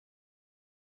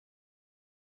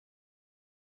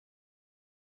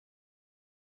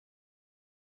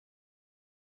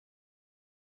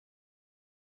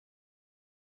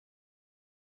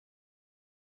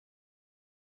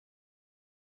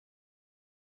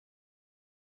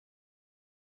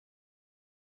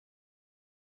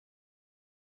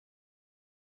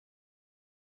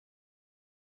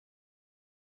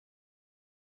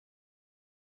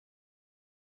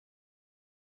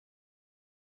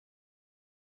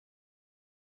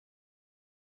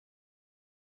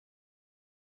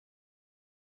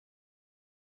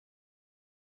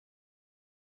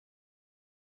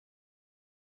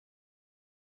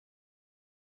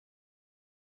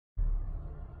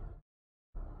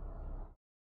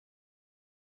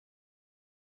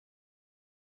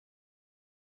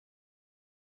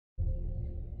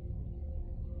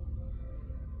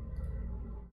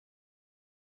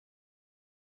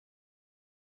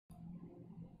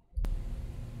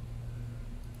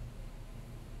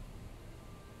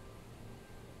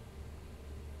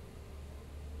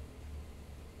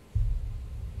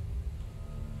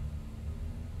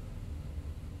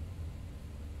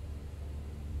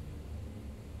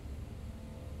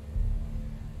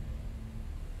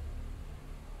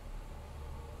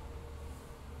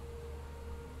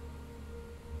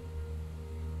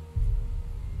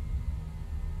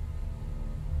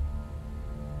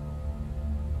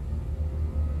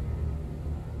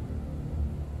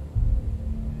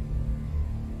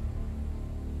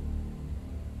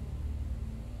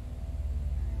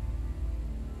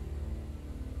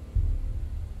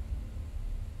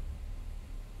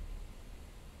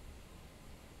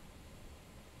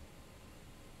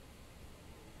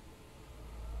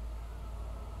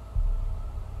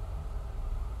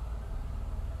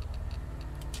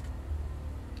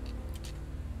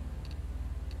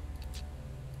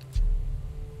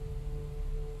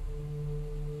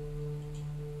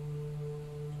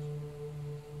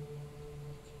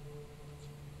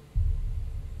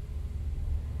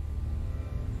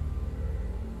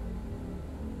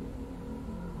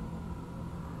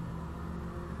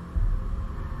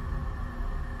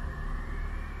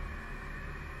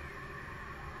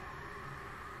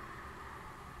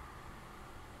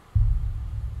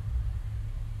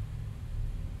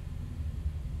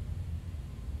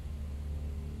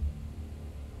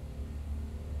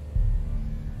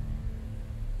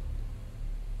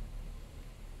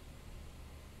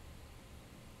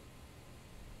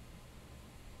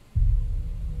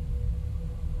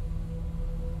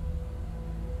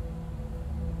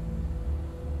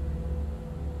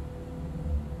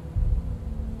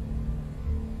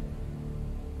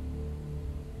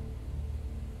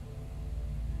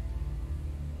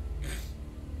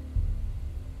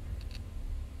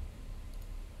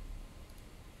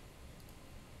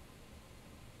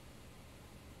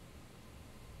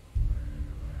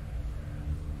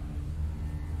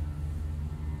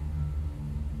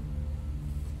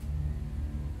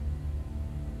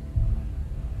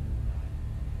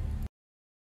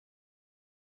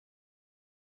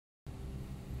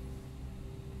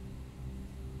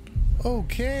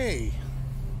Okay,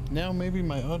 now maybe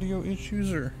my audio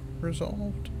issues are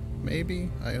resolved. Maybe,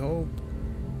 I hope.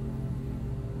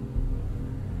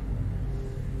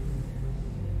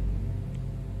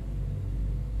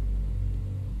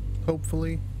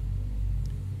 Hopefully.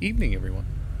 Evening, everyone.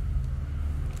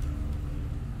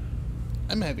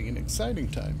 I'm having an exciting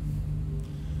time.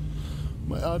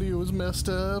 My audio was messed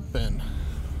up and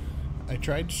I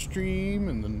tried to stream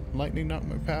and then lightning knocked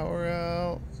my power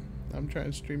out. I'm trying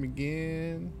to stream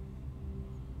again.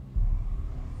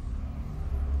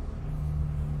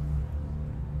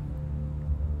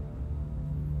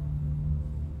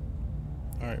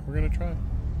 Alright, we're gonna try.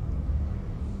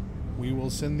 We will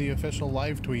send the official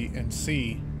live tweet and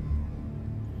see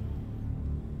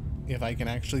if I can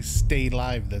actually stay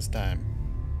live this time.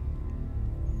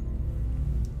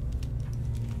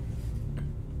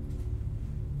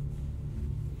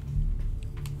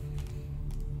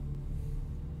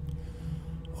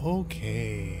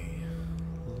 Okay,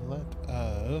 let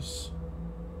us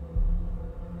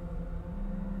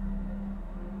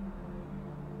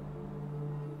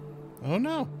oh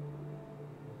no,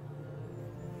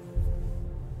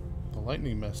 the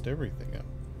lightning messed everything up.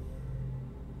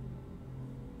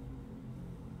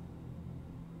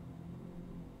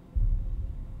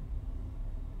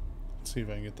 Let's see if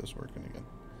I can get this working again.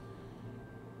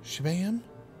 Shabam,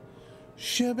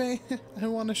 shabam, I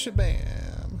want a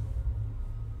shabam.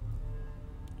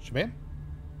 Shabam?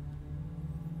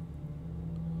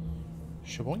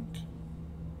 Shaboink?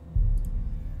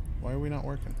 Why are we not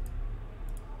working?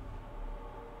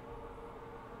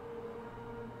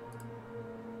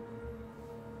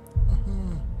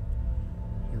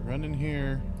 You're running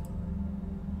here.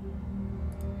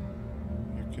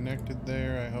 You're connected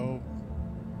there, I hope.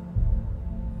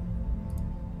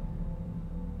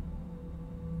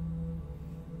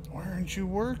 Why aren't you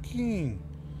working?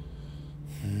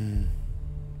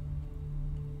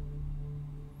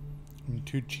 I'm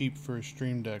too cheap for a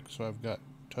stream deck, so I've got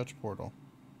Touch Portal.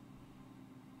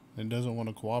 It doesn't want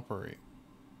to cooperate.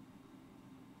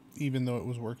 Even though it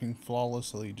was working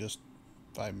flawlessly just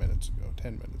 5 minutes ago,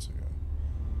 10 minutes ago.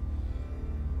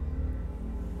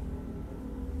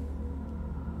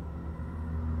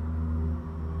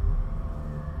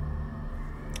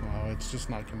 Oh, it's just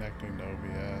not connecting to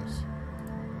OBS.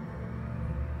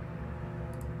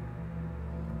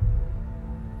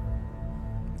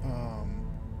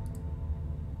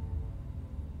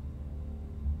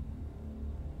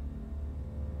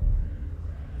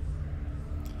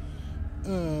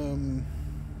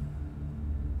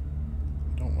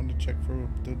 Don't want to check for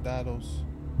the datos.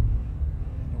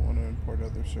 Don't want to import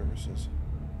other services.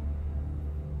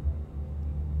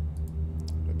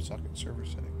 WebSocket server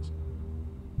settings.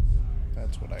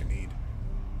 That's what I need.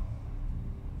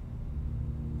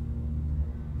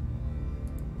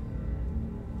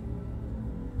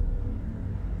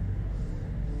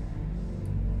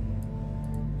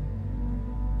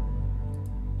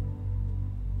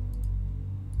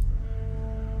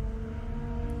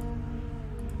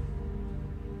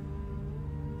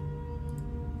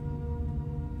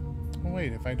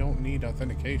 Wait, if I don't need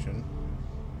authentication,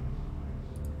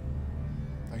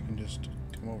 I can just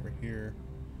come over here.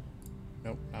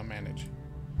 Nope, not manage.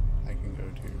 I can go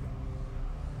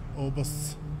to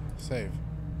OBS save.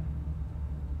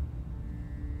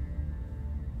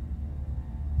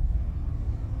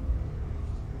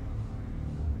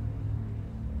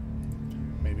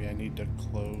 Maybe I need to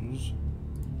close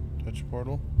Touch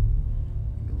Portal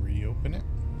and reopen it.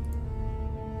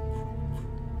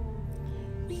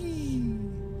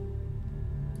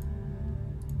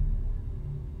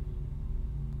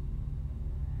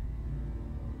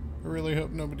 I really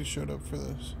hope nobody showed up for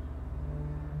this.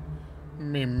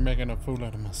 Me making a fool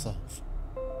out of myself.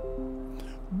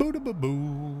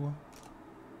 Boo-da-ba-boo.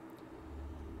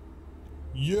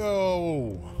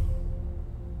 Yo!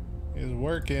 It's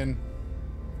working.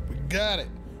 We got it.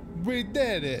 We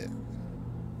did it.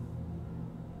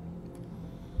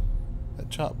 That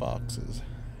chop box is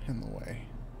in the way.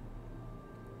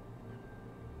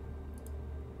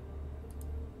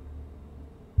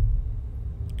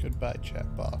 Goodbye,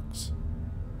 chat box.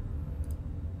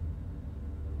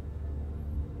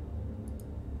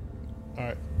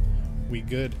 Alright. We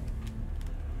good.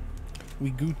 We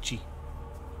Gucci.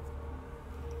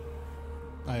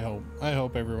 I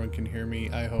hope everyone can hear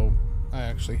me. I hope I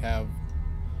actually have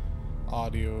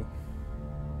audio.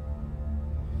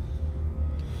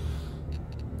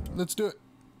 Let's do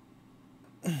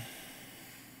it.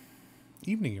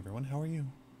 Evening, everyone. How are you?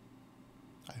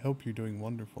 I hope you're doing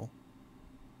wonderful.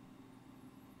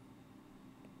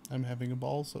 I'm having a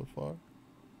ball so far.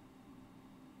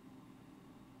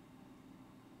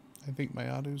 I think my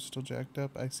audio's still jacked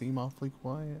up. I seem awfully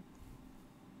quiet.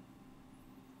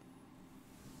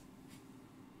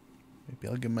 Maybe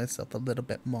I'll give myself a little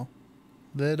bit more.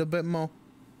 Little bit more.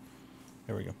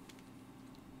 There we go.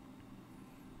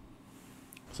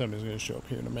 Somebody's going to show up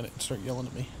here in a minute and start yelling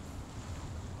at me.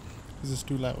 Is this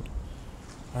too loud?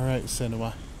 Alright,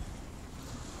 Senua.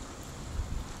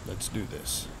 Let's do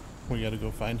this. We gotta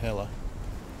go find Hela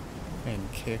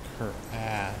and kick her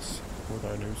ass with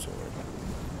our new sword.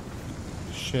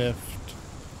 Shift.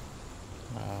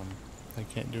 I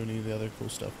can't do any of the other cool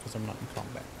stuff because I'm not in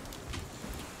combat.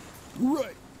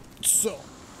 Right, so.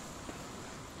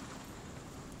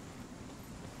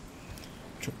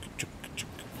 Chuk, chuk, chuk.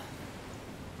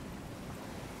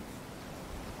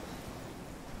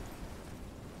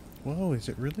 Whoa, is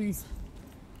it really?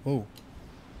 Whoa.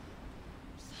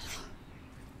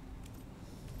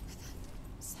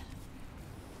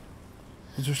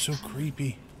 Those are so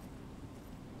creepy.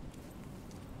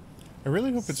 I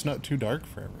really hope it's not too dark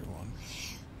for everyone.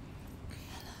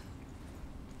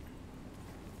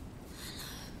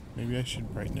 Maybe I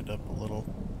should brighten it up a little.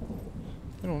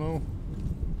 I don't know.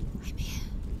 I'm here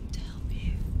to help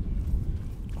you.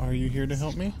 Are you here to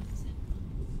help me?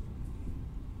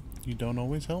 You don't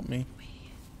always help me.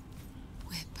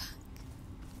 We're back.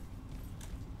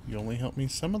 You only help me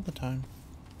some of the time.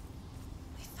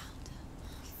 We found her.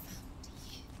 We found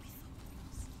you. We thought we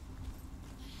lost.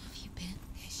 Where have you been?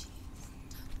 Here she is.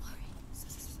 Don't worry.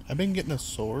 I've been getting a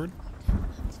sword We don't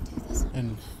have to do this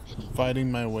and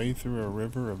fighting my way through a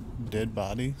river of dead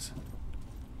bodies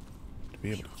to be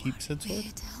able to keep said We're sword.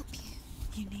 here to help you.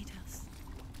 You need us.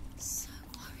 So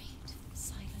worried.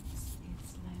 Silence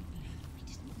is lonely. We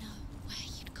didn't know where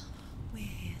you'd gone. We're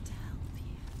here to help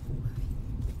you. Don't worry.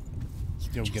 You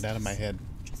can Yo, trust get out of my us. head.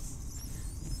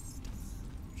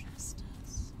 Trust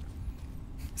us.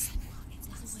 There's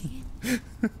a way in.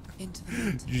 Into the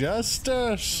mountain.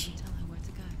 Justice! We tell her where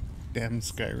to go. Damn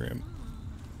Skyrim.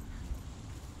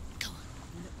 Go on.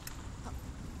 Up.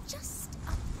 Just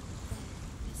up there.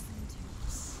 Listen to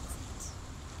us.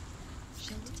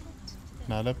 Shall we tell her?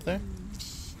 Not up there?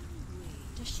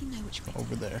 Does she know which way?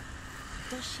 Over there.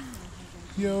 Does she know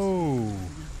her Yo! way?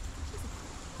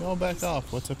 Y'all back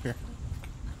off. What's up here?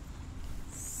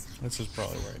 This is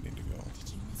probably where I need to go.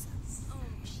 Did you miss us? Oh,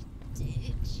 she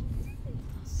did. She did.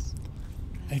 Us.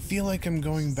 I feel like I'm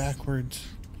going backwards.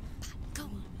 Go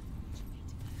on.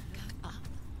 Go up.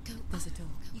 Go up. There's a door.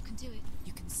 You can do it.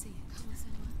 You can see it. Come on,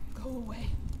 Senua. Go away.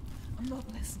 I'm not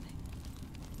listening.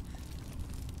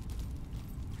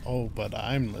 Oh, but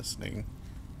I'm listening.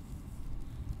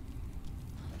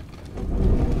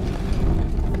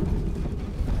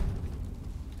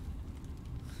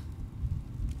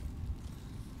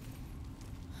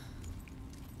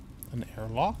 An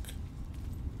airlock?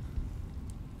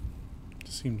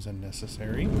 Seems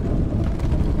unnecessary.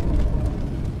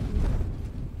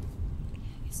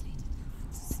 Yes,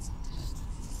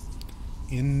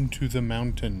 I Into the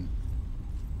mountain.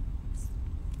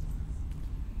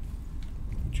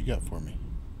 What you got for me?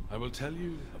 I will tell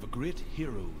you of a great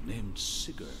hero named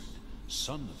Sigurd,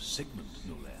 son of Sigmund,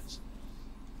 no less.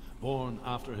 Born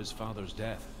after his father's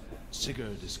death,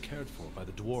 Sigurd is cared for by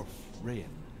the dwarf Rain.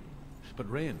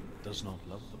 But Rain does not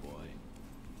love the boy.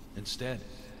 Instead,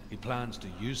 he plans to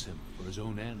use him for his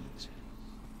own ends.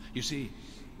 You see,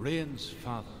 Rain's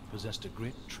father possessed a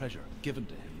great treasure given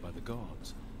to him by the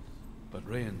gods. But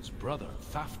Rain's brother,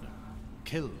 Fafnir,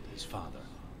 killed his father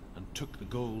and took the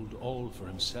gold all for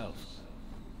himself.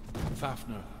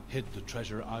 Fafnir hid the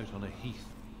treasure out on a heath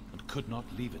and could not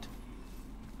leave it.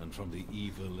 And from the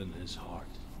evil in his heart,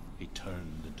 he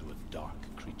turned into a dark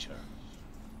creature.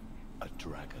 A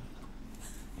dragon.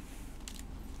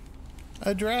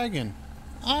 A dragon.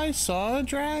 I saw a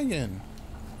dragon.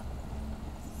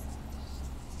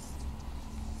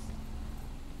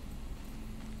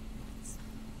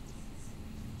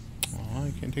 Oh,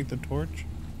 I can't take the torch.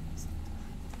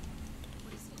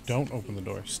 Don't open the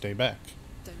door. Stay back.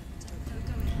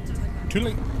 Too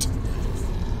late.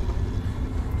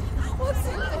 What's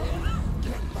in there?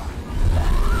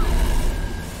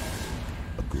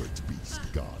 A great beast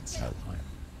guards Helheim.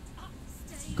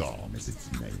 Garm is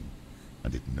its name,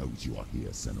 and it knows you are here,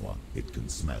 Senua. It can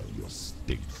smell your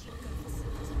stink.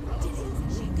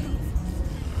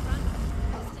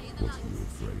 What are you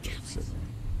afraid of, Senua?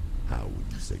 How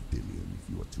would you say Dillion if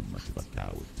you are too much of a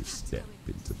coward to step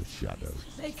into the shadows?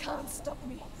 They can't stop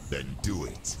me. Then do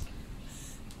it!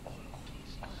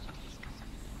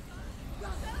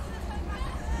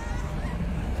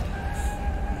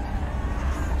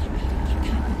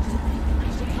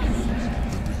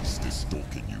 The beast is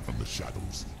stalking you from the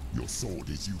shadows. Your sword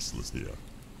is useless here.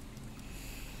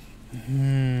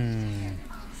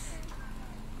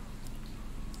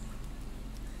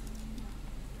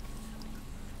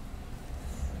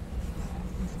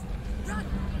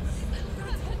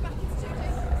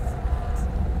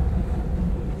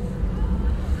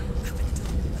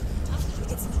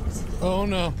 Oh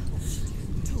no.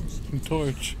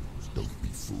 Torch. Don't be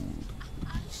fooled. The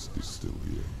beast is still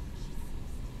here.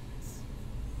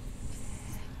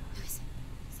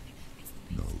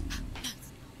 No.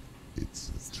 It's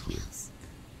a trick.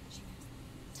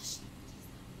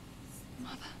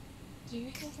 Mother, do you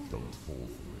hear that? Don't fall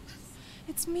for it.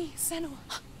 It's me, Senua.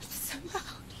 So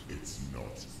loud. It's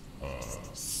not her.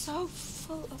 So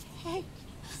full of hate.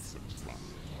 It's a trap.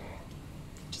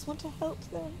 I just want to help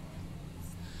them.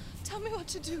 Tell me what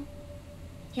to do.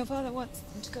 Your father wants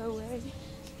them to go away.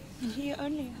 And he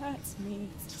only hurts me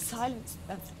to silence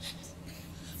them.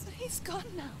 But he's gone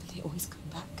now. But they always come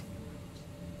back.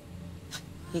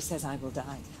 He says I will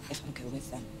die if I go with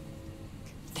them.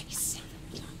 They say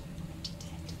I'm already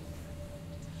dead.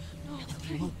 No,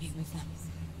 they want me with them.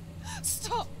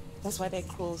 Stop! That's why they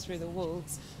crawl through the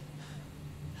walls.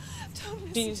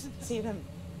 Don't Do you see them?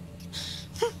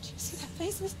 Do you see their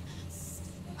faces?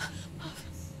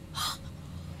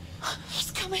 He's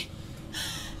coming.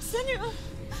 Senua,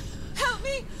 help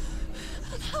me!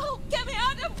 Help! Get me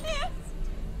out of here!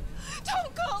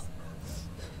 Don't go!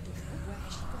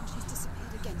 She's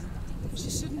disappeared again. She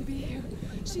shouldn't be here.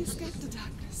 She escaped the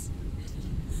darkness.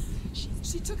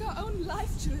 She took her own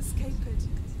life to escape it.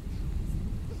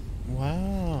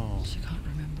 Wow. She can't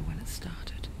remember when it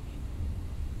started,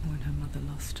 when her mother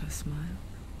lost her smile,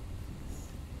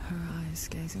 her eyes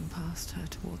gazing past her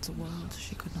towards a world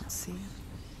she could not see.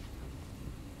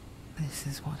 This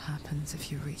is what happens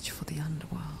if you reach for the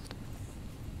underworld,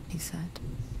 he said.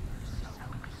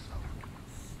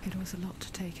 It was a lot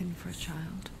to take in for a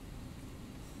child,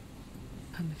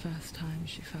 and the first time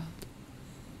she felt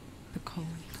the cold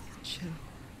chill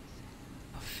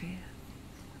of fear.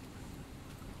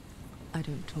 I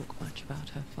don't talk much about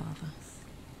her father,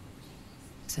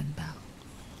 Zinbel.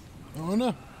 Oh no.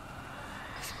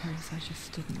 I suppose I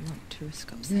just didn't want to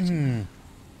risk upsetting her.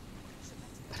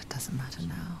 But it doesn't matter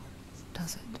now,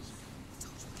 does it?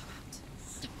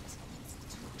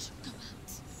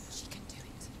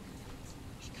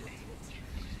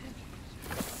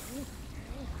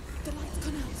 The light's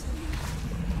gone out.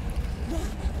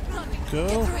 Go.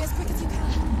 Get through it as quick as you can.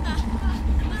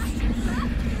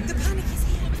 The panic is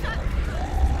here.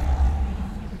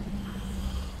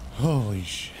 Holy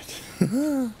shit.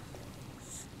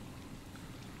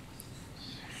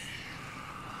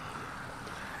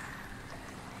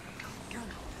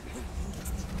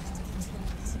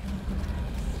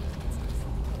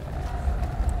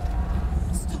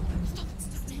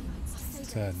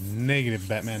 It's a negative,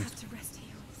 Batman. To rest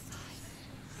here on the side.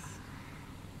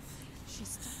 She's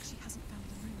stuck. She hasn't found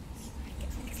the room.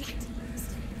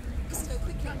 Let's go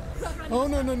quick. Run. Oh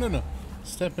no no no no.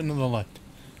 Step into the light.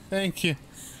 Thank you.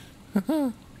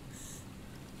 Look.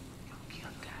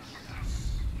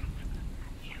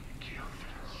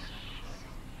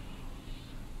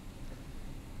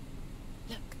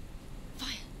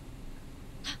 Fire.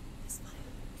 Ah, there's fire.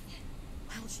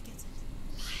 How will she get it?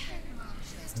 Fire.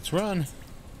 Let's run.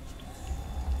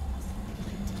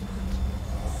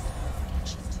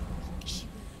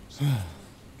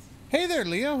 Hey there,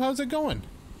 Leo. How's it going?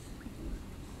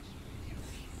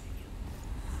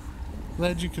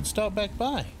 Glad you could stop back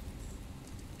by.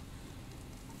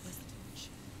 Where's the torch?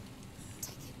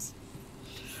 Take it. See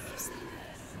how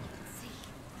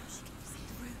she can see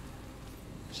the room.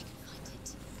 She can find it.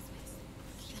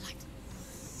 The light.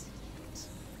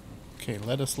 Okay,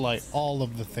 let us light all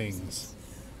of the things.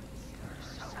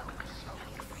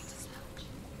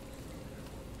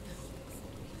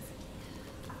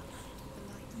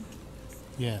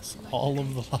 Yes, all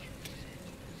of the light.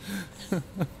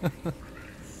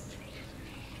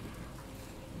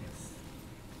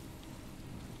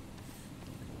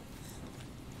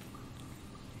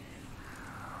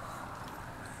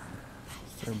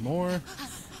 Is there more?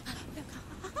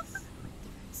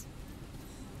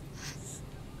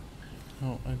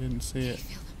 Oh, I didn't see it.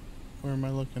 Where am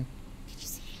I looking? Did you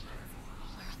see?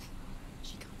 Where are they?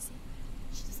 She can't see.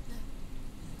 She doesn't know.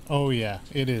 Oh yeah,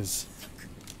 it is.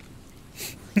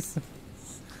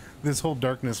 This whole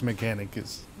darkness mechanic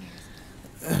is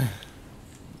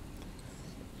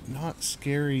not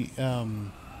scary,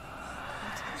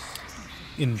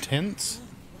 intense.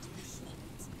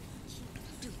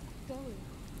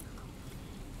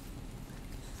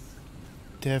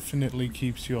 Definitely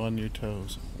keeps you on your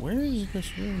toes. Where is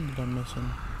this room that I'm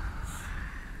missing?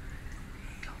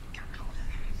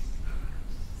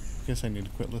 guess I need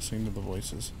to quit listening to the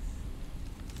voices.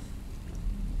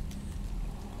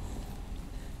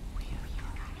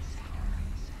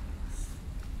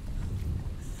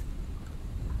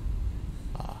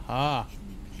 Aha!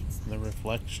 The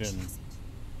reflection.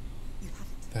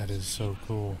 That is so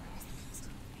cool.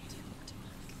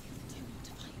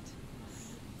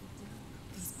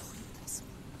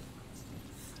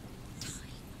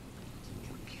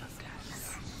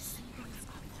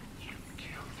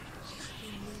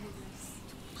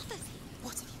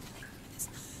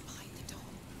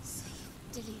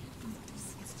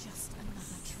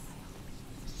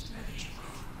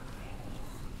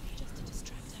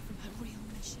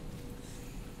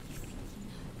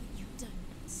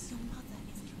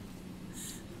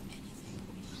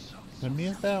 Let me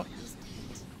about.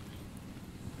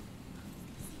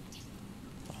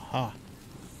 Aha.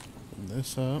 Open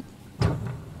this up.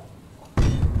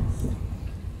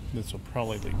 This will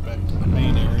probably lead back to the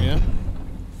main area.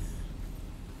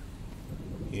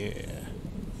 Yeah.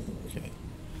 Okay.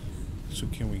 So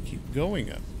can we keep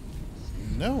going up?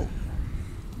 No.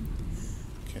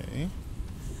 Okay.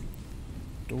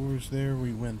 Doors there.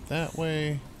 We went that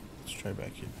way. Let's try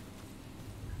back here.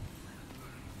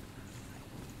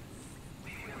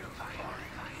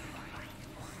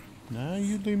 Now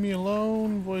you leave me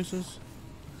alone, voices.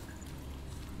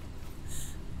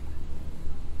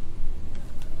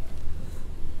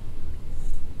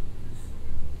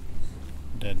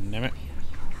 Damn it.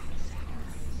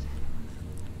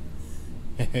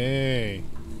 Hey.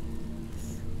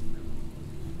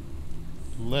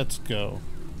 Let's go.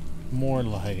 More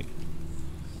light.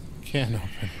 Can't open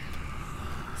it.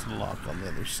 It's locked on the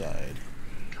other side.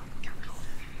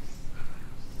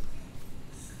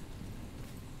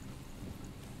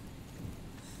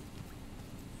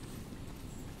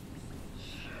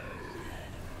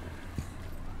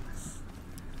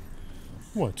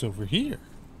 What's over here?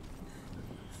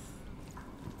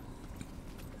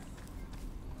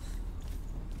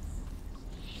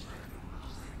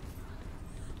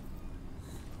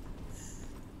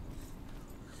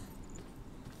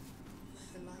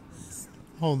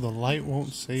 Oh, the light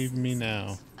won't save me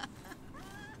now.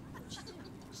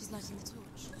 She's lighting the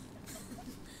torch.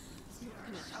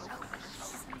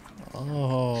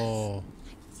 Oh.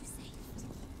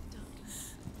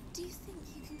 Do you think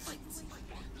you can fight the way?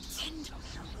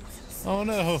 Oh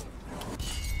no.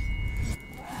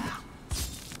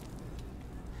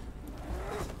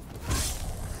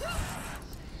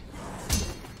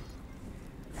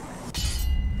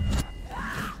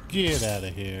 Get out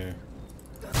of here.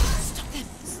 Stop them!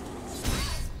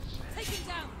 Take him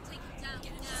down! Take him down!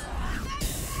 Get him down!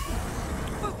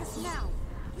 Focus now!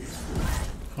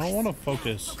 I don't want to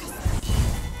focus.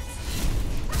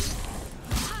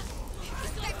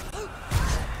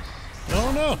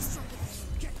 Oh no!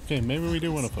 Okay, maybe we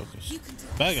do want to focus.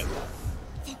 Back it.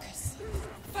 Focus!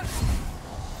 Focus!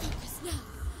 Focus now!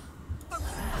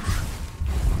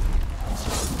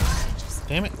 Focus!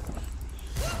 Damn it.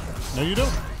 No, you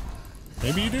don't.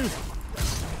 Maybe you do.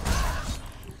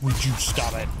 Would you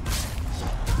stop it?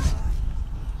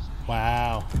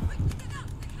 Wow.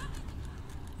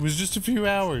 It was just a few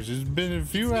hours. It's been a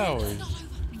few hours.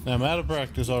 Now I'm out of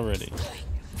practice already.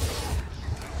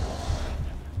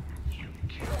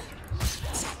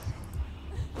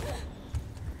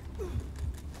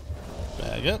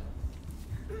 Bag up.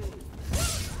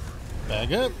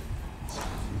 Bag up.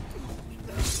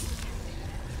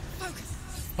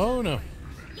 Oh no.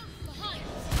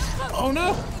 Oh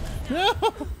no! No!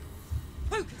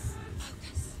 Focus!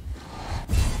 Focus!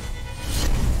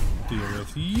 Deal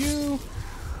with you.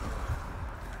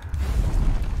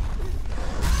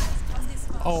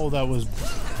 Oh, that was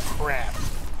crap.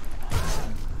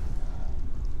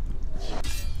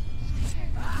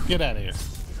 Get out of here.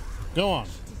 Go on.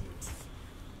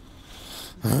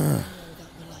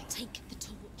 Take the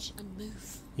torch and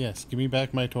move. Yes, give me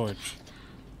back my torch.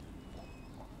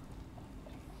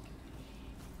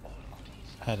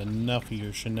 Had enough of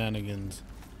your shenanigans.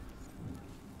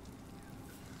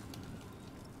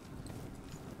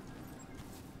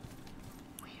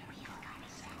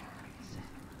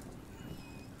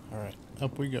 Alright,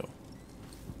 up we go.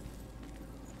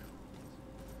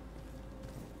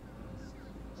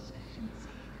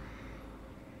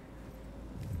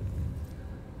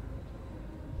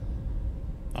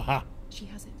 Aha! She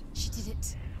has it. She did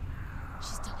it.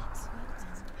 She's done it.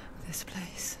 This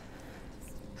place.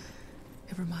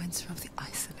 It reminds her of the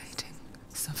isolating,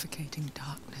 suffocating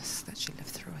darkness that she lived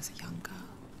through as a young girl.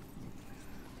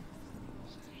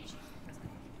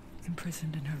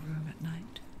 Imprisoned in her room at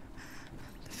night,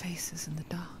 the faces in the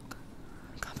dark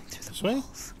coming through the This way?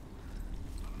 walls.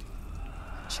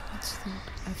 She wants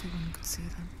thought everyone could see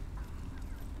them.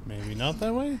 Maybe not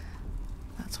that way?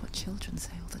 That's what children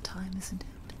say all the time, isn't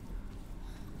it?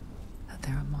 That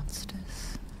there are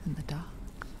monsters in the dark.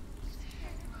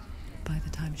 By the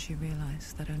time she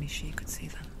realized that only she could see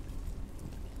them,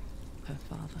 her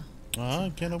father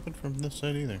I can't open from this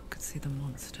side either. could see the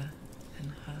monster in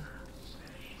her.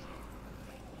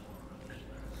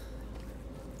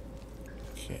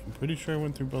 Okay, I'm pretty sure I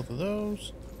went through both of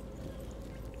those.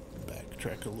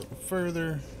 Backtrack a little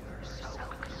further.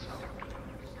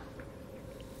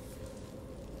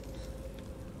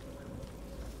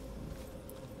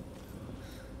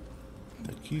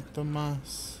 Taquito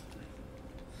más.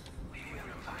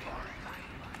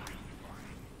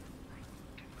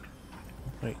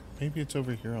 Wait, maybe it's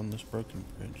over here on this broken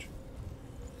bridge.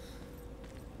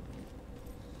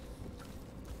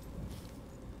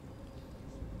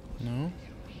 No?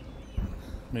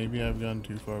 Maybe I've gone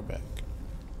too far back.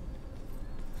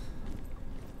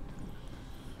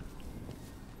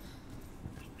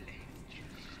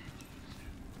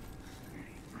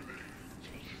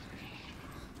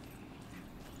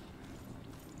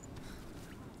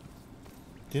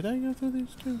 Did I go through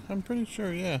these two? I'm pretty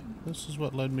sure, yeah. This is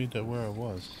what led me to where I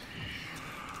was.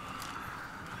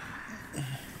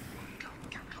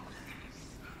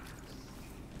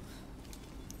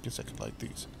 Guess I could light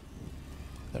these.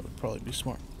 That would probably be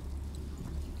smart.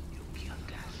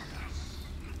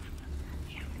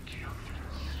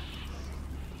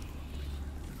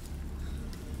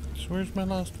 So where's my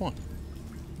last one?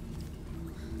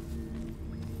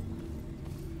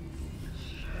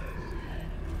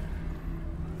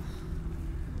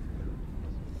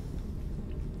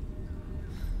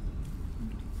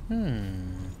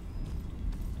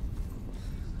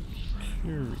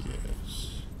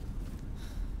 Curious.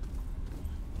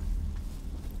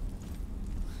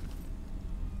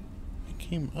 I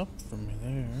came up from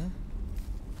there,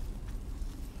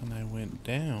 and I went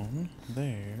down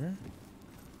there.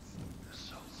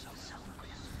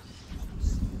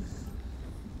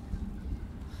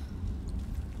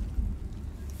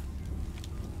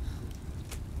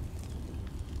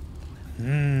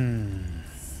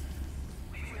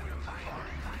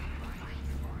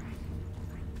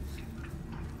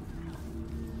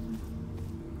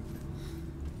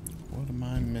 What am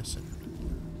I missing?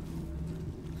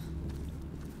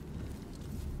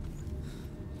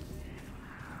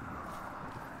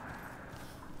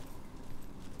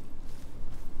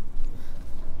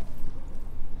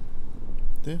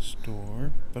 This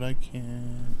door, but I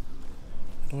can't.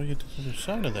 How do I get to the other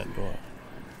side of that door?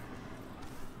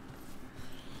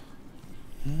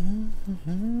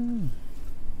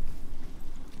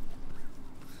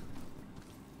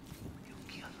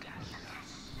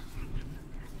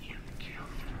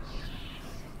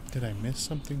 Did I miss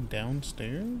something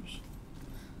downstairs?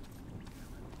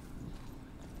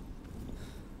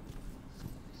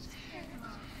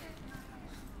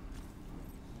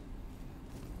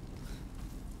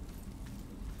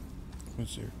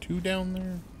 Was there two down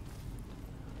there?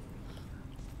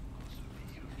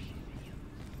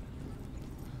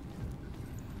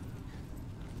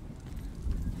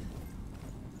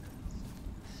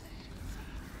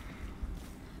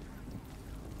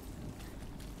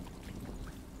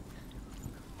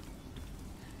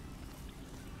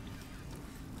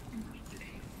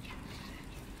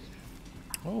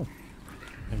 Oh,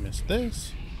 I missed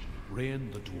this. Rain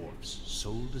the dwarf's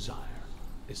sole desire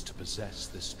is to possess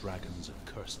this dragon's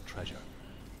accursed treasure,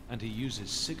 and he uses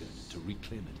Sigurd to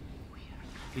reclaim it.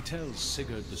 He tells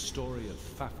Sigurd the story of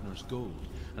Fafnir's gold,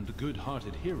 and the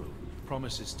good-hearted hero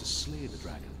promises to slay the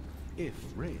dragon if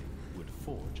Rain would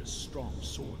forge a strong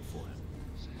sword for him.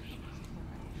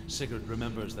 Sigurd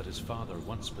remembers that his father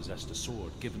once possessed a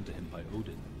sword given to him by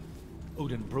Odin.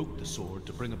 Odin broke the sword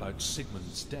to bring about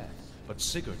Sigmund's death, but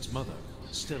Sigurd's mother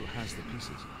still has the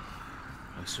pieces,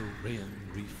 and so Rain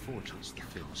reforges the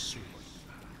famous sword.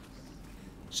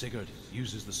 Sigurd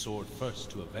uses the sword first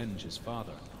to avenge his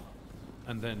father,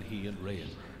 and then he and Rain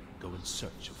go in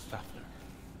search of Fafnir.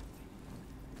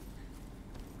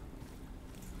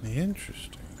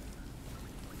 Interesting.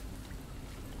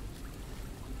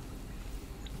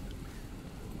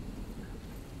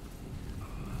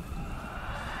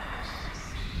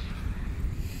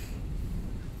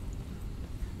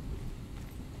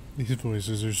 These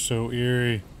voices are so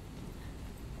eerie.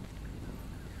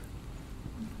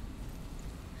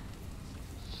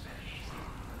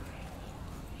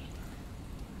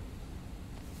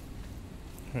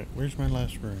 Alright, where's my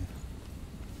last rune?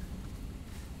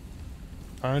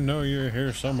 I know you're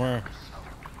here somewhere.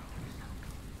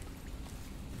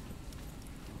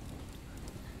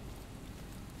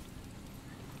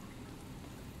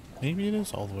 Maybe it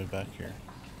is all the way back here.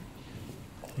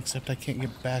 Except I can't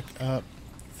get back up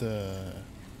the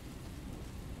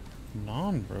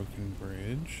non-broken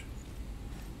bridge.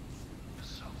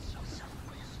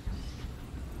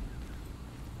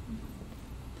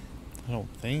 I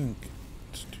don't think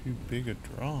it's too big a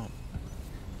drop.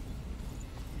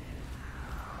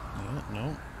 Yeah,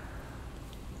 no.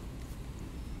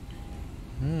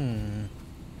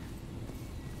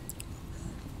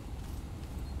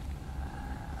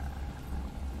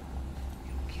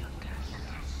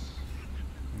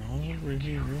 Not over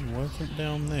here. Wasn't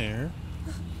down there.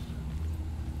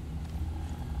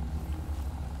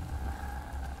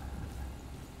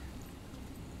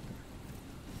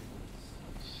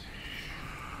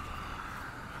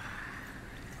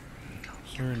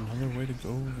 Is there another way to go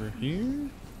over here?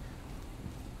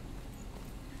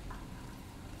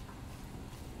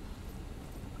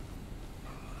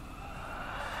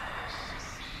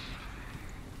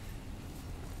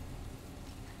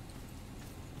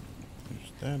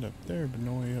 There's that up there, but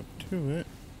no way up to it.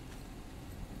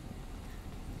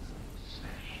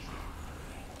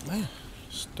 Man,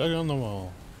 stuck on the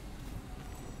wall.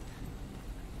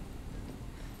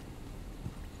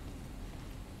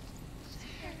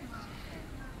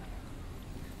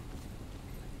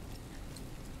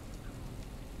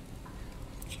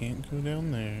 Can't go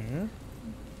down there.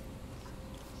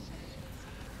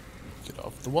 Get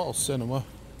off the wall, Senua.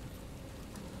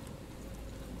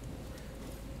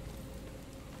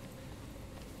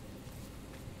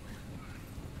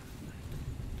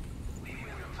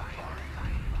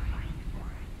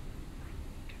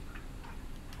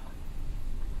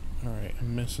 Alright,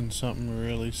 I'm missing something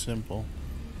really simple.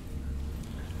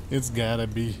 It's gotta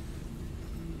be.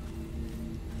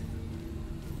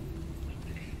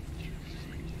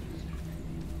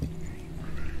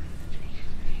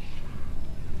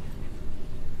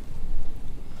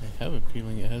 I have a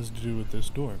feeling it has to do with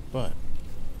this door, but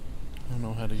I don't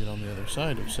know how to get on the other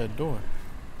side of said door.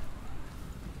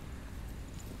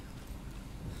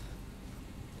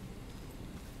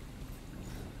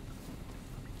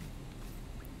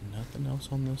 Nothing else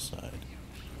on this side.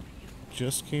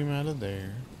 Just came out of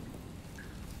there.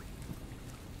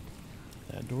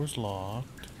 That door's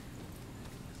locked.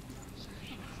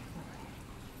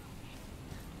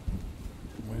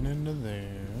 Went into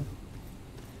there.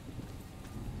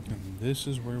 And this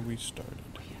is where we started.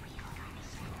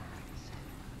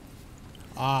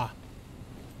 Ah!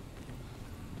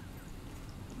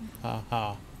 Ha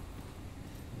ha.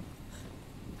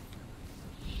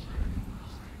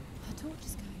 Her torch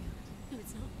is going out. No,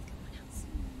 it's not. Come on else.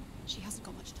 She hasn't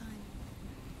got much time.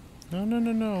 No, no,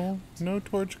 no, no. No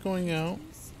torch going out.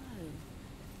 Too slow.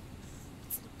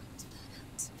 It's not going to burn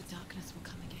out. The darkness will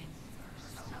come again.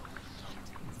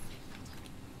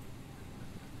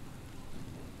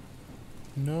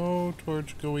 No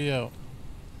torch going out.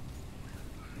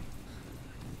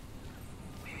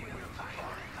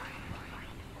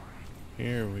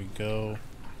 Here we go.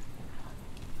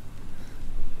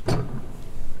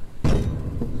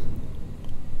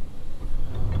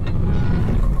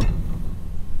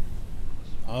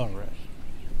 Alright.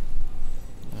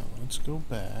 Now let's go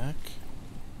back.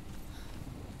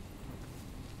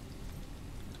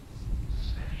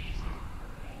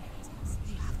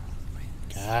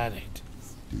 Got it.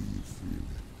 Do you feel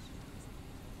it?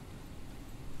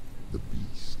 The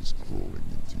beast is crawling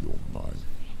into your mind,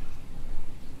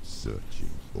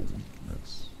 searching for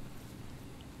weakness.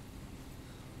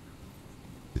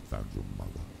 It found your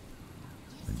mother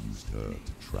and used her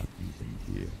to trap you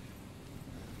in here.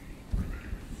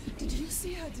 Did you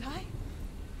see her die?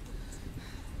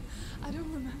 I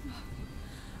don't remember.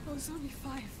 I was only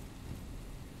 5.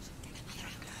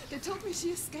 They told me she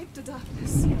escaped the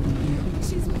darkness.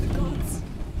 She's with the gods.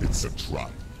 It's a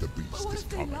trap. The But beast what is if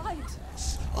they coming. lied?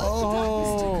 Oh! What if the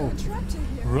darkness took her and trapped her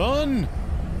here? Run!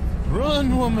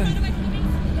 Run, woman!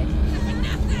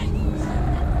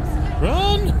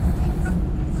 Run!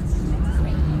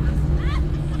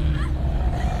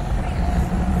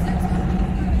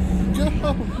 Go!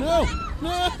 No!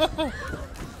 No!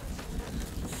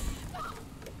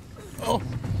 Oh!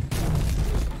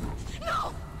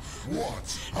 What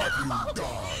have you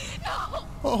done?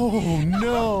 Oh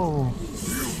no!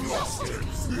 You've lost it.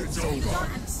 It's over.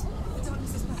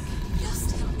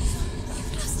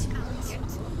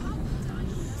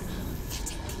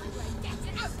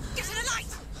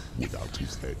 Without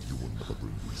his head, you will never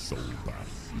bring his soul back.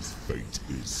 His fate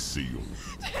is sealed.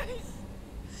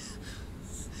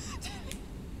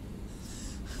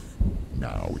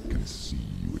 Now it can see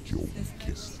you at your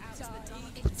weakest.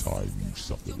 The time you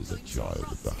suffered as a child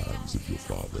at the hands of your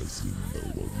father seemed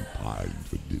low while you pined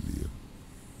for Dillian.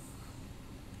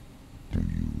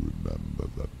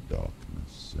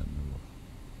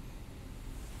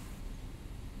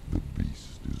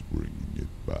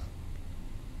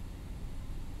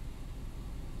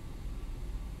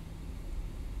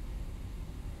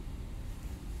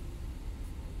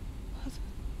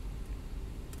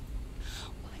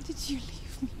 you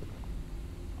leave me?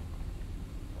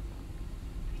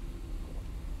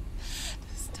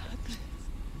 This darkness.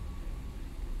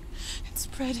 It's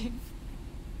spreading.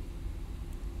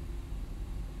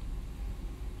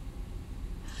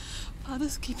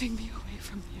 Father's keeping me away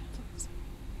from the others.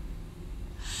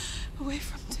 Away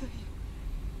from Tilly.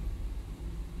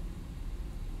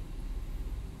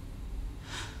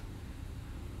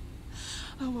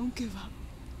 I won't give up.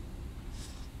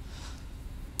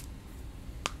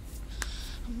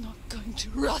 I'm not going to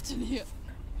rot in here.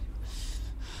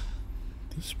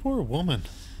 This poor woman.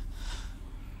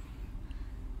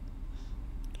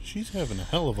 She's having a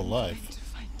hell of a I'm life. going to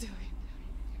find Tilly.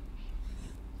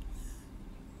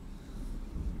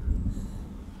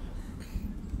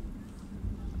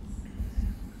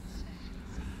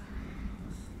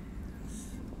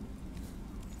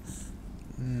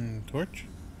 Torch?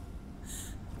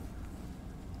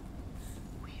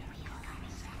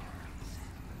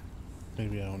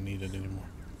 Maybe I don't need it anymore.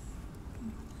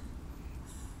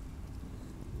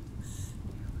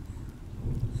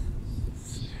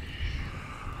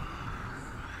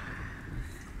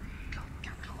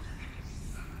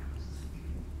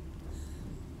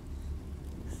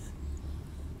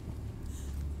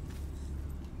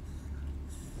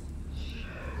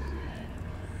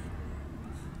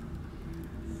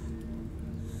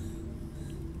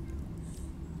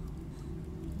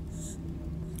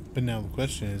 But now the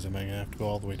question is, am I going to have to go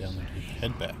all the way down there to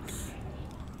head back?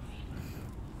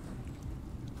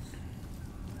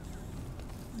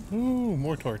 Ooh,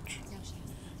 more torch.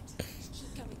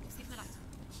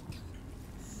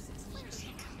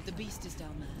 The beast is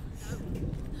down there.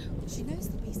 No, she knows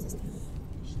the beast is down there.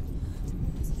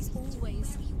 He's always watching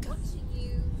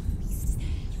you. The beast is there.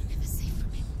 You're never safe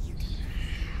from him. You can.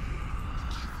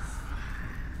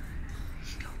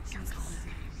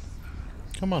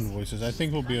 Come on, voices. I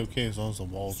think we'll be okay as long as the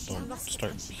walls don't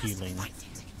start peeling.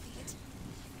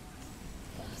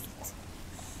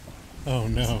 Oh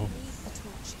no.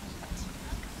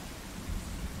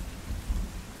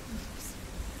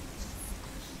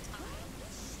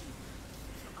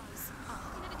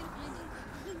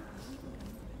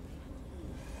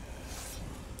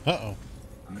 Uh-oh.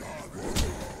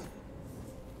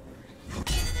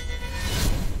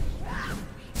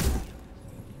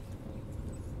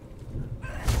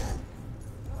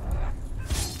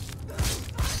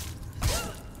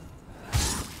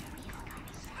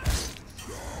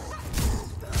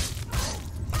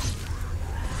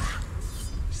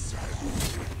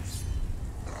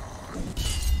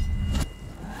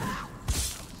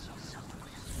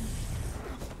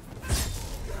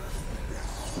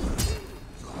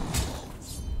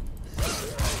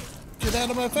 Get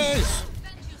out of my face!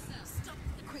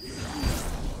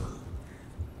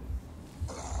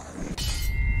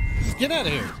 Get out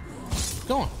of here!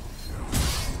 Go on!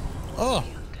 Oh!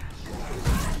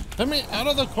 Let me out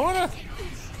of the corner!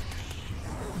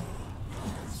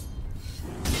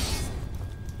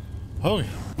 Oh yeah.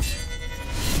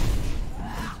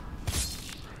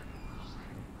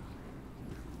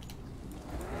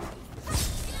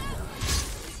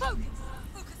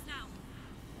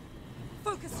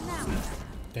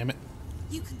 Damn it.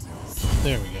 You can do this.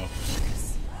 There we go.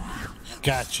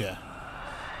 Gotcha.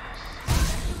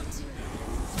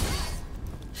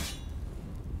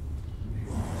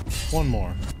 One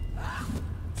more.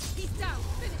 He's down.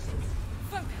 Finish it.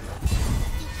 Focus.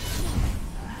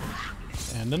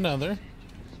 And another.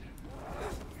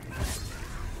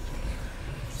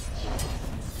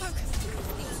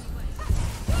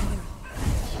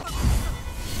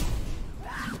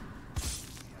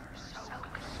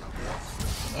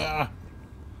 Ah.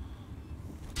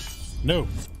 No.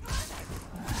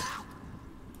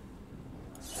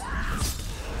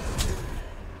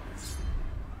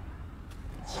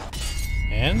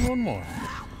 And one more.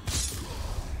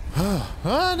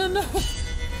 I don't know.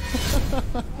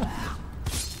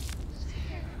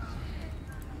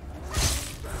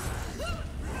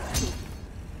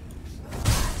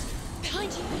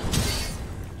 Behind you.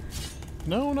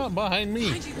 No, not behind me.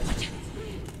 Behind you.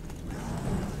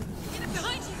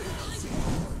 Behind you.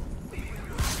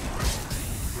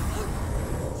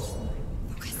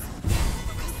 Focus.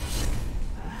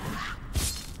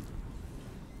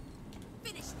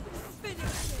 Finish this. Finish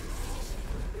this.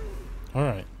 All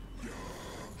right.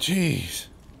 Jeez.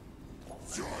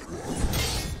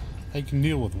 I can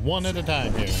deal with one at a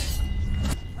time here.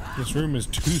 This room is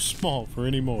too small for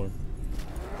any more.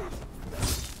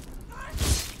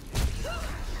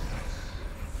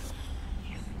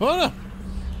 Oh no!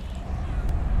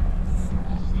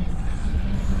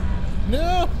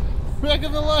 No! Back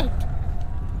in the light!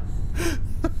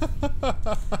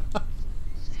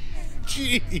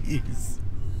 Jeez.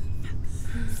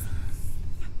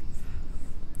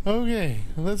 Okay,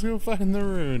 let's go find the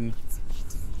rune.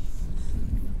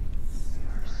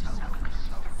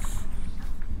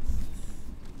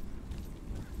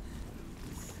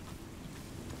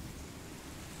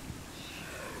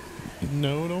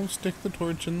 No, don't stick the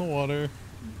torch in the water.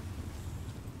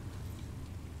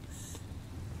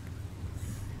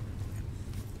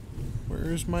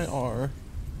 Where's my R?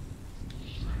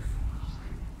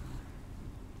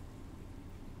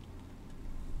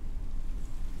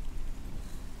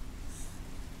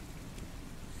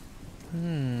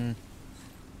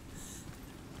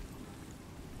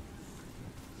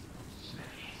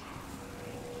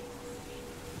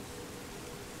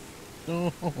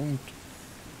 Don't.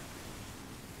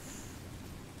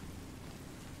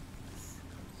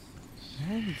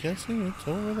 I'm guessing it's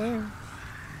over there.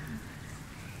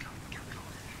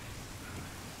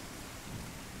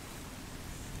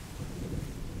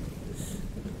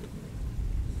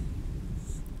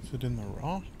 Is it in the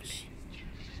rocks?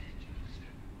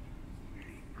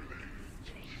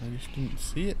 I just didn't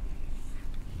see it.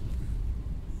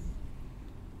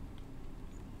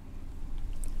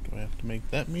 Do I have to make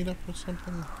that meet up with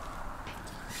something?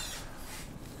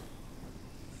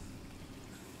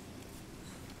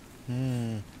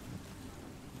 Can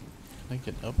I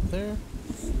get up there?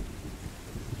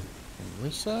 On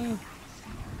this side?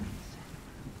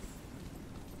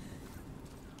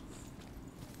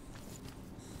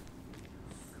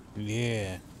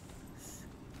 Yeah.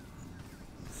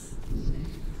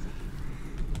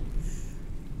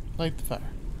 Light the fire.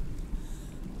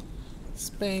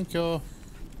 Spanko.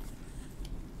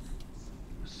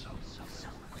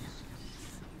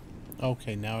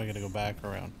 Okay, now I gotta go back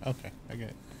around. Okay, I get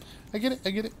it. I get it, I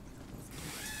get it.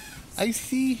 I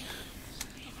see.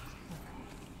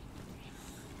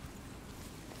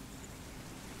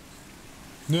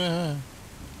 Nah.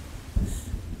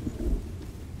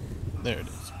 There it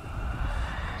is.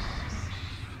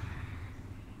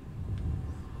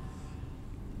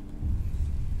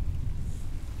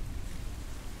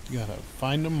 You gotta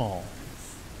find them all.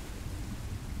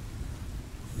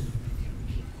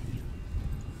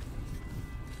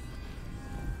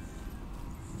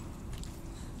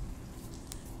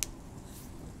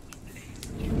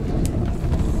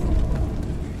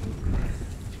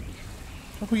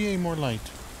 Oh yay, more light.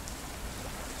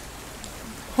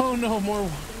 Oh no, more.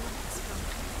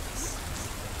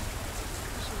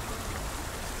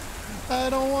 I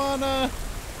don't wanna.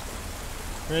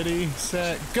 Ready,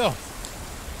 set, go.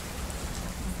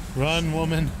 Run,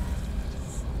 woman.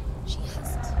 She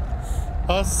has to.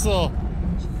 Hustle.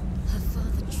 Her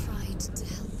father tried to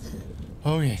help her.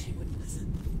 Oh yeah. She wouldn't listen.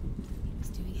 He was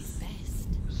doing his best.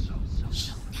 She'll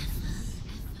never,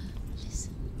 ever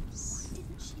listen. Why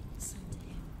didn't she listen to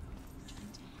him?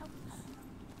 Trying to help her.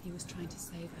 He was trying to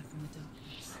save her from the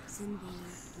darkness.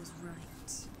 Zimbel was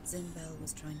right. Zimbel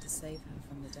was trying to save her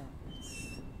from the darkness.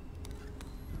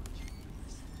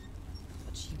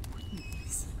 But she wouldn't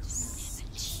listen. Just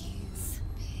never choose.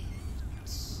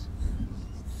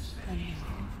 And now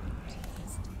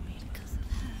Because of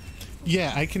her.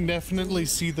 Yeah, I can definitely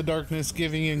see the darkness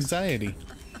giving anxiety.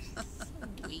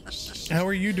 How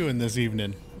are you doing this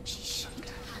evening? She shouldn't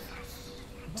have.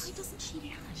 Why doesn't she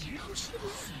learn? No, she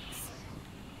learns.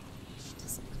 She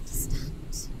doesn't understand.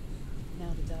 now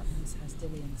the darkness has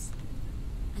Dillian's.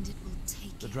 And it will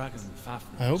take The it. dragon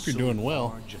Fafnir I hope was you're so doing well.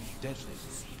 large and deadly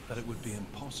that it would be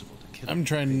impossible to kill I'm it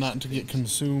trying face not to get face.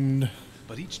 consumed.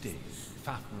 But each day,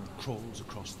 Fafnir crawls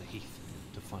across the heath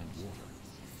to find water.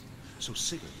 So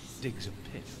Sigurd digs a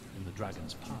pit in the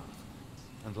dragon's path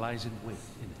and lies in wait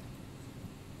in it.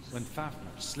 When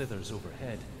Fafnir slithers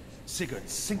overhead, Sigurd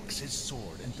sinks his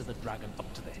sword into the dragon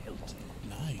up to the hilt.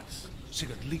 Nice.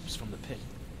 Sigurd leaps from the pit,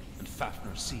 and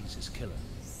Fafnir sees his killer.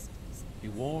 He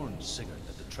warns Sigurd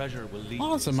that the treasure will lead to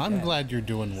Awesome, his I'm death, glad you're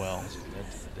doing well. as it led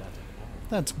to the death of all.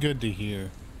 That's good to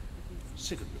hear.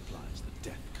 Sigurd replies that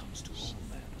death comes to all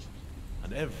men,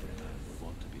 and every man will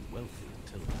want to be wealthy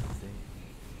until that day.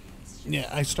 Yeah,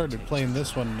 I started playing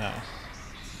this one The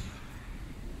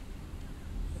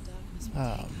darkness will take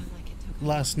her like it took her.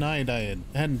 last night. I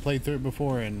hadn't played through it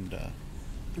before, and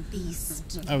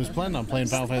Beast. I was planning on playing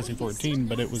Final Fantasy 14,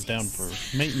 but it was down for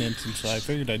maintenance, and so I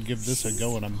figured I'd give this a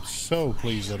go, and I'm so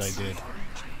pleased that I did.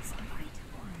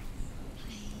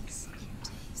 Plays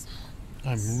into his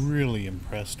hand. I'm really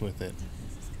impressed with it.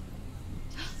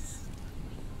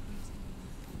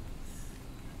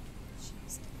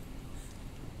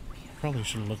 Probably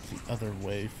should have looked the other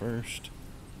way first.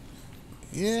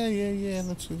 Yeah.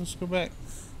 Let's go back.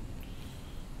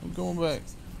 I'm going back.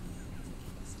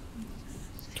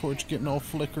 torch getting all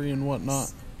flickery and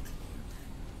whatnot.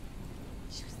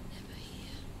 She was never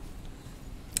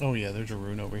here. Oh yeah, there's a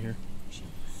rune over here.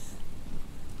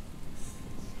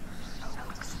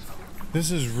 This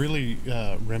is really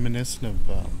reminiscent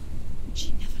of,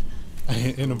 She never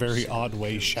learned. in a very odd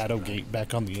way, Shadowgate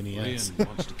back on the NES. Rayan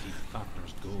wants to keep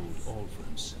Fafnir's gold all for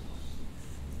himself.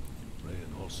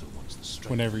 Rayan also wants the strength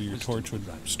Whenever and your wisdom torch of would the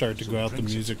dragon, start to so go he out, the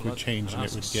drinks its music would blood change and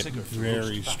it would asks get Sigurd to very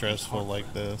roast Fafnir's stressful heart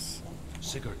like for him. this.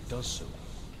 Sigurd does so,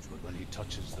 but when he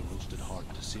touches the roasted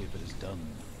heart to see if it is done,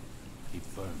 he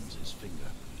burns his finger.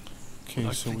 Okay,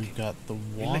 Without so we've thinking, got the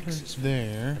he water licks his finger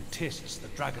there. and tastes the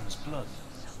dragon's blood.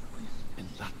 In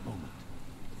that moment,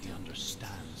 he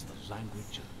understands the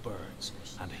language of birds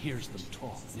and hears them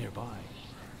talk nearby.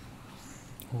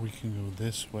 Or we can go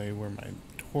this way where my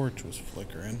torch was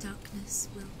flickering. Darkness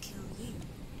will kill you.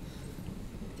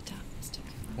 The darkness took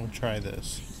you. We'll try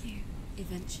this. You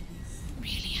eventually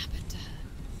really happened to her.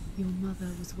 Your mother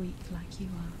was weak like you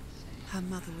are. Her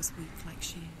mother was weak like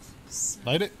she is. So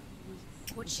Light it.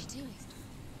 what's she doing?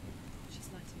 She's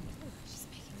lighting the torch. She's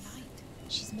making light.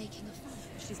 She's making a fire.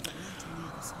 She's got light on the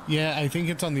other side. Yeah, I think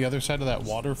it's on the other side of that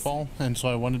waterfall, and so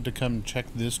I wanted to come check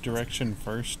this direction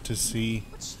first to see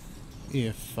What's she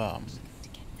if to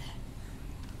get there?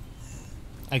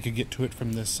 I could get to it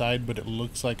from this side, but it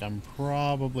looks like I'm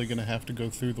probably going to have to go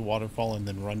through the waterfall and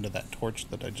then run to that torch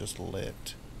that I just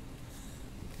lit.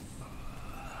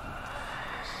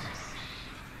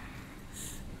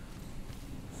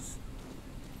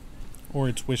 Or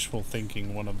it's wishful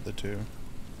thinking, one of the two.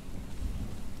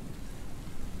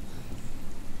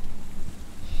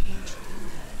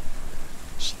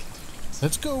 She can do it.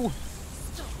 Let's go!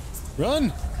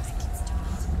 Run!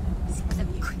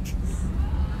 Quick.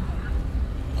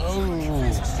 Oh!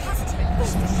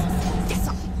 Get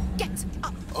up! Get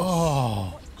up!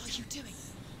 Oh! What are you doing?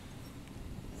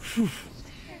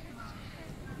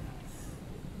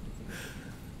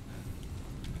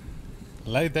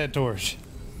 Light that torch.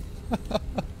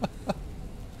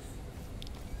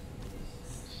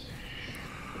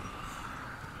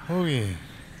 Oh yeah.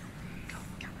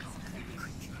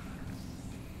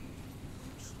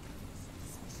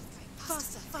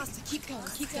 Faster, faster, keep going,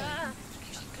 keep going.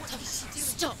 What is she doing?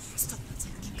 Stop! Stop, that's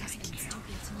it. Keep going. Don't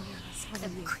be swallow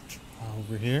you. Quick.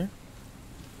 Over here.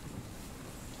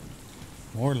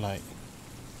 More light.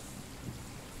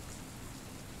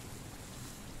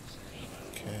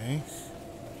 Okay. And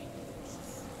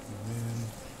then...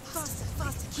 Faster,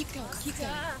 faster, keep going, keep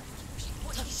going.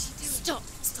 What is she doing? Stop!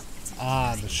 Stop, that's it.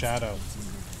 Ah, the shadow.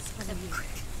 Swallow you. Quick.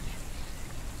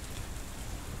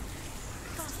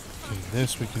 Okay,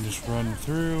 this we can just run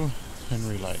through and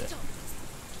relight it.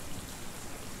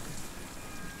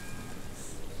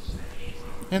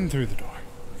 And through the door.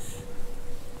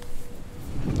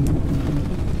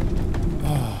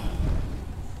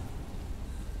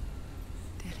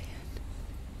 Dillian.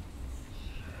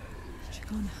 She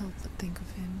can't help but think of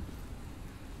him.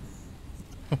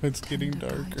 It's getting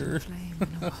Tender darker. guiding flame in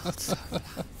a world so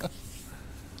black.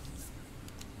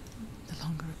 The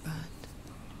longer it burned,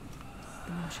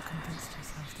 the more she convinced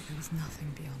herself that there was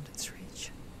nothing beyond its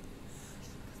reach.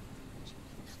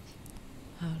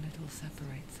 How little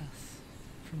separates us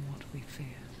from what we fear.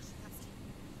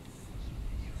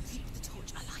 Keep the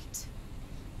torch alight.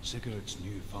 Sigurd's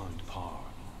newfound power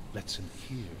lets him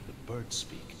hear the birds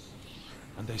speak.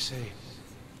 And they say,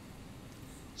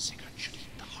 Sigurd should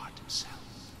eat the heart himself.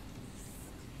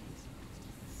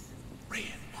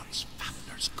 Rayan wants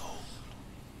Fafnir's gold.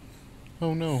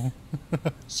 Oh no.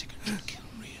 Sigurd should kill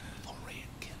Rayan before Rayan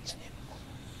kills him.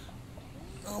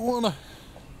 I wanna...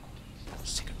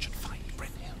 Sigurd should find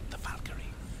Brynhild the Valkyrie,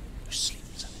 who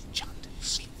sleeps an enchanted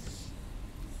sleep.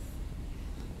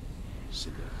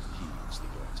 Sigurd heeds the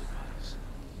bird's advice.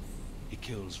 He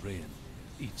kills Rayan,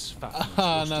 eats Fafnir's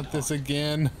Ah, roasted not this heart,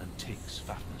 again. and takes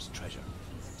Fafnir's treasure.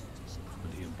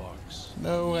 And he embarks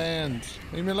No hands.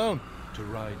 Leave me alone. to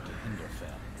ride to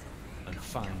Hinderfell and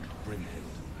find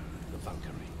Brynhild the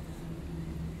Valkyrie.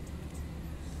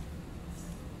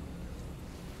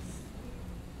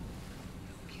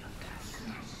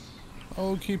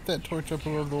 Oh, keep that torch up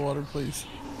above the water, please.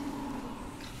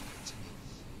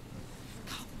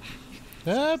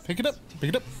 Ah, pick it up. Pick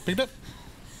it up. Pick it up.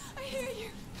 I hear you.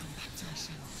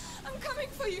 I'm coming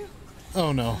for you.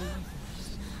 Oh no.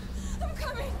 I'm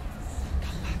coming.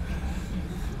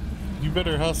 You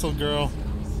better hustle, girl.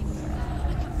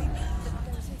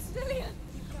 Dillian,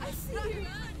 I see you.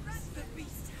 The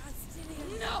beast has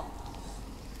Dillian. No,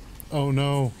 Oh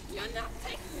no. you're not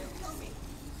taking it from me.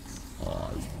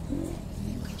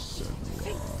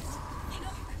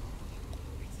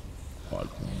 I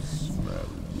can smell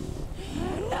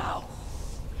you. No.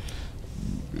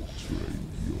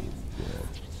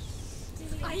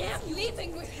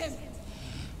 leaving with him.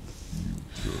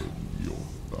 Turn your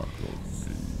back on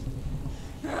me.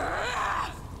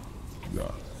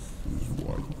 That is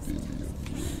why Dillion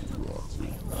will rot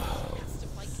in hell.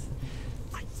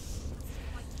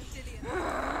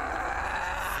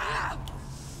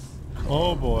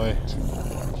 Oh boy.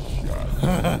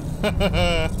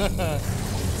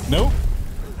 Nope.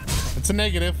 It's a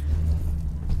negative.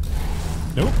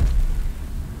 Nope.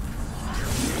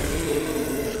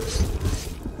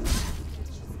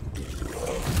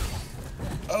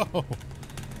 Oh.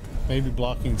 Maybe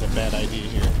blocking's a bad idea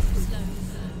here.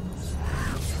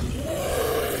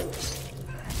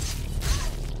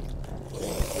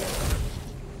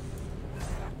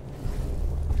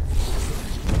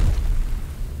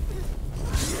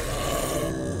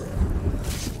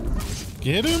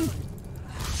 Get him?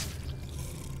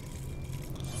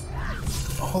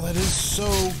 Oh, that is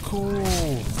so cool.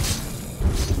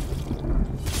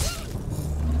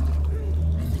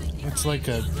 It's like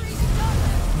a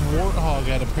warthog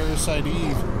at a Parasite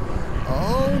Eve.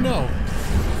 Oh no.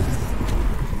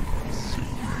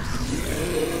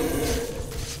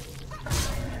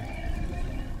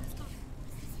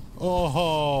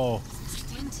 Oh.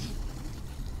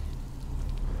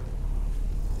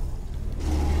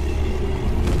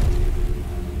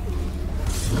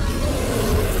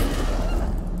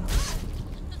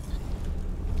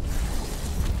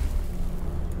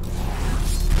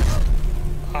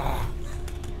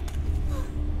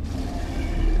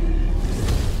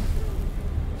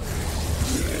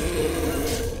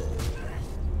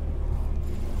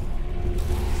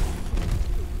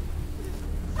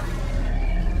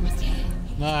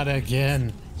 Not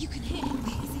again. You can hear him.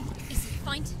 Is he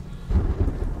fine?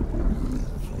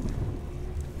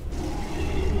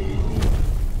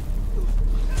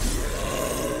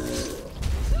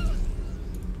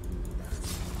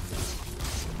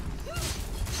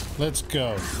 Let's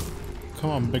go. Come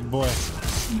on, big boy.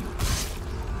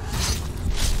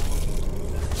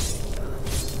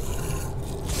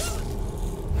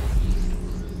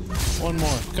 One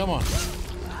more. Come on.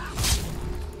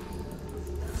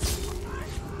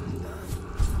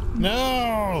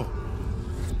 No!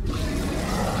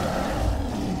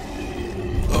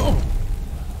 Oh!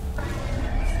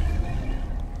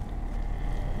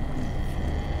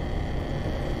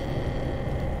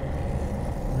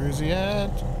 Where is he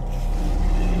at?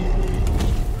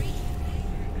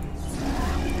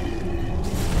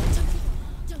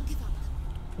 Don't give up.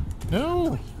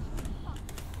 No!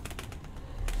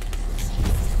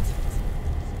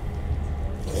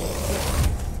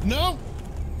 No!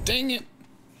 Dang it!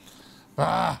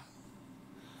 Ah!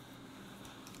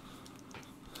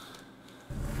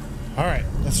 Alright,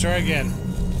 let's try again.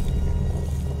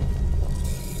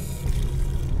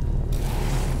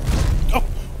 Oh!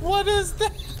 What is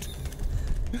that?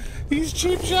 He's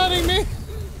cheap-shotting me!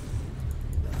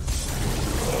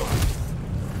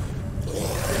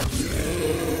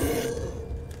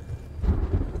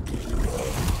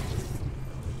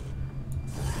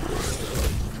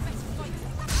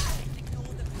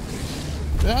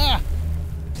 Ah!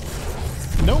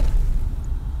 Nope.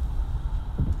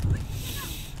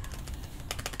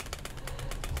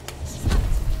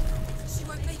 She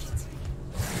won't make it.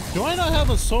 Do I not have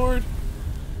a sword?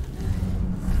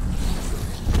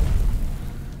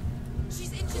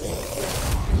 She's injured.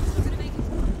 She's not gonna make it.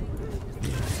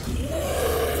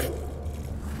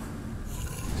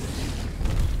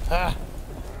 Ah.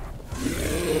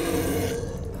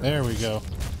 There we go.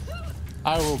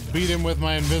 I will beat him with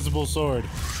my invisible sword.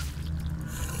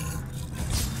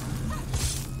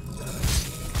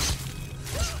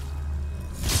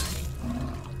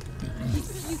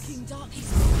 Puking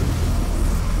darkness.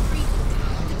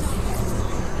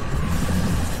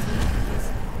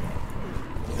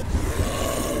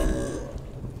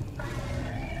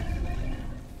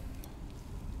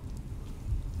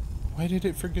 Why did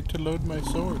it forget to load my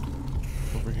sword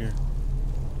over here?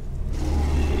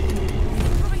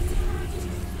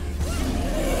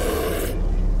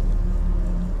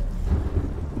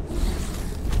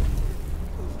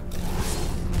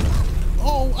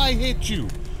 Oh, I hit you.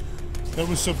 That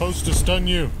was supposed to stun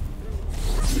you.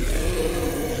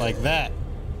 Like that.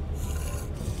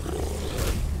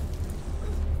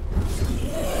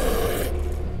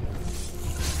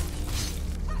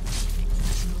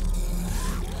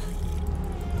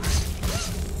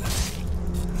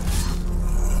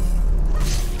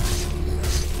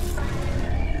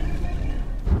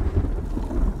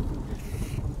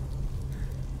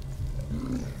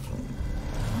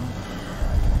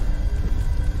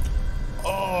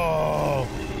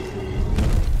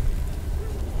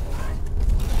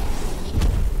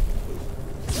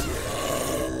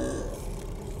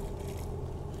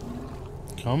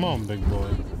 Come on, big boy.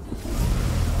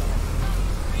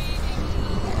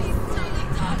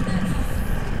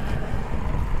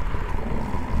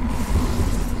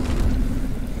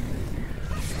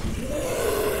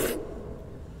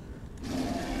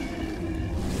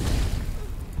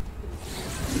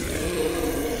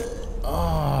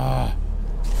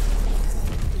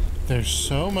 There's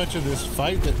so much of this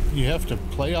fight that you have to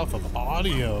play off of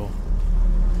audio.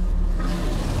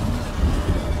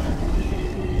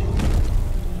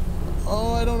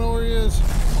 Oh, I don't know where he is.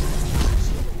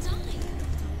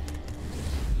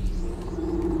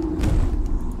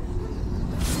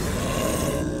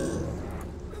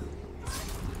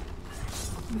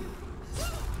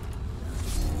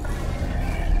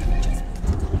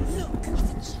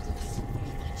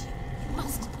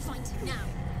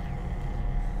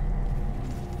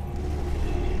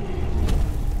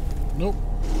 Nope.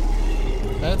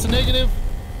 That's a negative.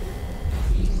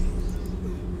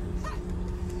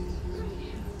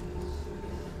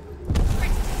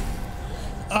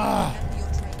 Ah!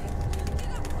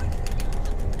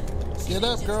 Get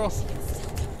up, girl.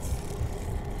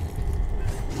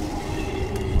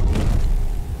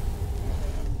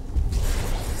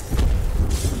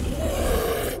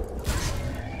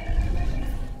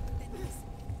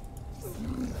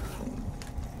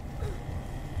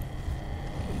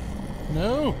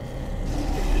 No.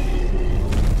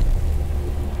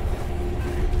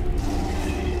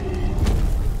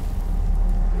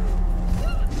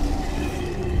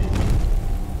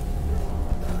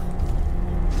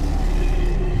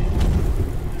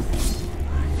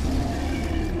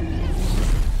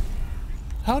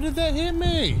 How did that hit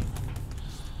me?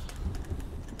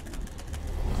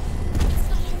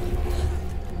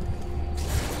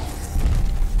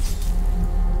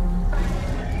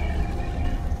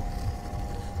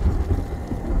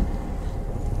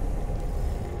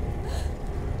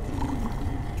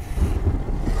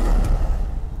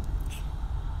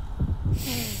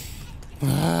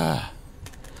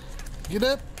 Get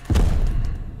up.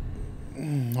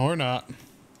 Or not.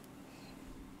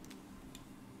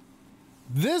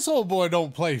 This old boy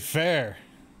don't play fair.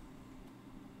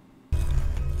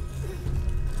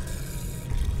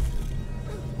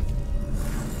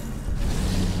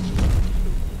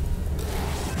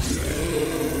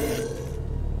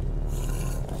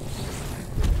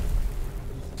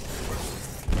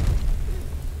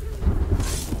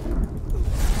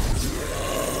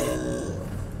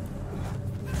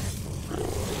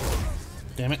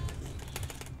 Damn it.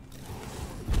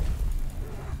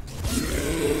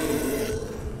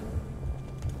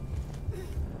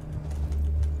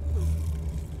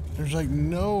 There's like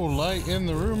no light in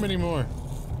the room anymore.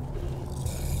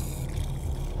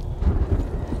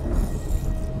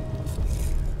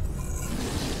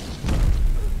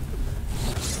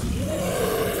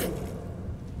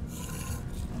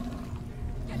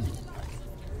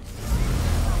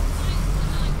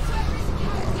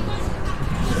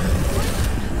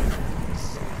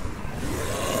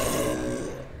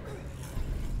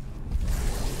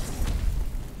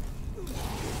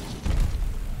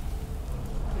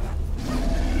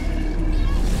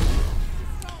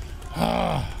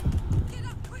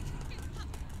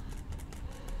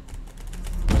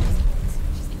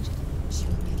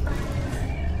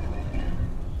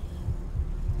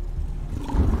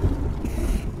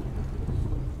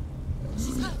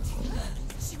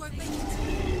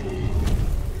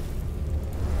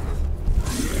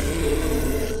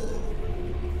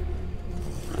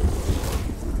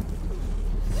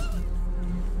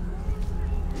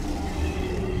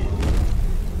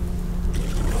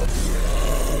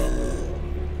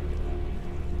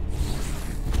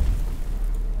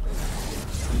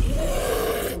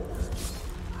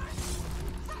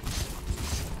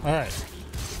 All right,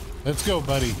 let's go,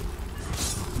 buddy.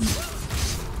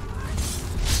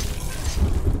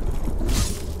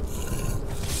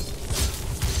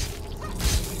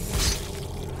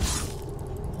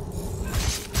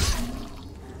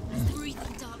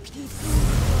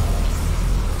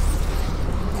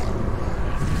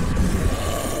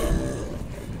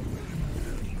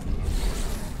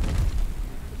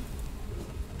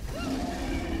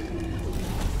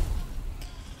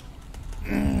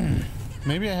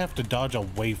 Maybe I have to dodge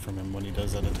away from him when he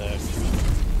does that attack.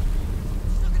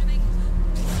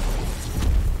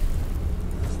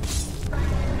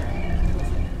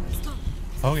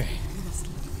 Okay.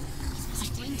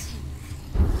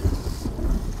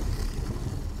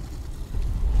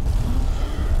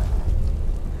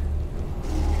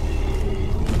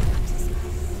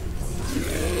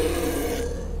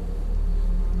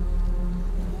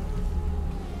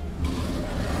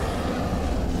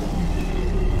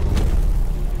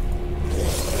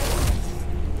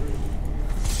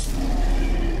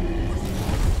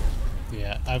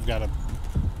 I've got to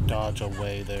dodge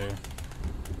away there.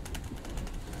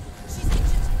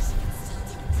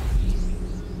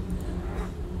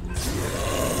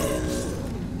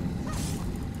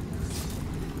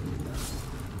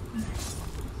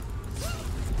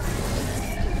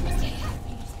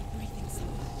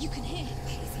 You can hear.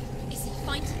 Is he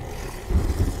fine?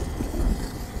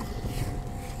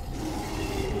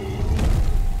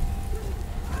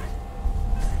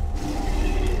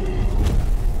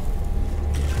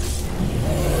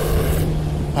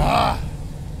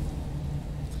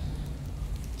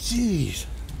 Jeez.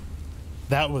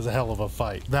 That was a hell of a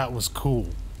fight. That was cool.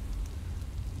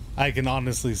 I can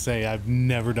honestly say I've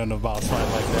never done a boss fight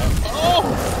like that. Oh!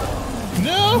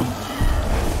 No!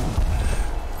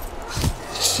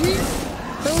 Cheap!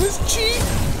 That was cheap!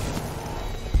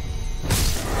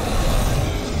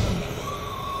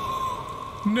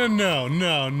 No, no,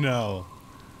 no, no.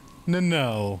 No,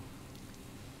 no.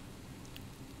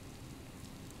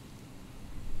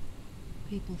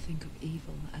 People think of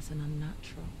evil as an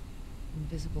unnatural,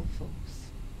 invisible force,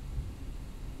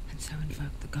 and so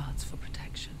invoke the gods for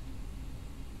protection.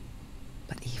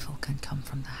 But evil can come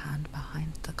from the hand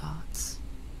behind the gods.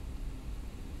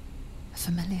 A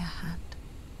familiar hand.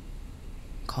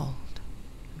 Cold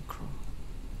and cruel.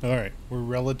 Alright, we're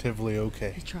relatively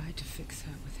okay. He tried to fix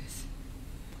her with his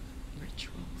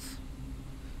rituals.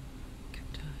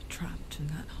 Kept her trapped in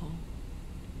that hole.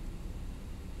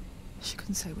 She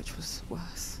couldn't say which was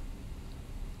worse.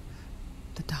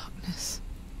 The darkness.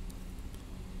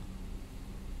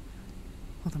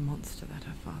 Or the monster that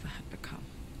her father had become.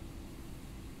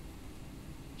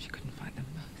 She couldn't fight them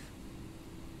both.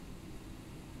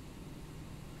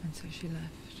 And so she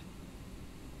left.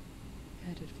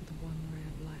 Headed for the one ray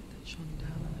of light that shone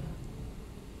down on her.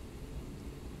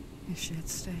 If she had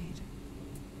stayed,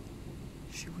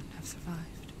 she wouldn't have survived.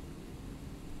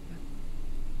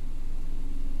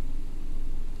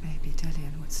 Maybe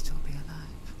Dillian would still be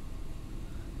alive.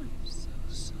 I'm so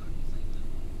sorry.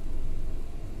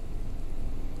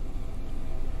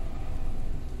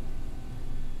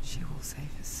 She will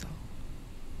save his soul.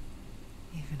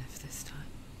 Even if this time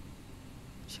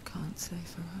she can't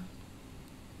save her own.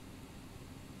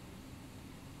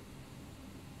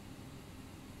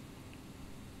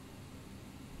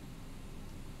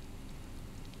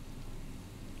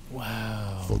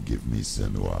 Wow. Forgive me,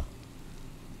 Senua.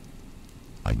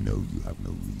 I know you have no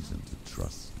reason to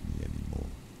trust me anymore.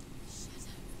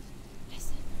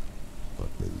 Listen.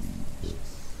 But believe this,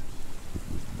 it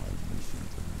was my mission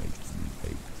to make you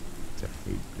hate. To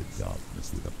hate the darkness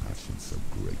with a passion so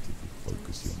great it would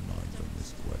focus your mind on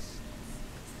this quest.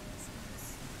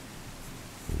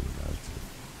 Or without it,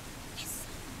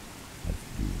 I've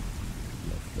been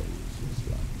leftovers just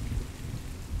like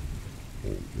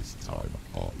you. All this time,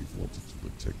 I've wanted to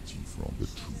protect you from the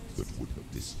truth that would have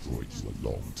destroyed you a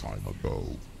long time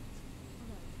ago.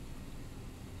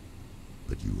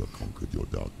 But you have conquered your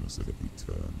darkness at every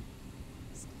turn.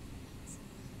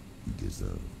 You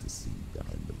deserve to see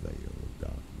behind the veil of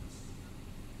darkness.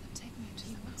 Take me to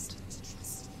the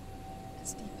mountains.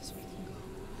 As deep as we can go.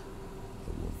 I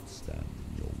won't stand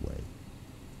in your way.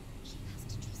 She has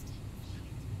to trust him.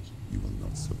 You will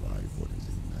not survive what is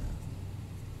in there.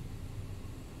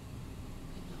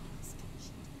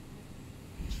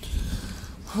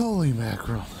 Holy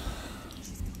mackerel.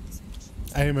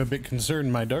 I am a bit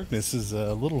concerned my darkness is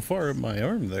a little far up my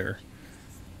arm there.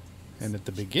 And at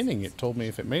the beginning it told me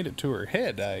if it made it to her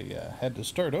head, I had to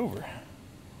start over.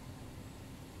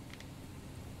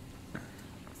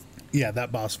 Yeah,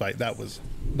 that boss fight, that was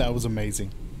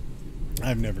amazing.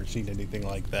 I've never seen anything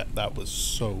like that. That was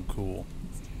so cool.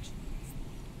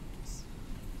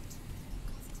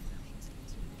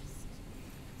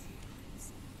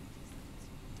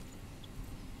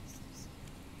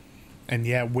 And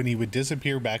yeah, when he would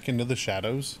disappear back into the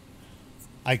shadows,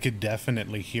 I could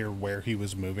definitely hear where he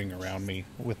was moving around me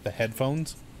with the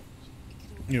headphones.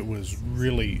 It was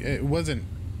really, it wasn't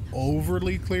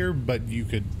overly clear, but you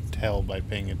could tell by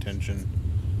paying attention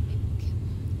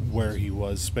where he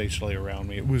was spatially around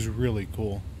me. It was really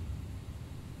cool.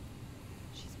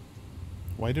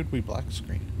 Why did we black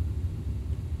screen?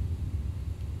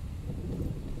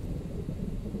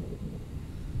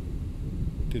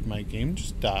 Did my game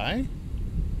just die?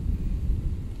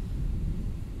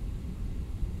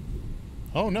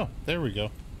 Oh no, there we go.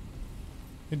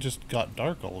 It just got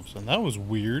dark all of a sudden. That was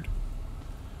weird.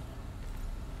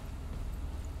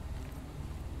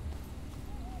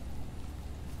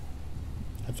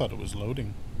 I thought it was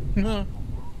loading.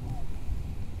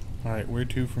 Alright, where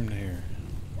to from there?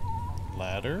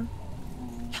 Ladder?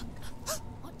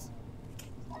 What?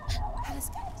 Hellas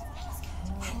go.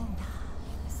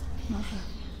 Mother,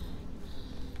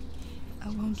 I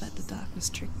won't let the darkness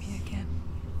trick me again.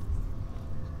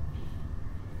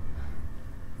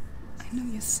 I know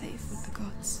you're safe with the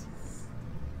gods.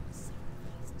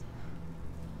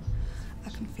 I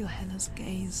can feel Hela's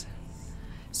gaze,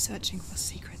 searching for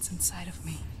secrets inside of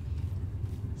me.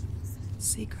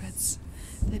 Secrets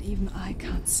that even I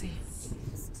can't see.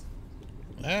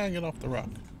 Ah, get off the rock.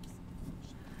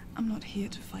 I'm not here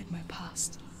to fight my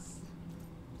past.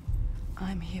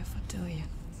 I'm here for Dillion.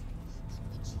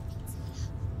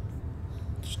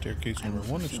 Staircase I will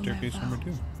number 1 and fulfill my staircase vow. number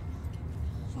 2.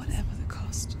 Whatever the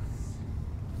cost.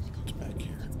 It's back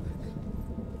here.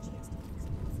 It's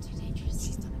too dangerous.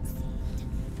 She's done it before.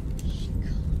 She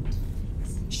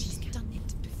can't. She's done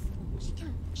it before. She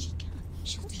can. She can.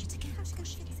 She'll do it again.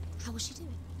 How will she do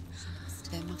it?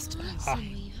 There must be. Somewhere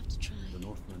you have to try. The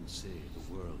Northmen say the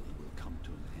world will come to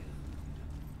an end.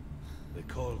 They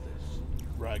call this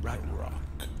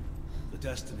Ragnarok. the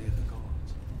destiny of the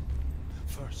gods.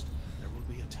 First, there will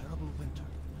be a terrible winter,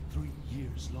 3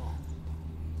 years long.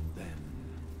 Then,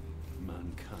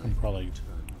 mankind I'm probably will turn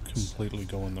on completely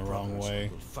itself. going the wrong Brothers way.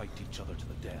 will fight each other to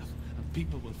the death, and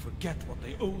people will forget what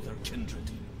they owe their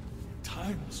kindred.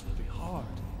 Times will be hard.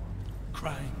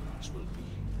 Crimes will be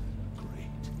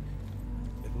great.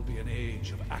 It will be an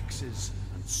age of axes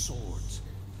and swords.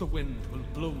 The wind will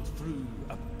blow through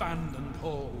abandoned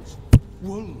halls.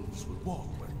 Wolves will walk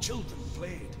where children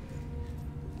played.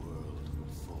 The world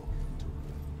will fall into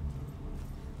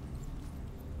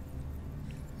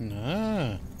ruin.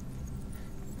 Nah.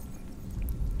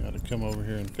 Gotta come over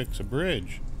here and fix a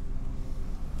bridge.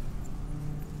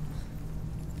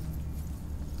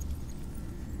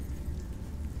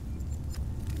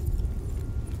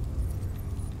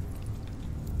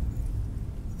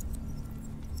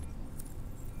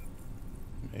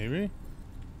 Maybe?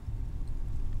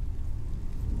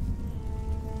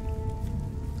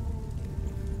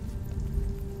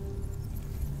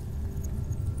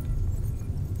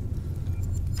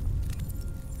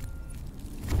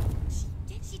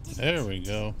 There we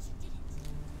go.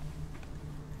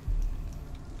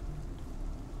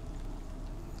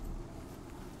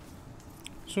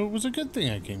 So it was a good thing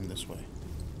I came this way.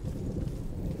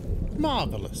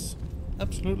 Marvelous.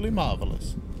 Absolutely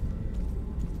marvelous.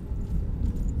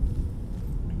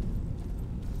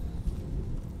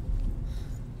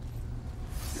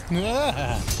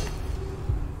 Ah!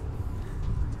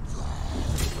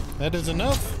 That is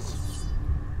enough.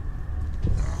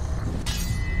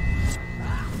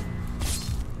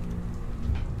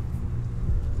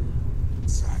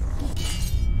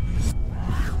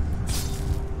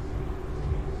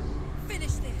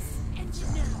 Finish this.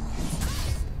 Engine now.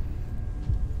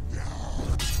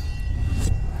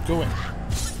 Go in.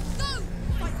 Go!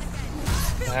 Fight again.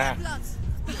 Feel Ah. their blood.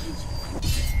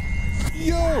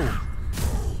 Yo!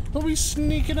 Don't be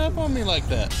sneaking up on me like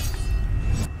that.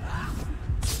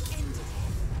 End it.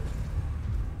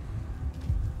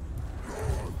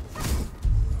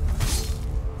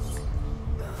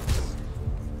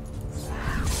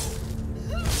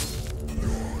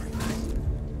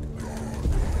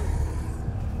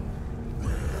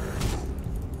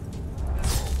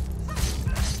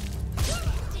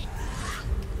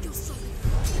 You're solid.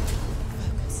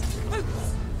 Focus.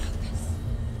 Focus.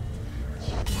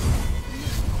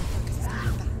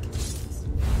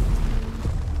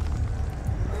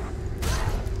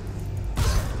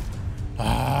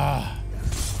 Ah.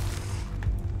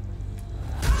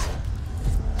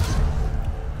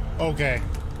 Okay.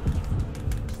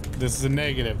 This is a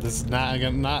negative. This is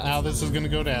not how this is gonna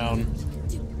go down.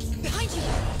 Behind you!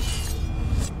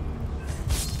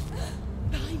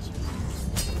 Behind you!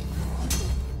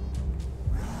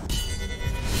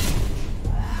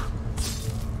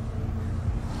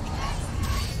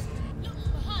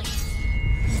 Look behind!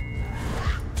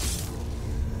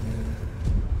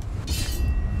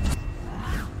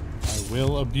 I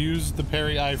will abuse the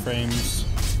parry iframes.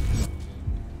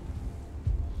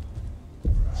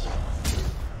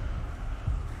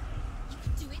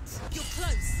 Do it! You're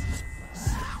close!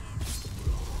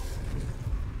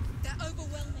 They're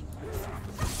overwhelming.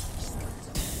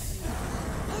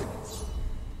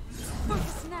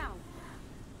 Focus now!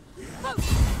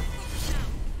 Focus!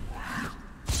 Now!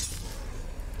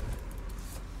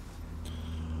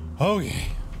 Okay.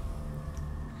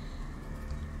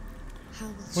 How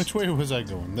will Which way was I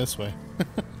going? This way.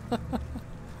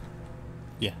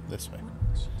 Yeah, this way.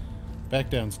 Back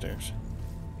downstairs.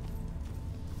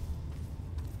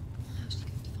 How's she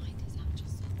going to find his actual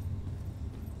son?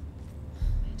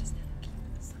 Where does Nella keep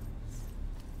the sons?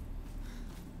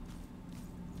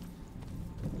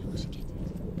 How will she get it?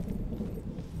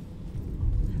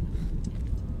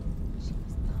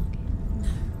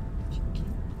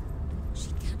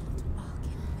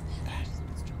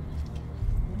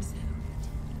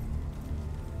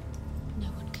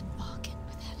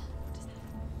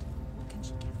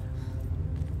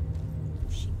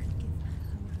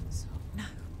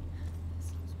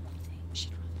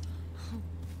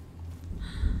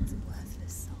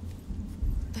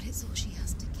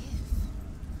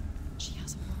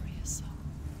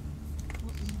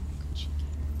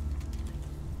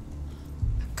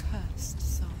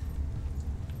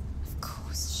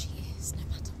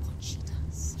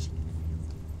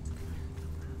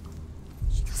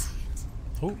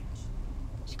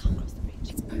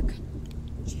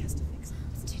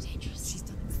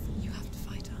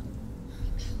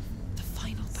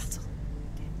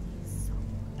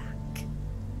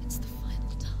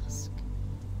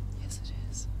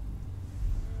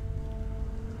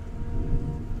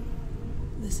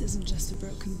 This isn't just a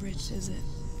broken bridge, is it?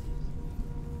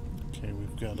 Okay,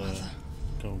 we've got to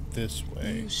go this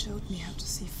way. You showed me how to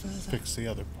see further. Fix the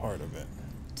other part of it.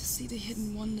 To see the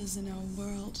hidden wonders in our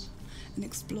world and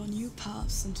explore new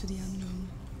paths into the unknown.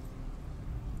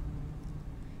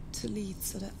 To lead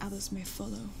so that others may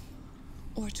follow,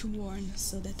 or to warn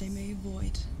so that they may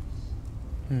avoid.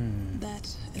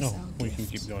 That is our we gift can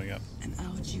keep going up. and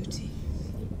our duty.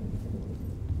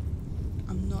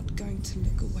 I'm not going to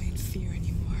look away in fear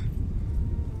anymore.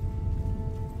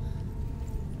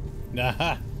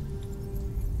 Aha!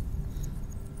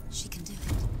 She can do it.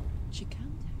 She can do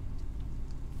it.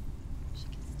 She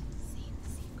can still see the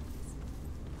secrets of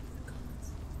the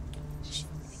gods.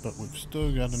 But we've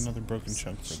still got another broken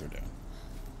chunk further down.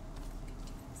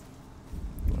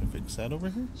 Do I fix that over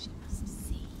here? She must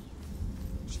see.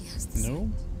 She has the No? sight.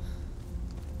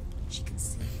 She can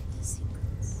see the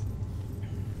secrets.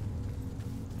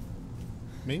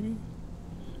 Maybe?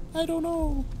 I don't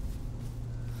know.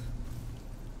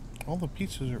 All the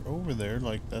pieces are over there,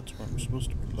 like that's where I'm supposed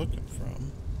to be looking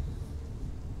from.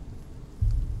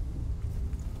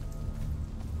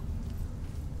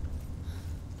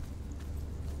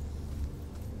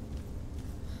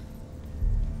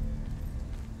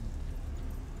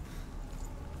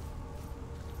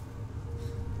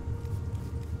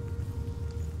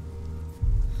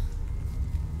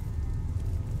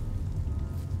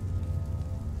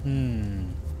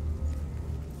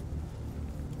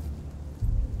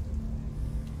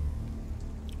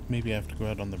 Maybe I have to go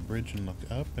out on the bridge and look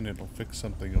up and it'll fix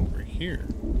something over here.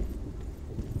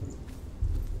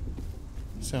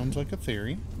 Sounds like a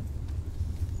theory.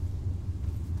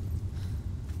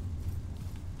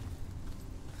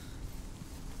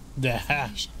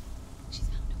 Illusion. She's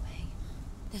found a way.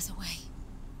 There's a way.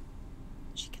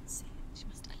 She can see it. She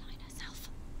must align herself.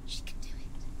 She can do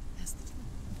it. There's the door.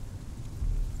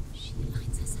 She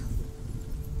aligns herself.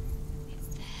 It's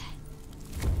there.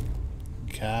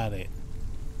 Got it.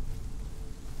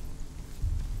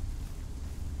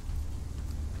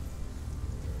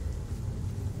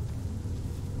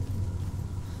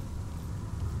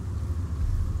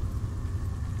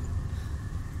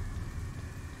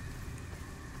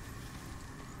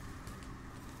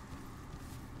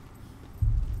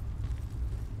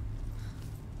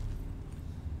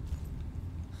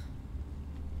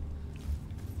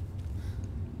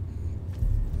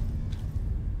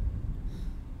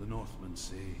 Northmen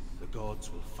say the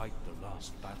gods will fight their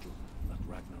last battle at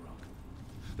Ragnarok.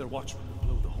 Their watchmen will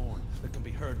blow the horn that can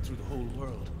be heard through the whole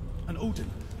world. And Odin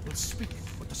will speak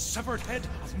with the severed head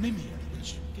of Mimir,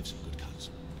 which gives him good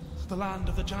counsel. The land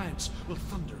of the giants will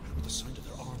thunder with the sound of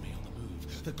their army on the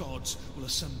move. The gods will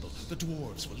assemble. The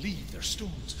dwarves will leave their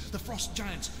stones. The frost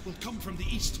giants will come from the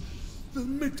east. The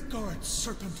Midgard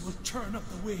serpent will turn up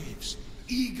the waves.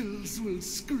 Eagles will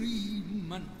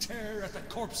scream and tear at the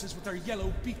corpses with their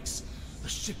yellow beaks. The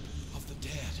ship of the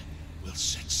dead will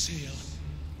set sail.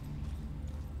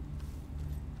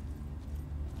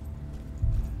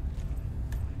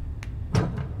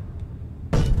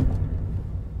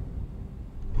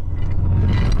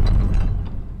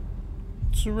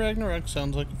 So Ragnarok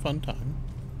sounds like a fun time.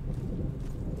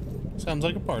 Sounds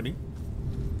like a party.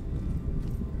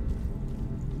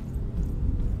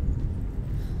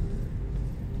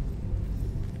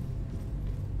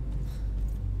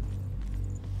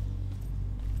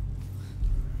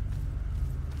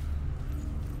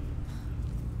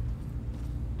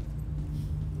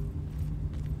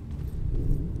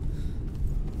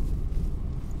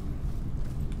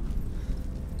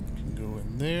 Can go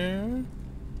in there.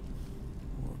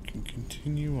 Can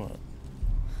continue up.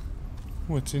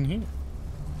 What's in here?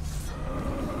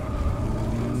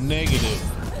 Negative.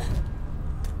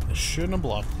 I shouldn't have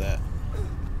blocked that.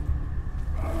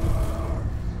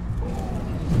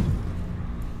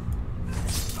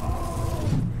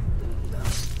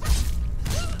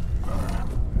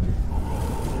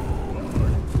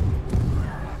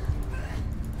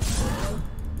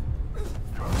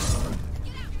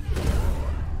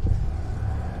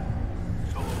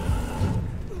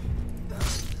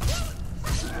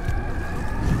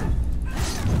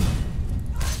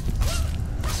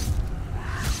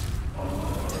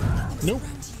 Nope.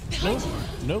 Nope.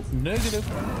 Nope. Negative.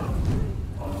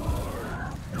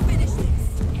 Finish this.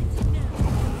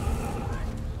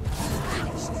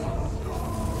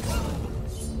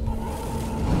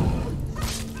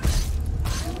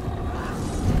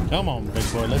 Come on,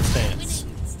 big boy. Let's dance.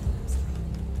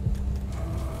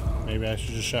 Maybe I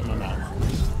should just shut my mouth.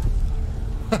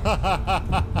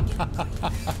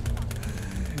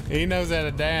 He knows how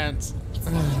to dance.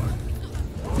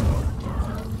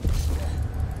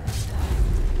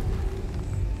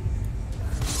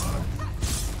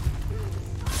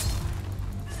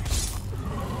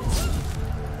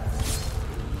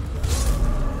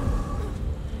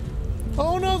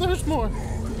 more.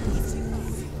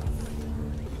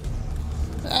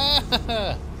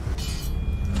 Ah!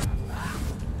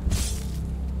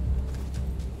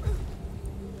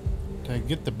 Did I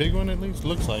get the big one at least?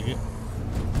 Looks like it.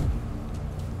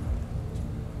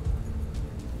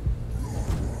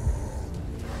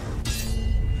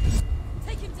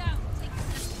 Take him down. Take him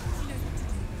down.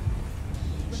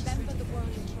 Remember the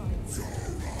warrior tribes.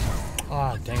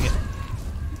 Ah, dang it.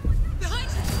 Behind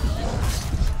you.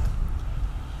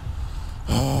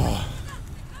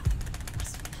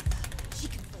 She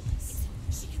can focus.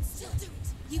 She can still do it.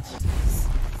 You can do this.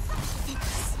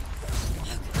 Focus.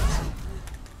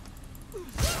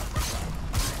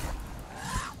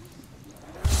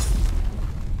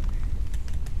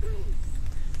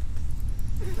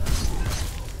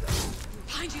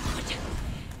 Behind you, behind you.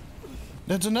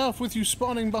 That's enough with you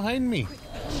spawning behind me.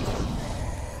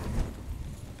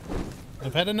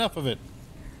 I've had enough of it.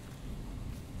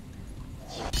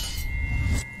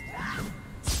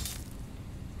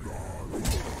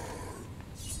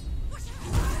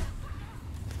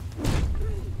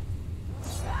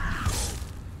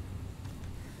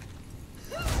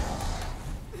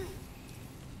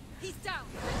 He's down.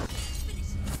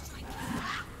 Finish him. Strike.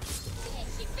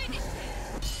 She finished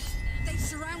him. They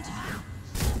surrounded you.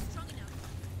 Strong enough.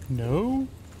 No?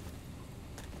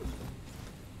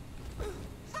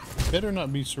 Better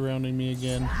not be surrounding me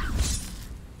again.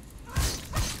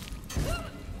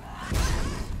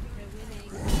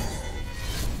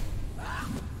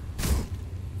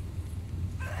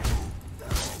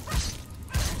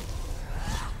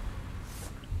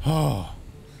 Oh,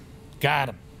 got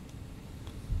him.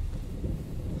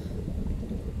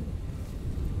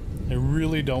 I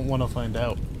really don't want to find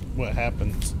out what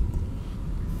happens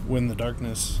when the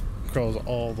darkness crawls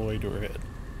all the way to her head.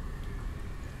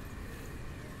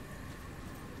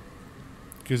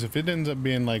 Because if it ends up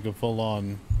being like a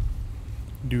full-on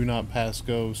do not pass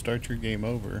go, start your game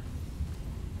over,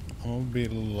 I'm going to be a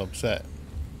little upset.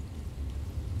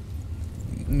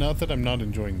 Not that I'm not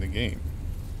enjoying the game,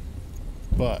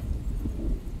 but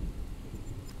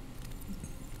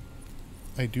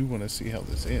I do want to see how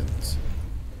this ends.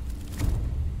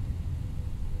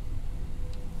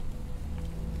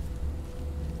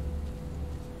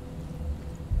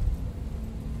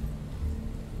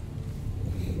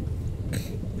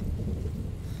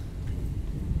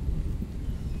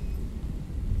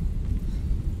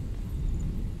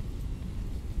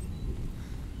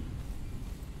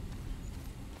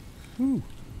 Ooh.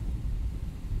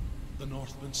 The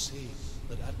Northmen say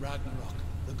that at Ragnarok,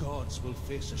 the gods will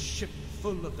face a ship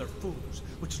full of their foes,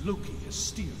 which Loki has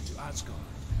steered to Asgard.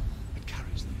 It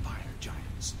carries the fire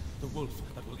giants, the wolf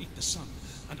that will eat the sun,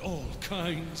 and all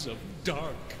kinds of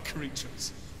dark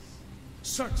creatures.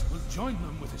 Surt will join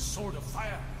them with his sword of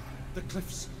fire. The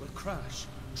cliffs will crash,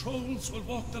 trolls will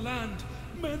walk the land,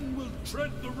 men will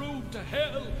tread the road to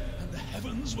hell, and the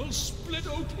heavens will split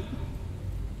open.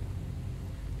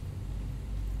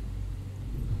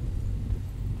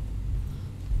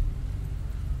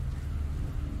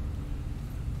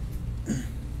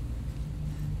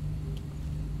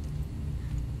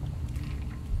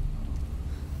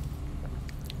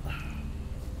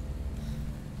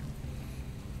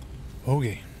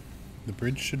 Okay, the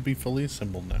bridge should be fully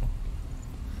assembled now.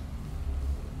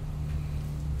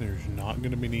 There's not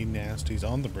going to be any nasties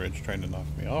on the bridge trying to knock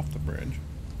me off the bridge.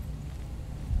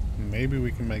 Maybe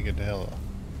we can make it to Hela.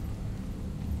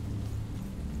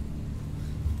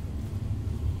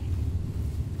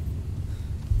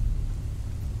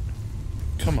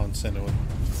 Come on, Senua.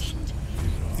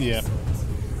 Yeah.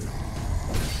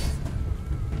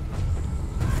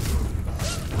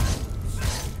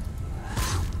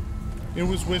 It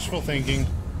was wishful thinking.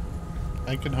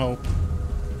 I can hope.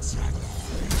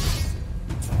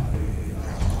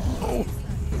 Oh!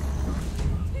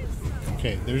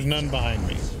 Okay, there's none behind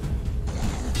me.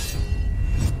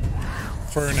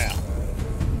 For now.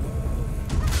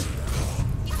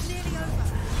 It's nearly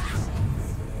over.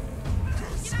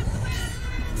 Get out of the way.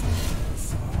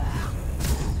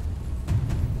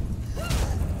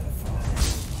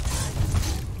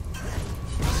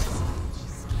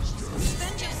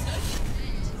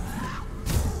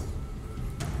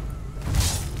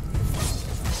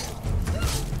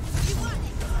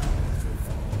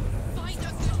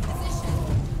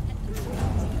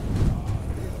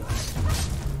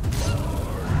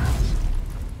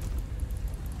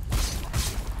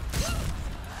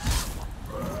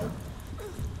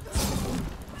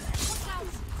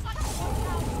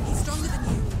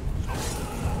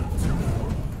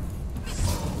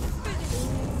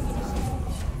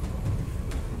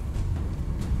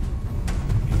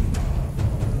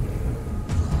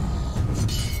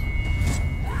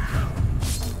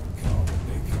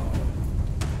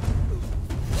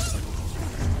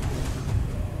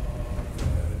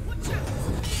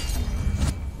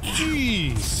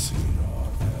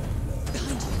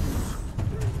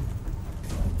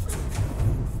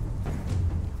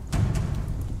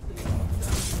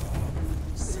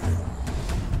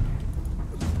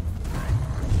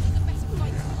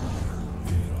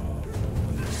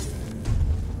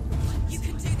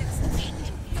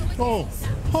 Oh,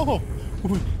 oh,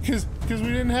 because we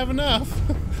didn't have enough.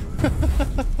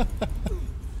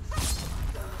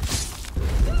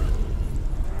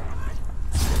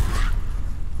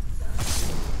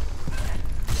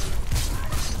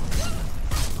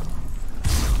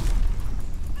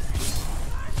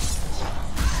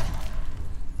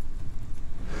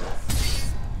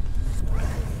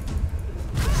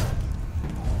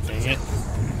 Dang it.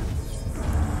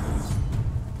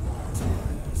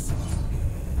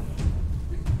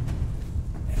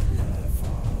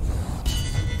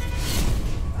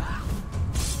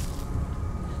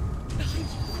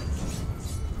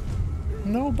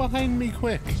 No, behind me,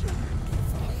 quick. End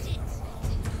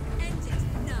it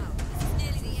now.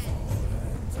 Nearly the end.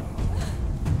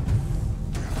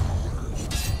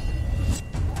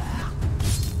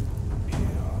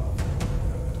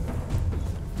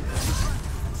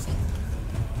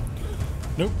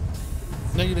 Nope.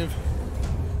 Negative.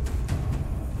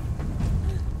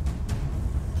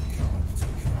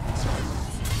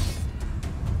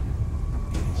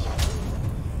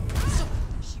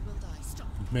 She will die. Stop.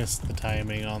 Missed the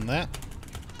timing on that.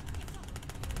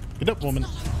 Get up, woman.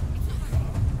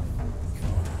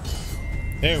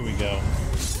 There we go.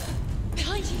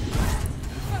 Behind you.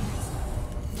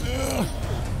 Ugh.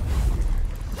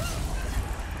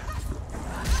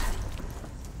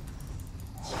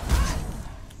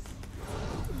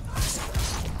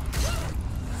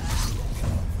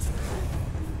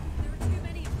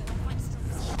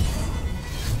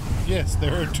 Yes,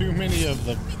 there are too many of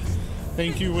them.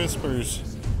 Thank you, Whispers.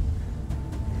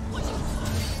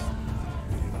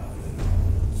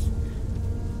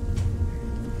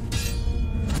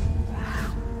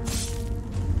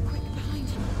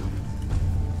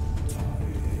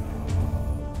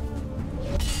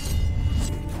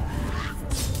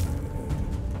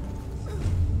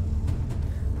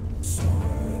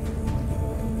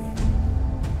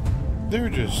 They're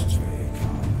just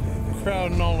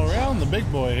crowding all around the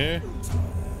big boy here.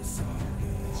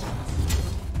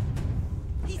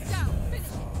 He's down. Finish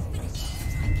it. Finish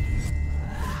it.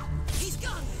 He's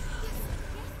gone.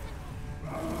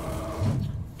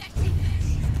 That's it.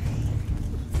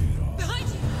 Behind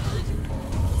you.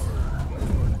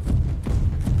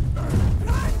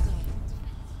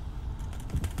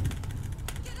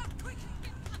 Get up quickly.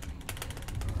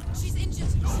 She's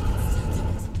injured. She can still do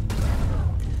it.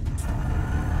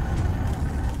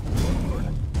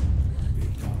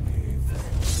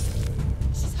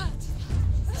 She's hurt.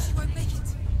 She won't make it.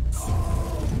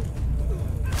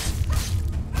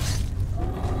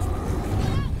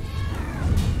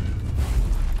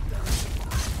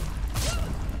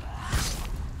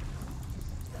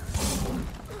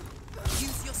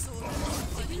 Use your sword.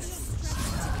 Use your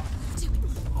strength. Do it.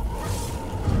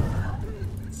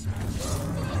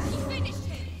 You finished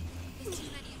him. There's too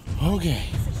many of them. Okay,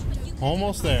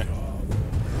 almost there.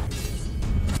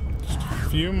 Just a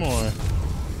few more.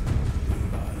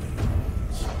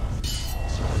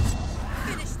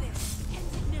 Finish this.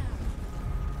 End it now.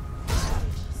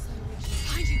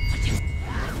 Behind you.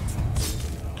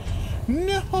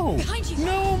 No! Behind you.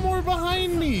 No more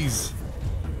behind me's!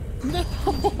 No!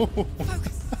 Focus.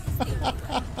 Focus.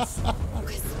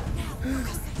 Now.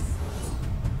 Focus this.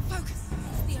 Focus.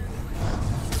 It's the only way.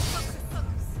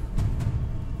 Focus.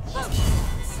 Focus. Focus.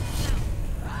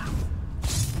 Now.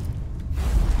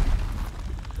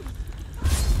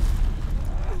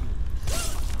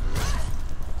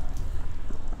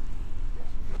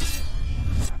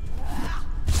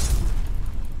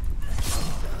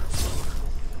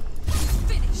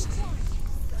 Finished.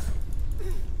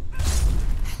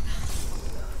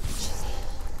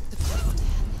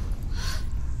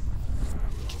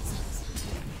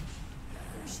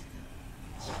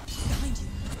 Behind you.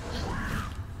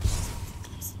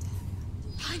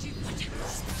 Behind you.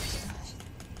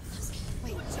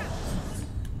 Wait.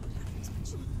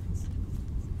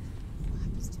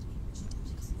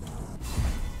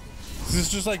 Is this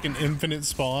just like an infinite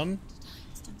spawn?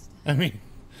 I mean,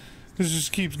 this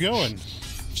just keeps going. If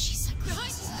she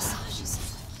sacrifices herself, she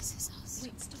sacrifices us.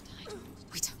 Wait, stop.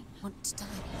 We don't want to die.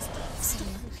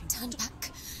 Senua, turn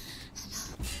back.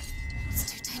 Ella, it's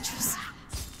too dangerous.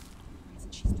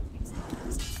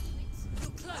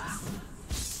 You're close.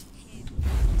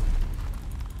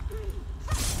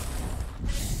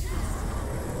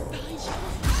 Behind you.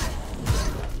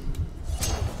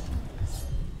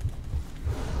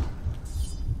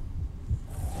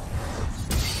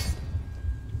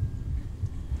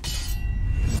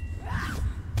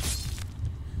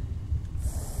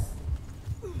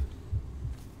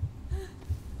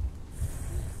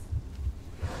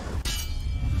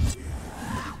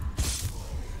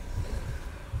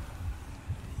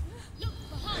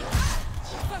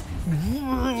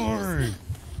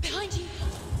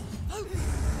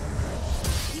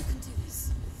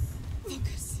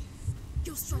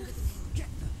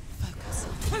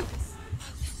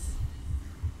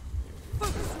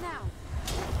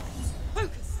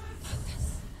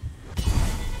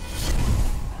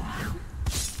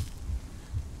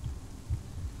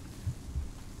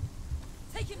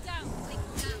 Take him down! Take him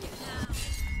down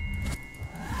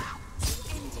now!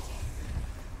 End it.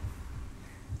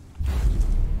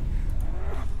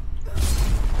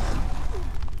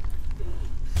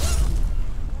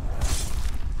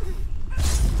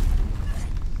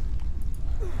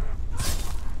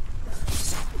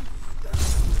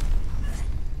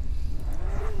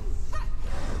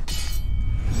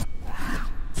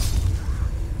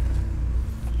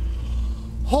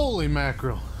 Holy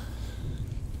mackerel.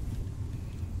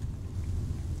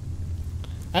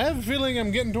 I have a feeling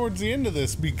I'm getting towards the end of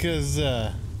this because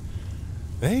they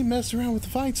ain't messing around with the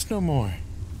fights no more.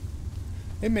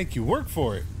 They make you work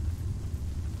for it.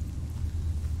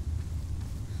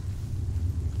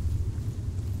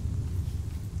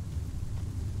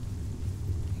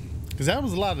 Because that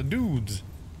was a lot of dudes.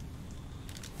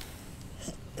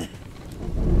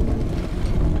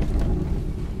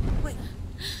 Wait.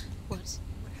 What? What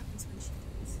happens when she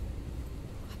dies?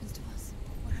 What happens to us?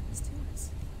 What happens to us?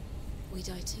 We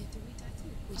die too. Do we die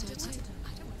too? We I die don't too. want to die.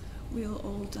 I don't want to die. We'll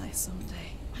all die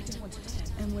someday. I don't want to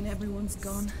die. And when everyone's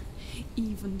gone,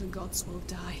 even the gods will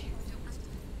die.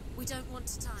 We don't want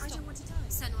to die. I don't want to die.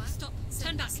 Senua, stop.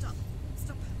 Turn back. Stop.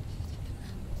 Stop.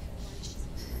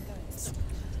 Stop.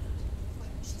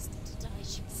 She's going to die.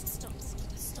 She stop.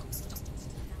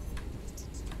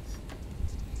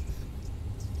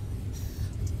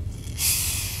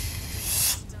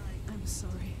 I'm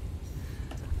sorry.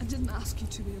 I didn't ask you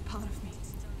to be a part of me.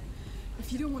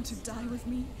 If you don't want to die with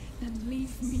me, then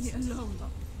leave me alone.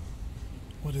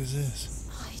 What is this?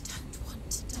 I don't want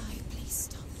to die. Please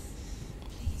stop.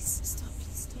 Please stop.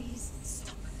 Please stop. Please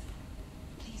stop.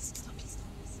 Please stop. Please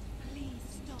stop. Please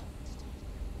stop.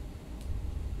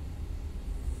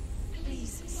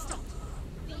 Please stop.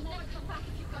 You'll never come back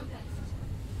if you go there.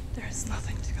 There is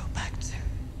nothing to go back to.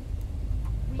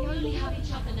 We only have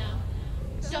each other now.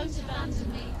 Don't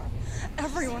abandon me.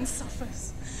 Everyone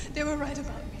suffers. They were right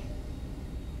about me.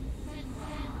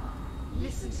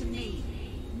 Listen to me.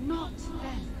 Not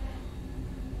them.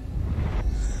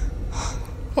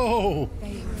 Oh!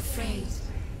 They were afraid.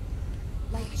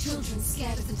 Like children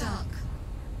scared of the dark.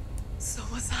 So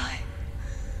was I.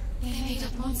 They made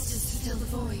up monsters to fill the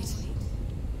void.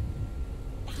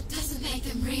 That doesn't make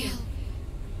them real.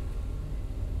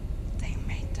 They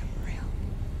made them real.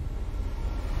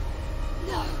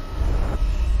 No.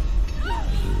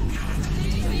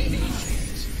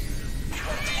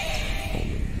 Follow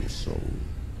your soul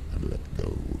and let go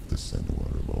of the Senua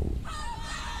of old.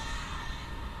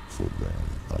 For there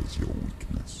lies your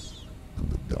weakness, and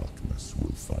the darkness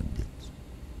will find it.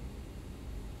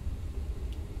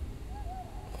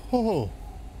 Oh.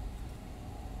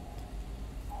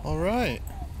 All right.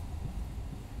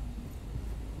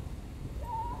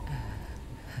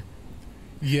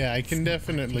 Yeah, I can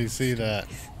definitely see that.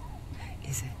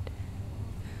 Is it?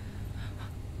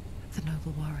 The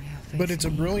noble warrior. But it's a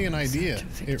facing brilliant evil in idea. search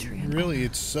of It victory and really, honor.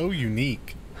 it's so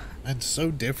unique and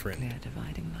so different. Clear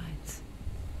dividing lines.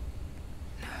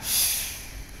 No.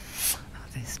 Oh,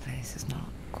 this place is not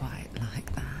quite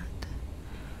like that.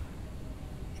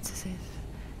 It's as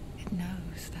if it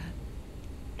knows that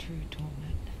true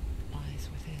torment lies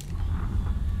within.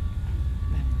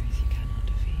 Memories you cannot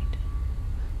defeat,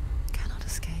 cannot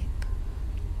escape.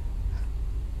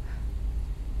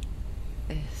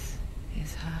 This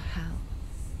is her hell.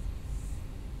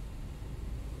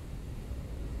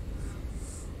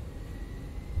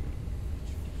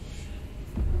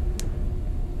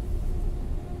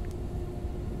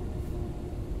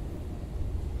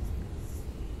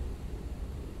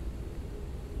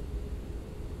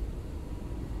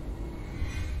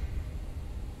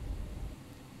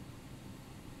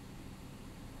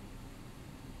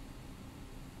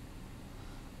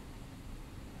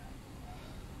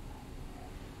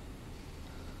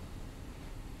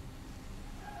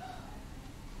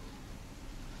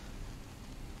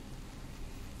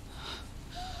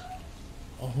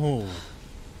 Oh.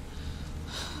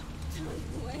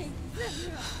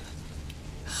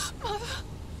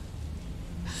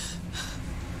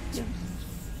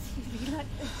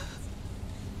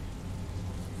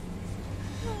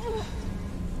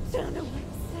 Turn away,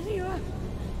 Senua.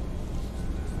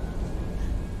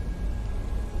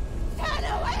 Turn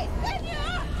away,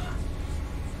 Senua!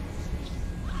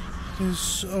 This is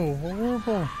so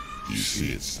horrible. You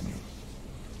see it, Senua?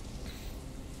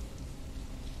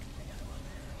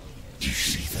 You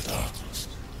see the darkness,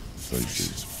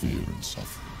 faces fear and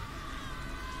suffering.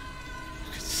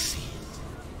 You can see it.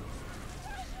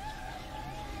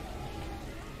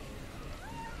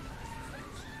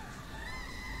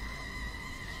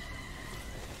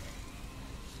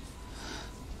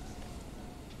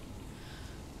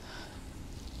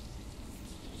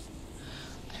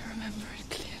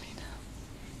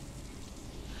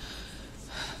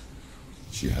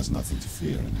 She has nothing to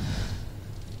fear anymore.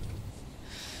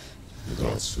 The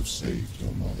gods have saved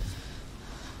your mother.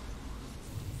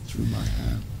 Through my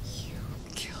hand.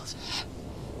 You killed her.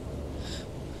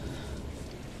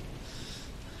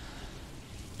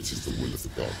 It is the will of the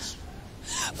gods.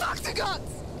 Fuck the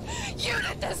gods! You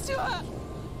did this to her!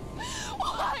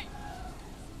 Why?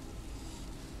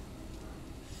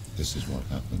 This is what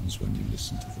happens when you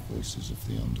listen to the voices of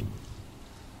the underworld.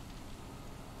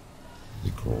 They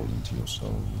crawl into your soul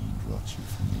and rot you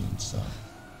from the inside.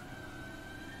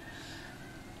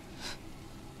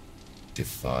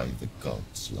 Defy the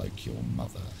gods like your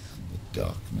mother, and the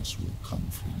darkness will come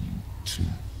for you too.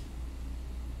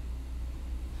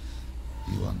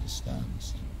 You understand,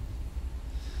 Senua?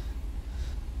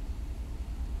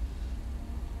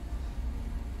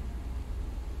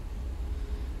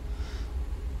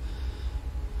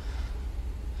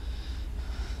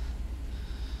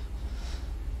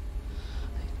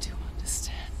 I do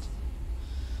understand.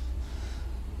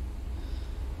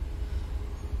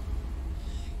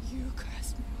 You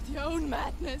cursed me with your own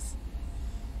madness.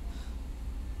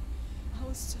 I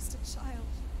was just a child.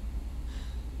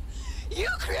 You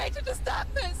created this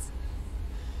darkness!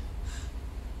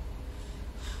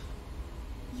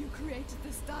 You created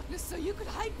this darkness so you could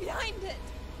hide behind it!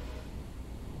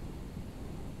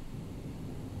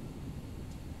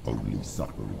 Only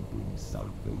suffering brings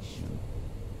salvation.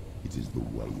 It is the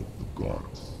way of the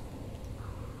gods.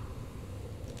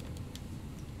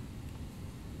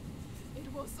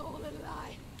 It was all a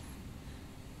lie.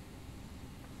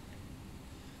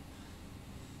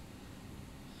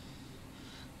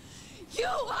 You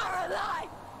are a lie!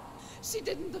 She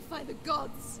didn't defy the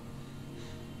gods.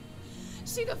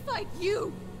 She defied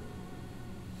you.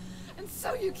 And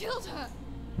so you killed her.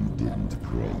 You didn't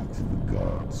pray to the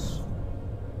gods.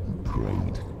 You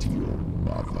prayed to your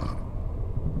mother.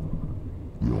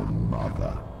 Your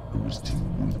mother, who was too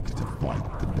weak to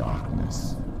fight the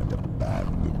darkness and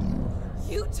abandoned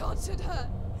you. You tortured her.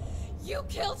 You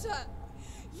killed her.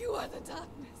 You are the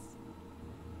darkness.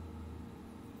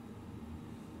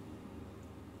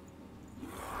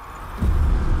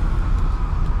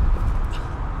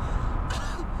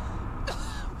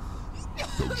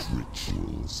 Those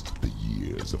rituals, the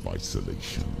years of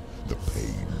isolation, the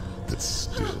pain that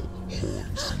still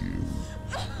haunts you.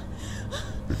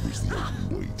 It was the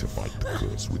only way to fight the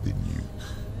curse within you.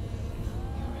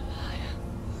 You're a liar.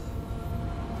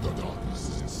 The darkness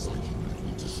is inside you and it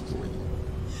will destroy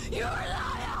you. You're a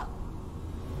liar!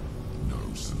 No,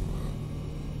 Senua.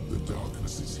 The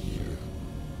darkness is here.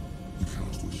 You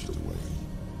cannot wish it away.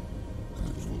 And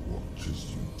it will watch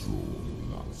as you draw your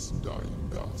last dying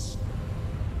gasp.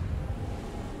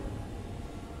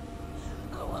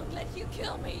 I won't let you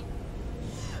kill me.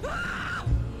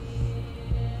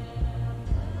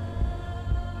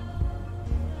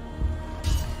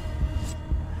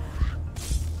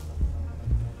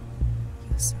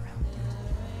 You're surrounded.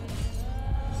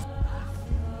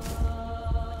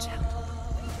 Watch out.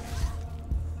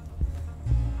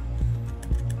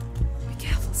 Be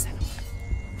careful, Senua.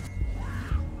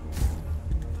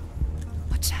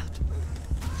 Watch out.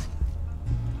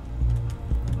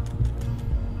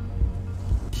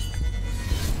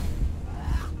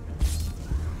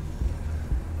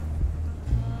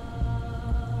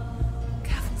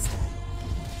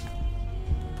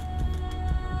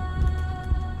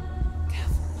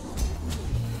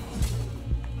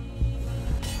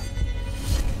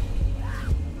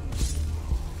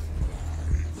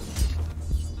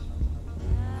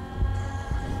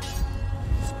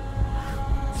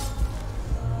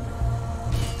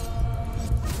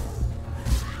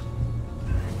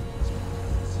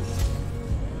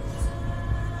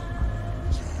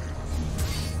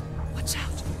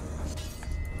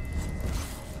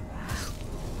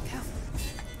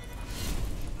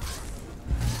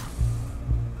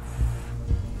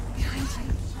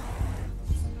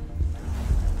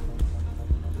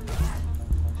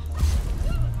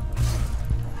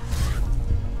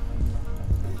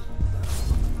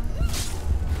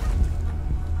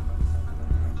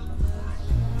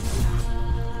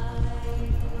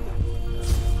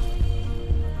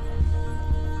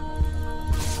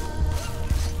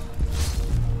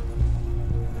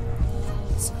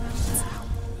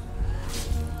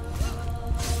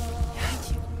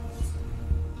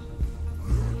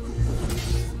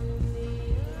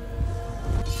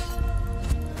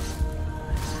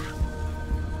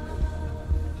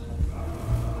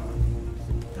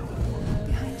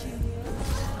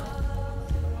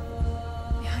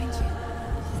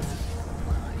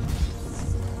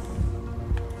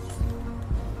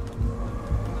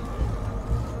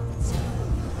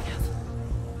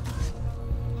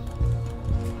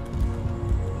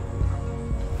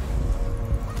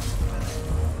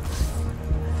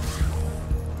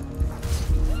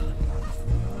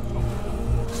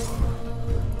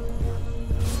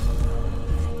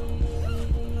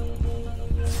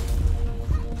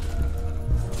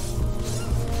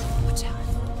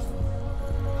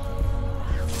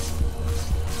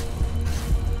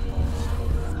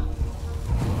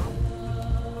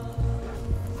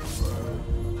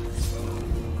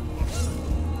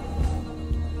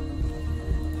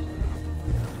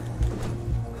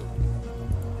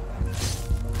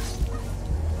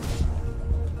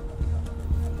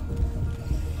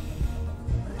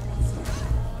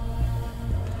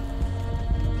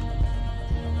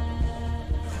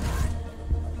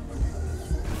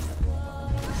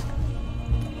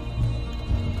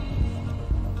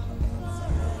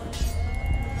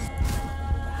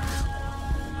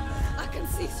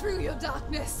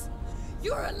 darkness.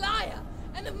 You're a liar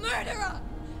and a murderer.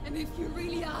 And if you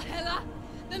really are Hela,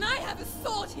 then I have a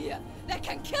sword here that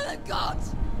can kill a god.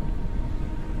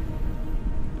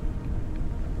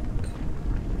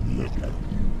 Look at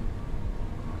you.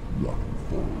 Running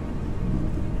forward,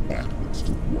 moving backwards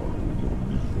to wallow in your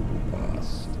miserable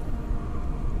past.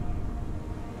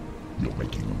 You're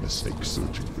making a mistake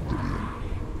searching for Dillion.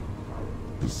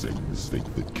 The same mistake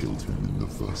that killed him in the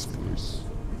first place.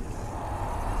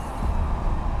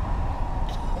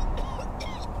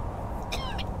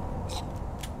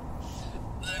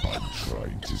 I'm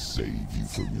trying to save you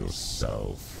from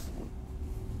yourself.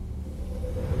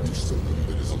 You saw them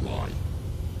that is a lie.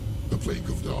 The plague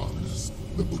of darkness,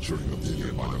 the butchering of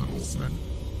Dillion by the Northmen.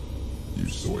 You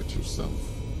saw it yourself.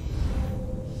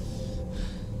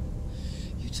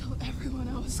 You told everyone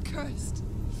I was cursed.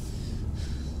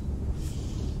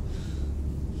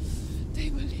 They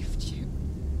believed you.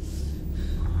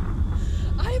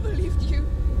 I believed you.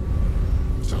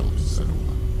 Tell me,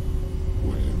 Senua,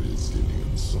 where is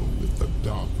Dillion's soul if the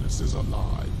darkness is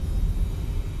alive?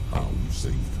 How you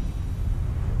saved him?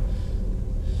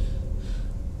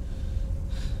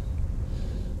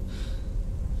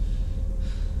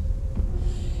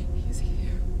 He's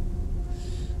here.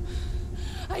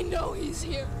 I know he's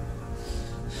here.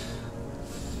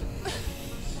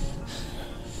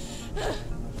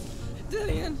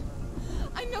 Dillion,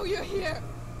 I know you're here.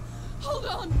 Hold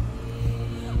on.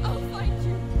 I'll find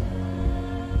you.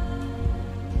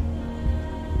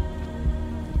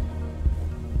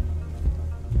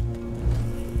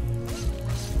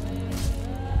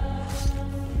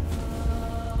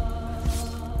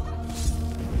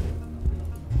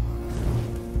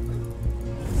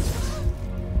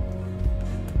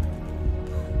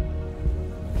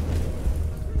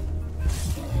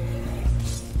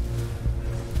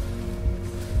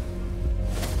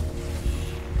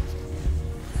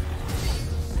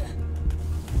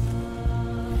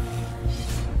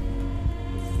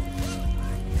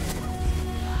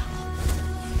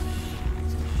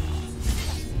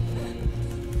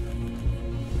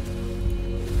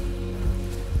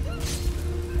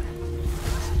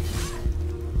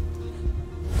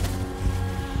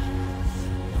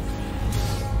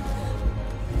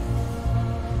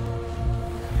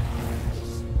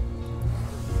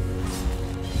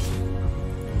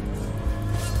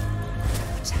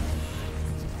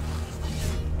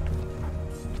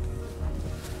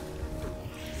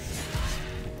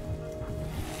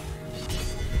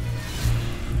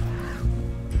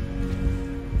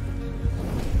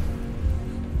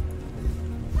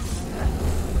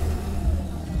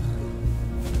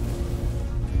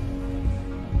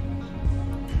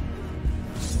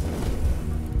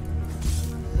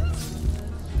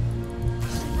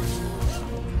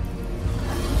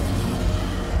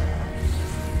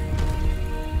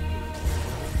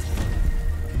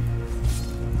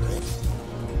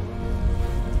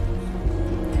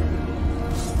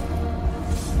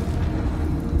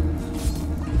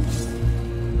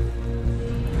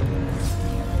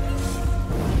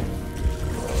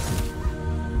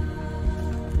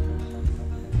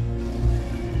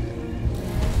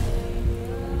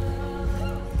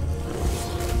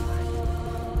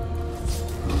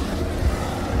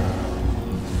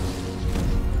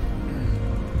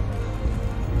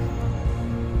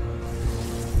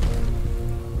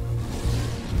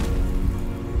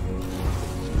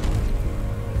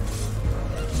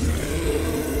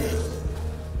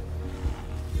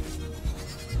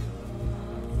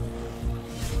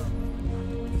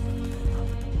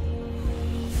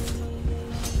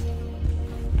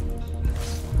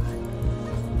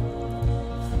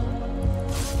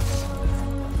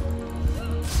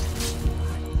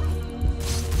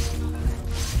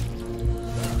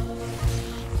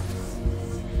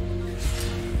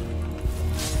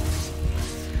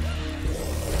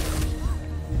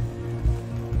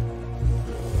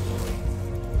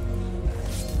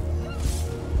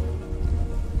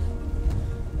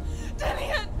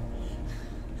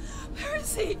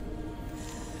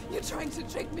 You're trying to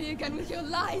trick me again with your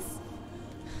lies.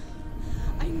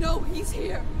 I know he's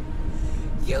here.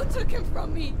 You took him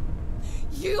from me.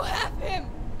 You have him.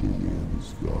 Dillion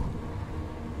is gone.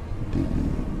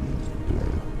 Dillion is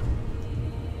dead.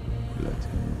 Let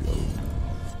him go now.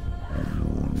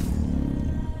 I'm warning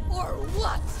you. Or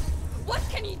what? What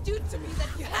can you do to me that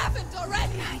you haven't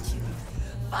already?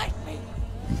 Fight me.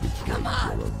 Come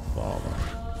on. Your own father.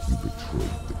 You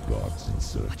betrayed the gods in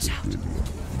search of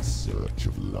Dillion, in search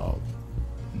of love.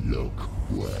 Look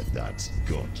where that's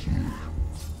got you.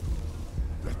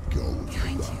 Let go of the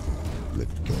battle.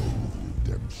 Let go of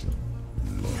redemption.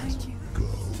 Let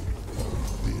go of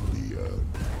Dillion.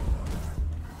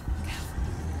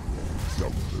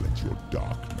 Don't let your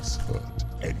darkness hurt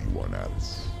anyone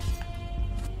else.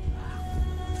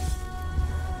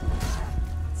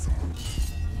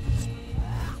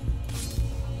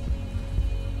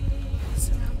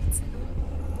 Surrounded Senua.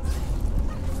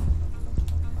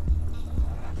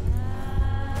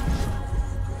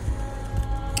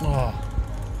 Oh.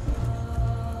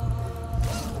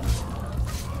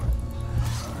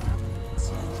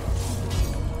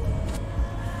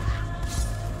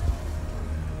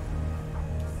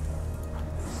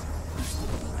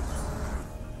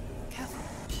 Careful.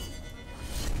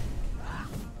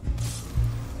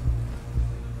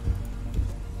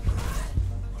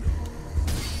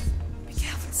 Be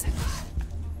careful, Senua.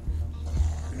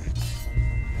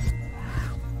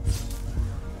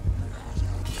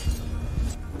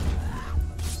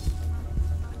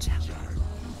 Watch out.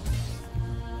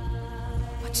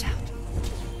 Watch out.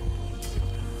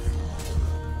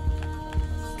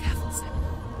 Careful,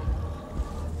 Senua.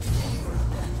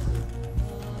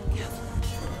 Careful.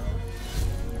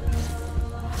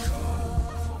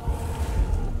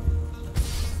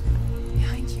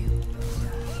 Behind you.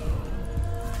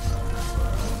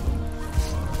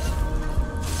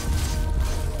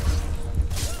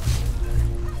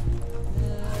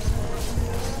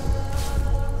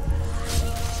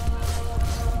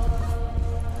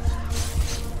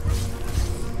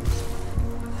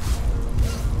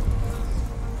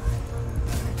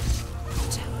 Watch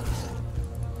out.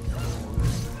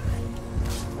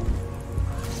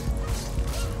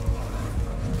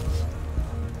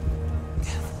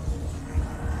 Careful.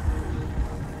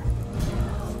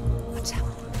 Watch out.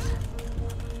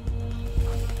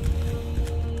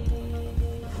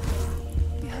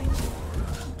 Behind you.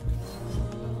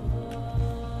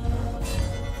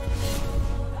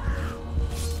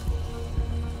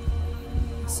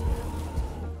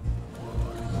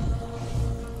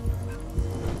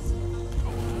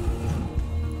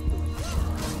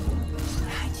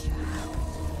 Behind you.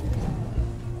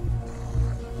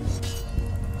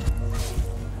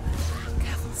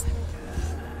 Careful, Senua.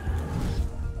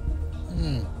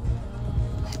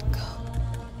 Let go.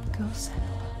 Go,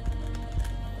 Senua.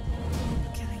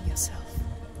 You're killing yourself.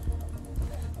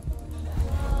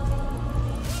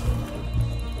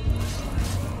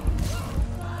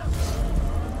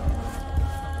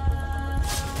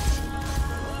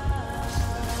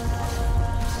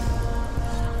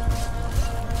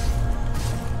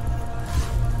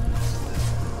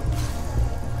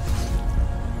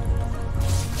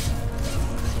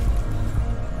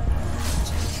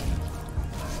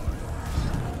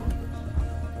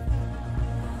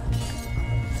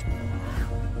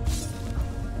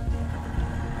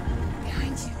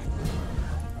 Behind you.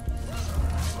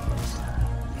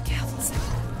 Be careful,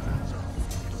 Senua.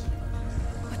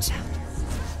 Watch out.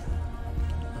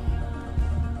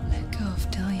 Let go of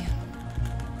Dillion.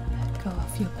 Let go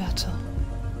of your battle.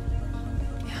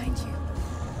 Behind you.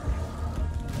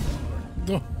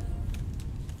 Oh.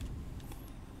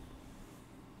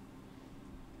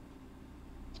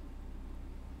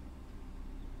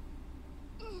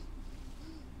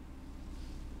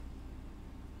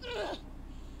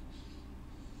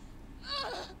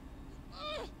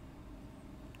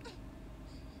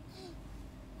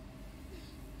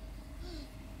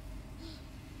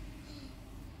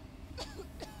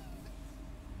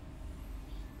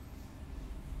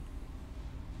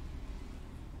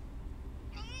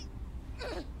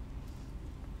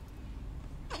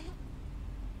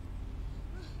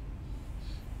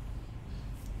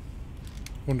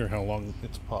 Wonder how long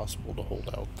it's possible to hold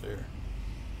out there.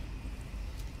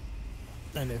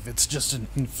 And if it's just an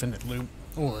infinite loop,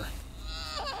 or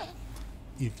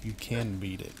if you can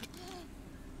beat it.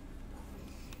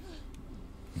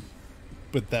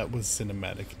 But that was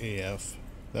cinematic AF.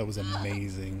 That was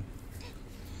amazing.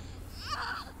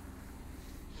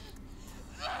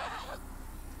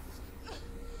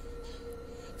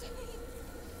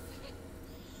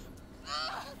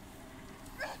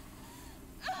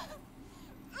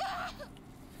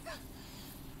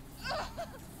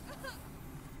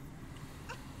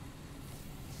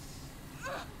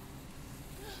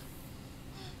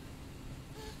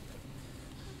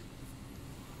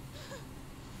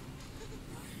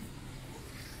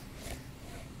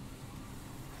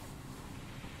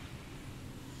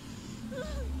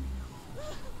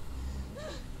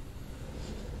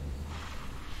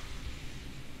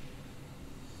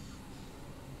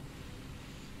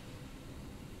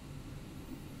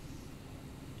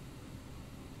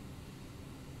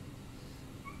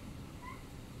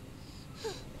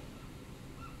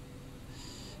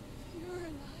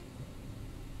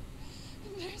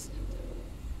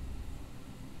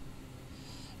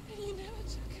 And you never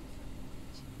took him from me.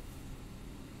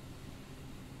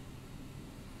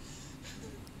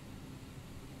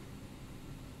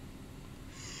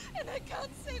 And I can't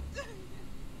save them.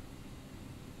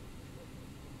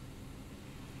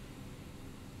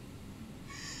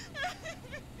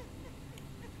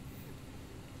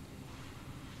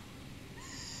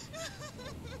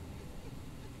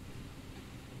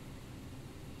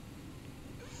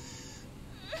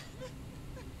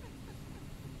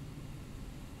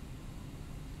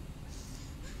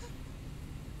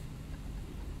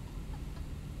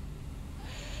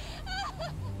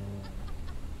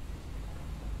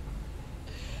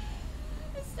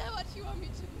 Is that what you want me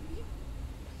to believe?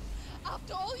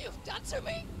 After all you've done to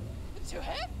me? And to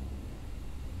him?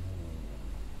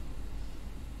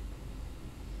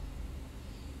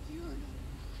 You're not a liar.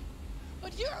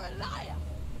 But you're a liar!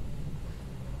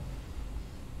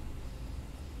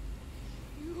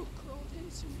 You crawled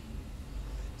into me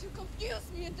to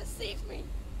confuse me and deceive me.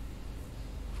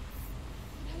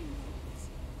 And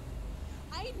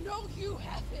I know it. I know you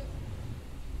have him.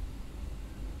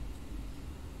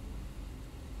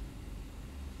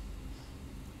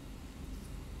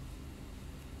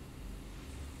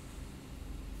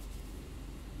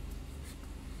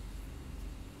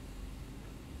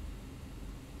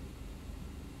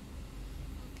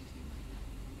 I'll give you my love.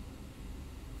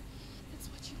 That's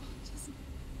what you want, isn't it?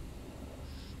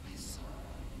 My soul.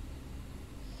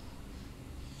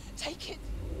 Take it.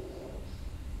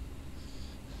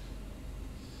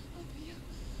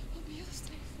 I'll be a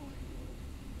slave for you.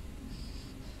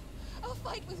 I'll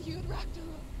fight with you at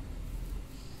Ragnarok.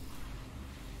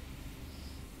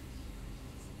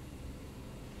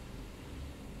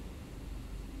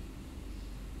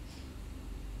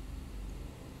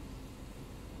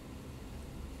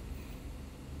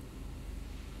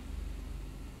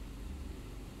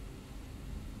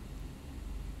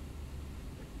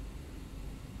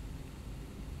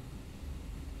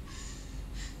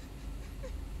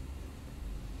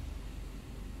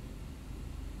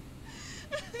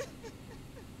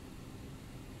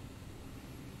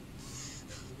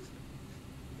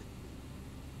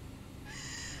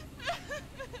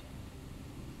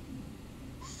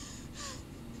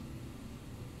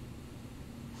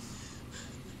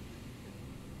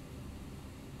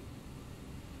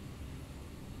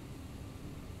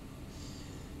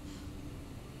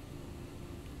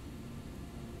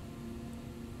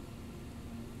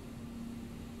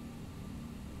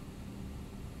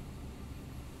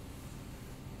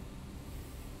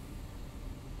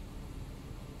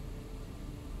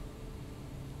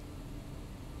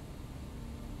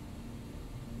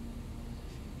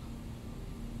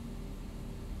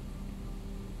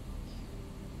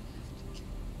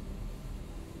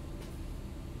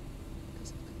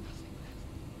 Because I've got nothing left.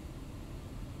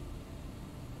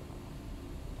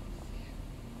 No fear.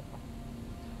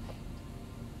 No hate.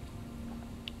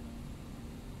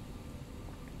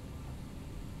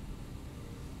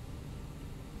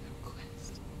 No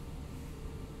quest.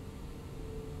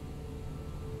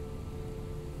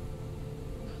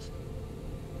 Nothing.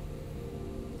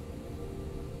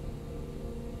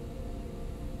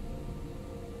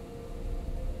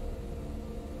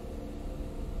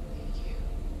 You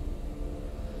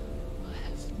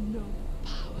have no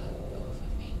power over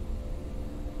me.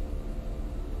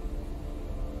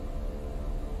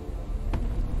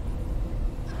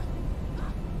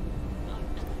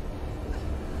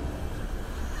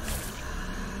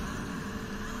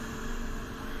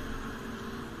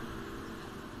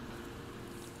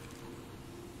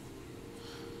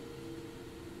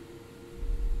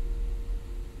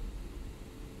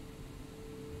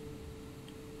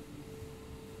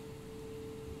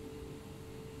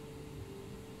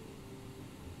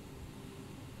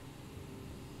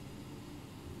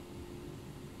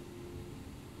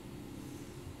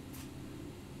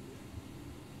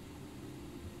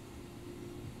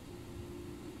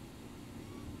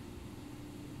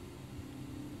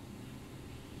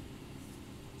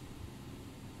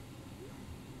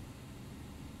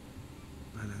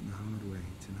 I learned the hard way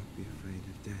to not be afraid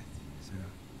of death, so...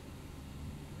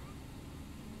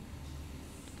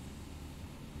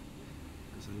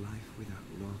 Because a life without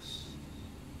loss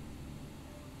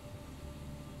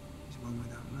is one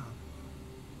without love.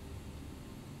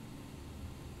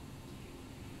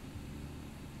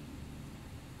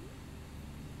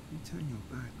 You turn your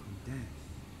back on death,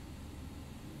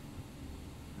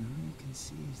 and all you can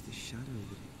see is the shadow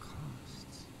that it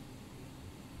casts.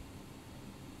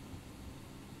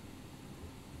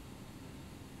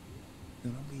 The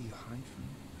longer you hide from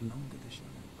it, the longer the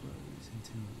shadow grows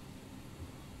until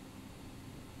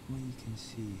all you can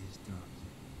see is dark.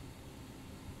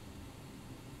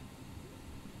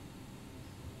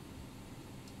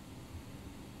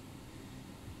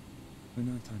 When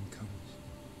night time comes,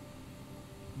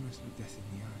 You must look death in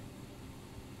the eye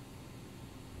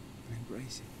and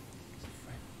embrace it as a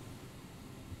friend.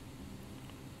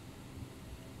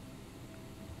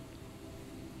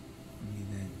 Only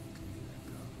then can we let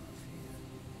go of our fear.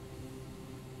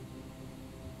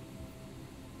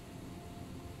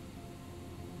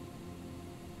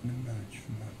 And emerge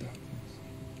from our darkness.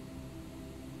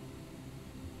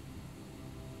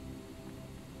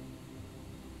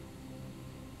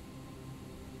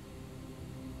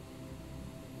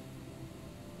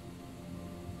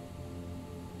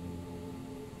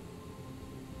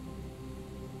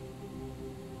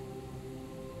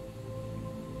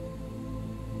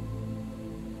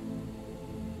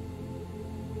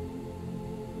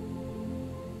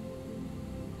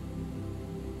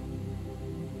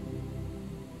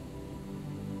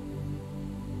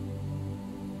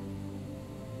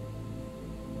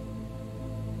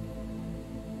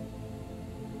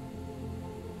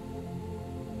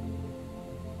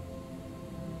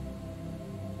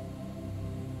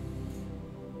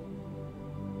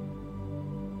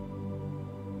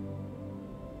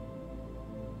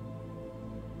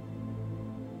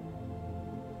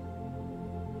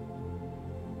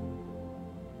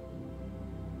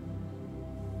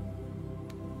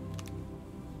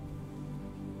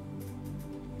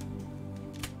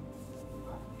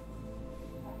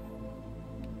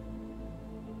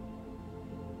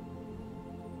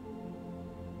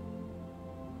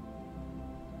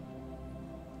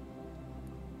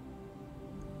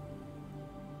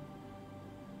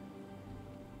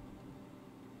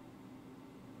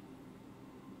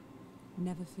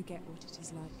 Never forget what it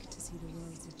is like to see the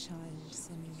world as a child,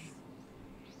 Senua.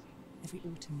 Every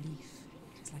autumn leaf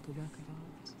is like a work of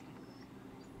art.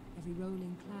 Every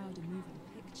rolling cloud a moving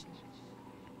picture.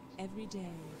 Every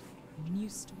day, a new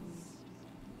story.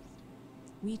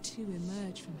 We too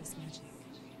emerge from this magic,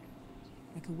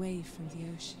 like a wave from the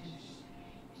ocean,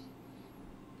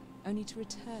 only to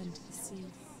return to the sea.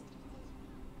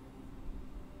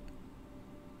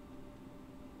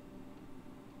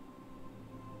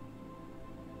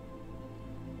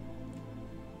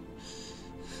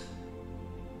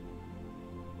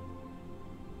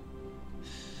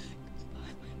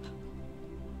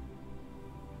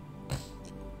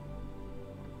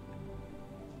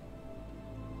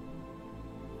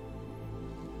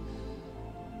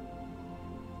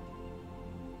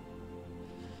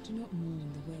 Do not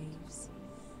mourn the waves,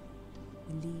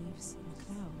 the leaves and the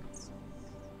clouds.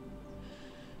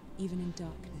 Even in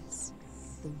darkness,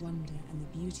 the wonder and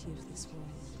the beauty of this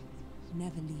world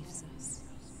never leaves us.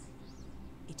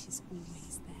 It is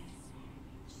always there,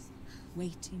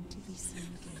 waiting to be seen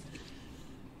again.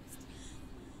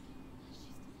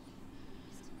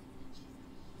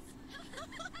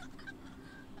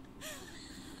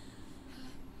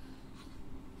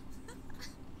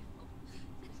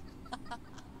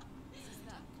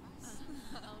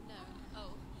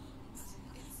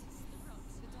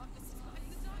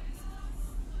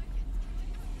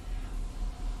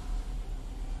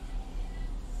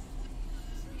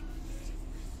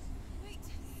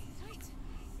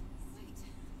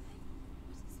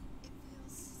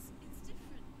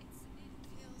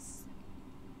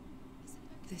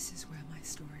 This is where my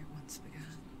story once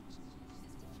began.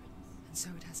 And so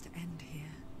it has to end here.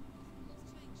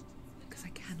 Because I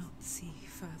cannot see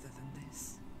further than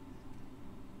this.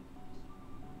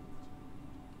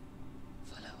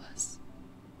 Follow us.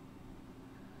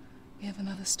 We have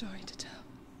another story to tell.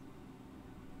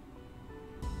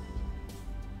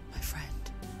 My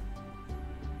friend,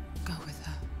 go with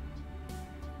her.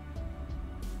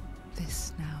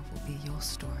 This now will be your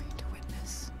story to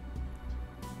witness.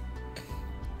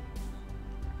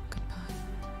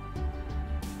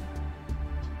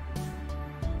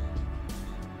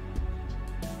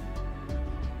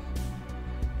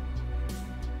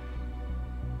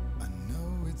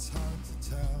 It's hard to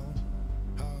tell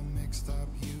how mixed up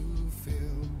you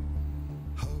feel.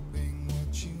 Hoping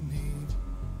what you need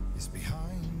is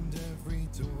behind every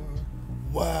door.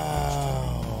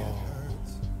 Wow.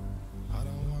 I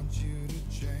don't want you to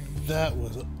change. That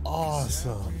was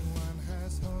awesome. Everyone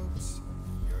has hopes.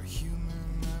 You're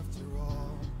human after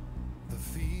all. The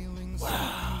feelings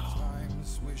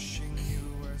sometimes wishing you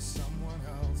were someone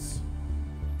else.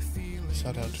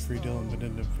 Shout out to Free Dylan, but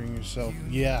end up freeing yourself.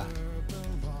 Yeah.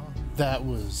 That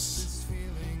was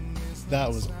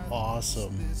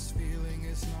awesome.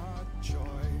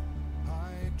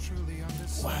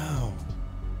 Wow.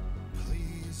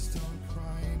 Please don't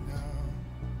cry now.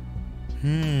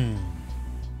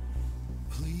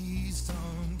 Please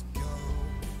don't go.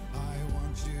 I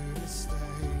want you to stay.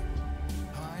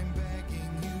 I'm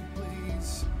begging you,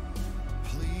 please.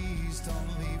 Please don't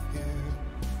leave here.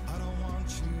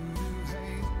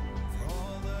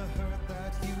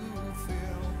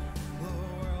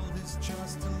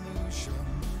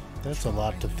 That's a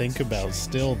lot to think about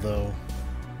still, though.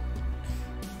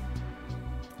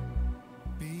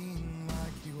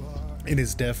 It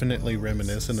is definitely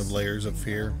reminiscent of Layers of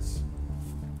Fear,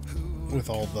 with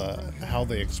all the how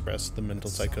they express the mental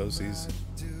psychoses.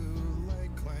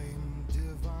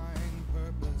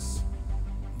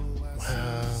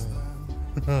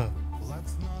 Wow.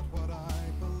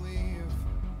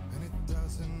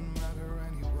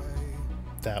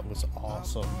 That was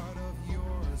awesome.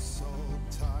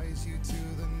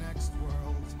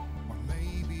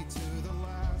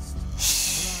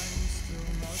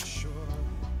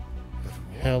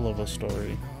 Hell of a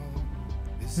story.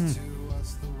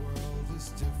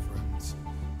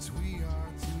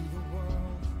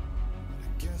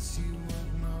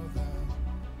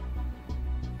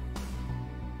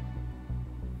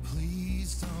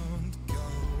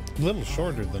 A little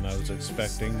shorter than I was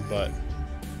expecting, but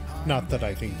not that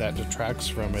I think that detracts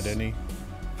from it any.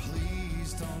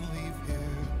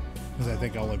 Because I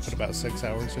think I only put about 6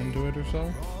 hours into it or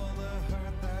so.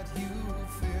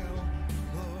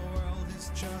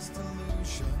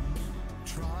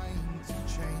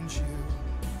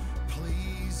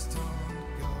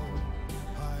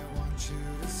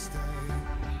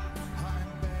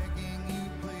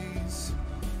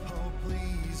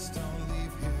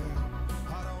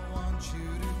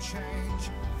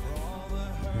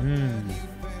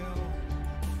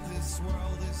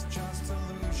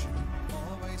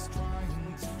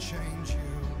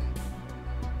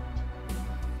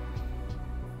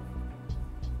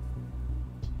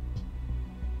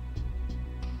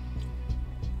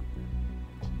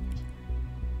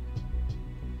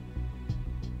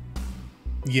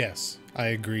 Yes, I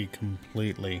agree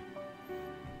completely.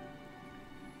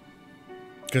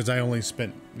 Because I only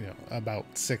spent,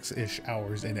 about 6-ish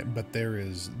hours in it, but there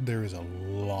is a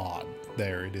lot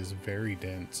there. It is very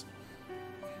dense.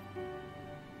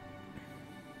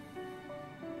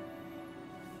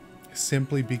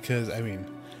 Simply because,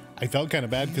 I felt kind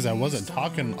of bad because I wasn't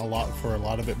talking a lot for a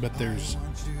lot of it, but there's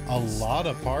a lot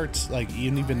of parts, like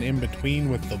even in between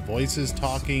with the voices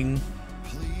talking,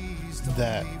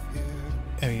 that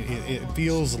it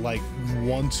feels like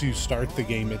once you start the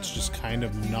game, it's just kind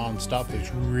of non-stop. There's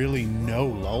really no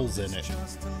lulls in it.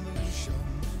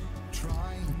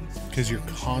 Because you're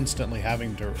constantly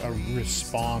having to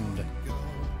respond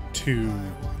to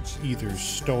either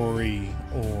story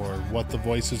or what the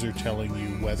voices are telling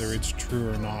you, whether it's true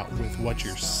or not, with what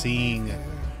you're seeing,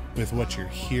 with what you're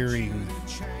hearing.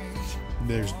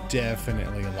 There's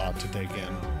definitely a lot to take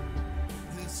in.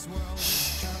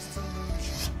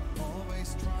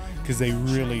 Because they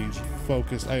really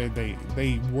focused,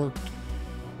 they worked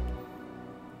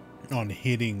on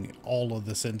hitting all of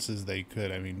the senses they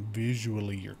could.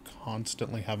 Visually, you're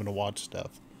constantly having to watch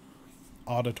stuff.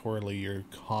 Auditorily, you're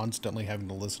constantly having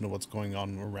to listen to what's going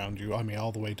on around you.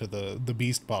 All the way to the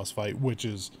beast boss fight, which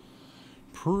is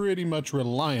pretty much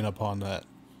reliant upon that,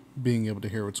 being able to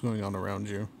hear what's going on around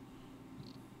you.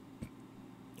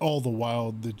 All the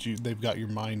while that they've got your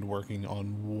mind working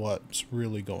on what's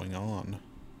really going on.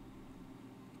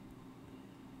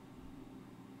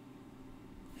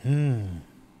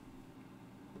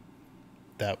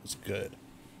 That was good.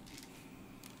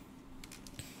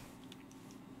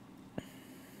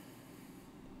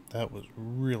 That was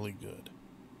really good.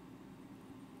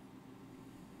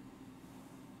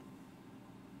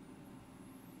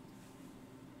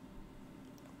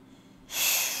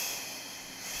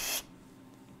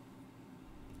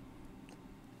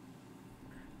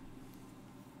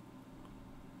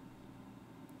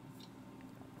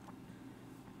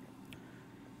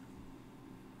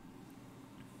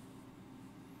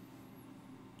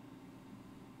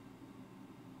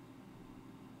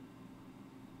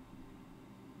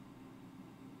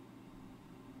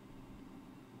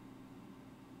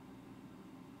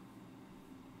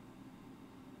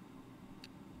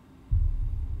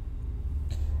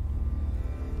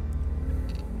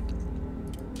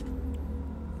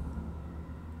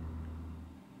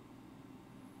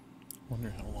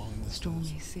 Wonder how long this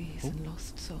Stormy seas and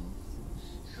lost souls.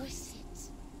 Who is it?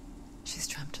 She's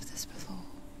dreamt of this before.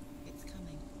 It's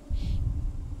coming.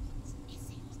 Is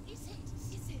it?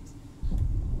 Is it?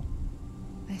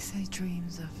 They say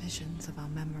dreams are visions of our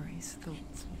memories,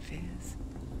 thoughts and fears,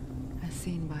 as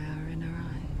seen by our inner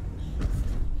eye.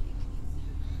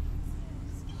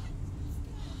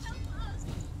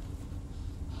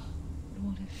 But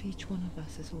what if each one of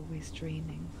us is always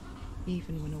dreaming,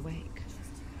 even when awake?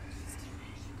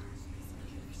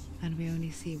 And we only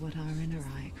see what our inner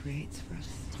eye creates for us.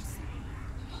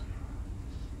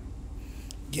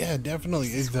 Yeah, definitely.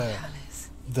 This is what hell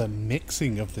is. the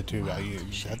mixing of the two,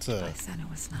 that's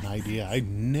an idea I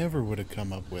never would have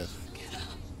come up with,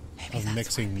 of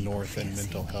mixing North and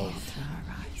mental health.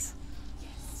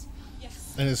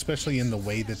 And especially in the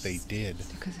way that they did,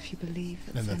 Because if you believe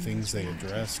that and the Senua's things they reality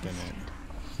is addressed in it. twisted,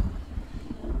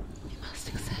 you must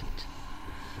accept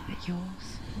that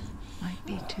yours might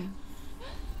be too.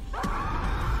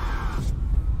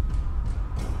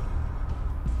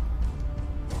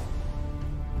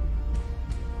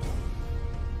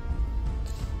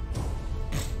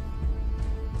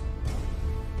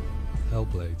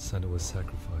 Hellblade Senua's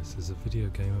Sacrifice is a video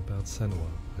game about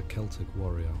Senua, a Celtic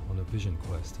warrior on a vision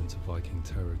quest into Viking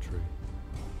territory.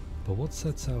 But what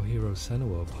sets our hero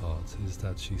Senua apart is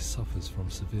that she suffers from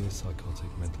severe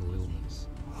psychotic mental illness.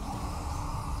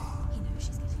 He knows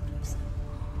she's getting closer.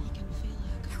 He can feel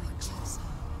her coming closer.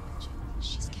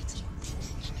 She's getting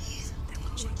closer. They're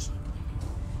watching.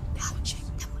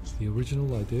 The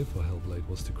original idea for Hellblade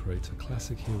was to create a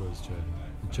classic hero's journey,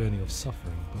 a journey of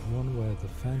suffering, but one where the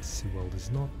fantasy world is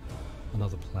not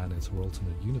another planet or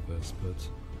alternate universe, but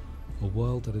a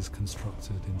world that is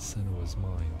constructed in Senua's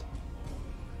mind.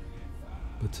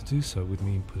 But to do so would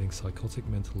mean putting psychotic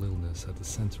mental illness at the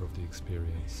center of the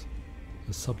experience,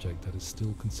 a subject that is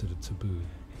still considered taboo,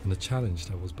 and a challenge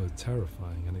that was both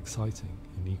terrifying and exciting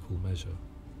in equal measure.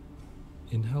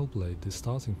 In Hellblade, the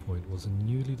starting point was a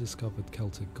newly discovered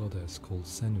Celtic goddess called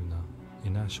Senua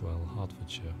in Ashwell,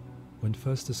 Hertfordshire. When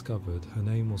first discovered, her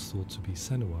name was thought to be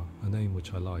Senua, a name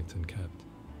which I liked and kept.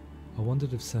 I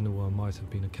wondered if Senua might have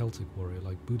been a Celtic warrior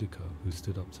like Boudica who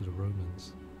stood up to the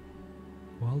Romans.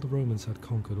 While the Romans had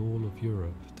conquered all of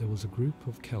Europe, there was a group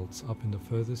of Celts up in the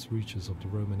furthest reaches of the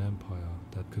Roman Empire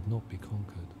that could not be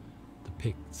conquered, the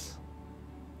Picts.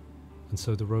 And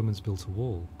so the Romans built a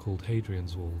wall, called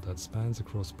Hadrian's Wall, that spans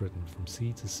across Britain from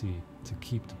sea to sea to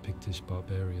keep the Pictish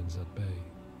barbarians at bay.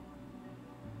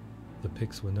 The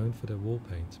Picts were known for their war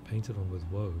paint, painted on with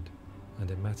woad, and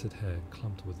their matted hair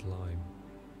clumped with lime.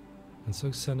 And so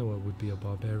Senua would be a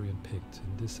barbarian Pict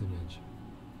in this image.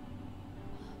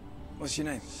 What's your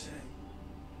name?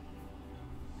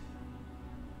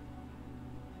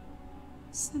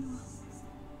 Senua.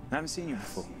 I haven't seen you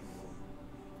before.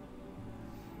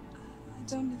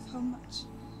 I don't live home much.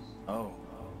 Oh,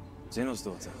 Zeno's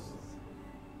daughter.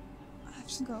 I have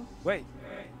to go. Wait.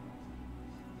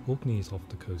 Orkney is off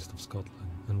the coast of Scotland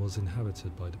and was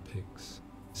inhabited by the Picts,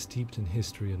 steeped in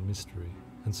history and mystery,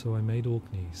 and so I made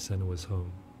Orkney Senua's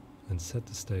home and set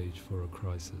the stage for a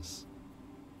crisis.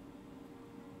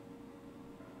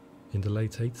 In the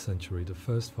late 8th century, the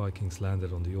first Vikings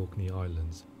landed on the Orkney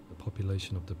Islands. The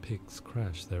population of the Picts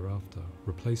crashed thereafter,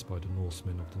 replaced by the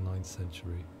Norsemen of the 9th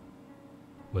century.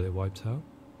 Were they wiped out?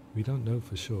 We don't know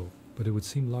for sure, but it would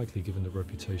seem likely given the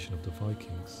reputation of the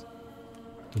Vikings.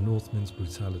 The Northmen's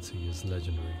brutality is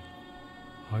legendary.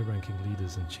 High-ranking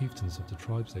leaders and chieftains of the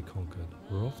tribes they conquered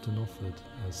were often offered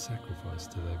as sacrifice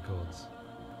to their gods.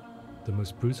 The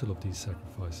most brutal of these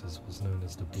sacrifices was known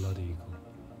as the Blood Eagle.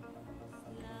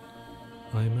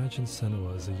 I imagine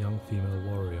Senua as a young female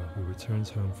warrior who returns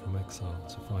home from exile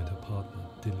to find her partner,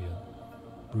 Dillion,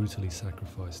 brutally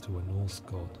sacrificed to a Norse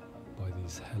god by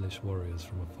these hellish warriors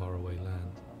from a faraway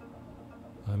land.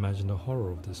 I imagine the horror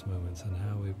of this moment and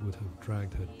how it would have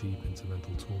dragged her deep into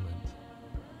mental torment.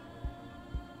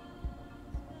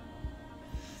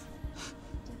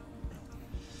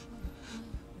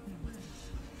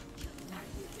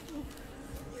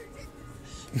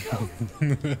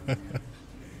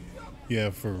 Yeah,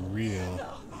 for real.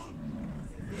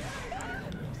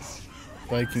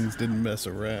 Vikings didn't mess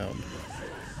around.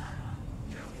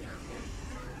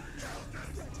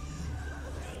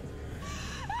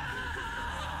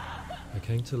 I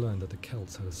came to learn that the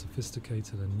Celts had a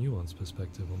sophisticated and nuanced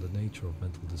perspective on the nature of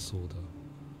mental disorder.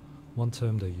 One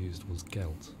term they used was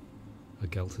gelt. A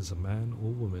gelt is a man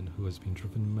or woman who has been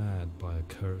driven mad by a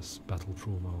curse, battle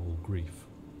trauma, or grief.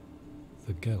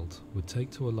 The gelt would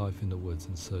take to a life in the woods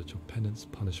in search of penance,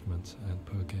 punishment, and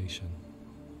purgation.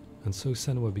 And so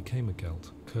Senua became a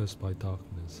gelt, cursed by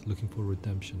darkness, looking for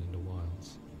redemption in the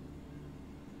wilds.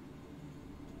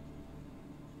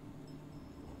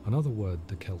 Another word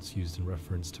the Celts used in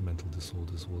reference to mental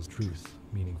disorders was druth,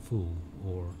 meaning fool,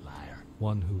 or liar,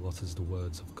 one who utters the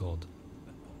words of God.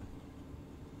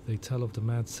 They tell of the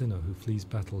mad sinner who flees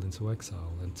battle into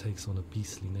exile and takes on a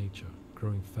beastly nature,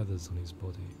 growing feathers on his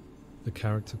body. The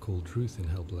character called Druth in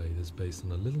Hellblade is based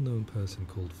on a little-known person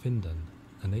called Findan,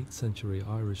 an 8th century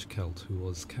Irish Celt who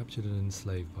was captured and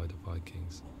enslaved by the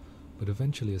Vikings, but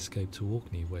eventually escaped to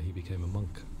Orkney where he became a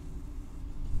monk.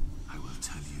 I will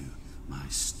tell you my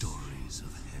stories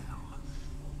of hell,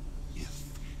 if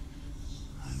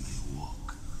I may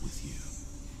walk with you.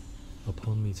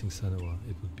 meeting Senua,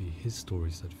 it would be his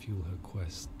stories that fuel her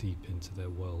quest deep into their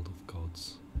world of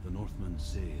gods. The Northmen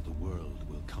say the world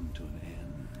will come to an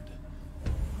end.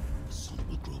 The sun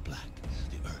will grow black,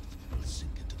 the earth will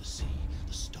sink into the sea,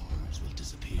 the stars will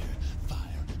disappear,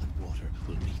 fire and water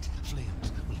will meet,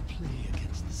 flames will play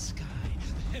against the sky.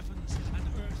 The heavens and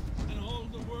earth and all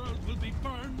the world will be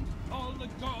burned, all the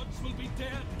gods will be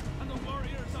dead, and the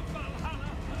warriors of Valhalla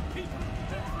and people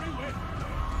everywhere.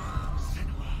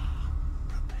 Senua,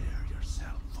 prepare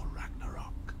yourself for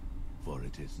Ragnarok, for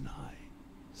it is nigh.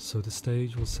 So the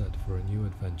stage was set for a new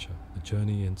adventure, a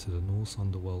journey into the Norse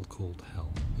underworld called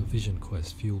Hell, a vision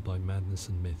quest fueled by madness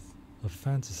and myth, a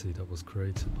fantasy that was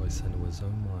created by Senua's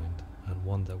own mind, and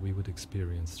one that we would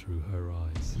experience through her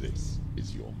eyes. This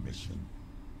is your mission.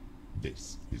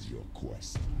 This is your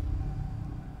quest.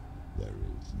 There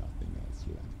is nothing else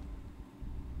left.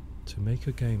 To make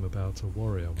a game about a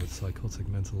warrior with psychotic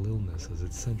mental illness as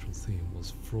its central theme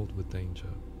was fraught with danger.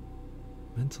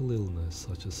 Mental illness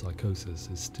such as psychosis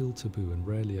is still taboo and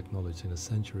rarely acknowledged in a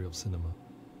century of cinema,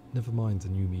 never mind the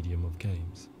new medium of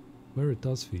games. Where it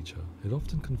does feature, it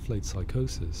often conflates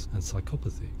psychosis and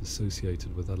psychopathy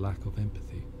associated with a lack of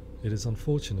empathy. It is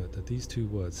unfortunate that these two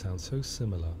words sound so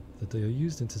similar that they are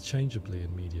used interchangeably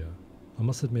in media. I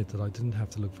must admit that I didn't have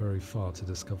to look very far to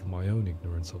discover my own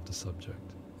ignorance of the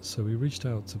subject. So we reached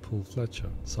out to Paul Fletcher,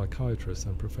 psychiatrist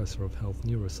and professor of health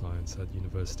neuroscience at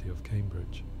University of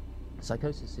Cambridge.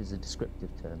 Psychosis is a descriptive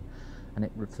term, and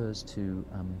it refers to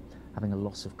having a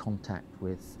loss of contact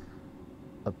with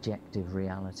objective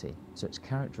reality. So it's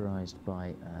characterized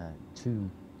by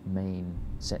two main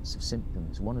sets of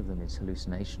symptoms. One of them is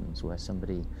hallucinations, where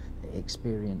somebody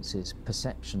experiences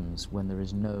perceptions when there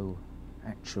is no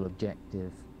actual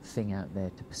objective thing out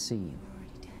there to perceive.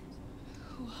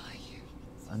 Who are you?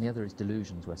 And the other is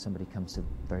delusions, where somebody comes to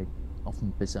very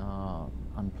often bizarre,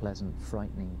 unpleasant,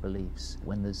 frightening beliefs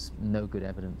when there's no good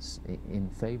evidence in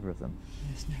favor of them.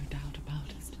 There's no doubt about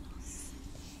it.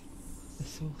 The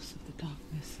source of the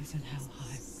darkness is in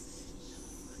Helheim,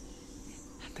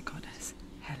 and the goddess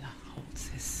Hela holds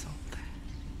his soul there.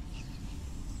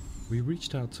 We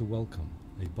reached out to Welcome,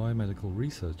 a biomedical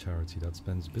research charity that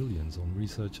spends billions on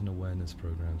research and awareness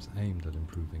programs aimed at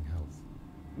improving health.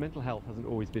 Mental health hasn't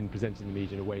always been presented in the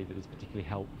media in a way that is particularly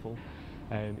helpful.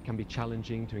 It can be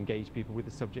challenging to engage people with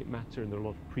the subject matter, and there are a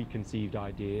lot of preconceived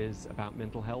ideas about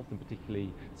mental health, and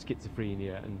particularly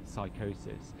schizophrenia and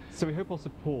psychosis. So we hope our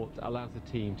support allows the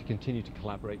team to continue to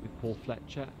collaborate with Paul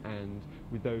Fletcher and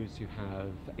with those who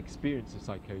have experience of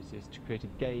psychosis to create a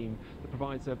game that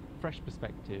provides a fresh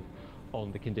perspective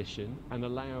on the condition and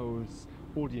allows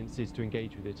audiences to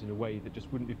engage with it in a way that just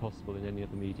wouldn't be possible in any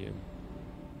other medium.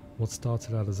 What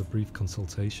started out as a brief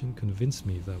consultation convinced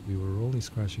me that we were only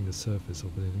scratching the surface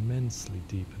of an immensely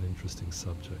deep and interesting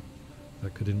subject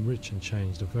that could enrich and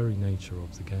change the very nature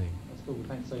of the game. That's cool,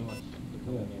 thanks so much.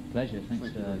 Pleasure, thanks.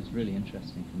 It's really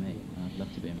interesting for me. I'd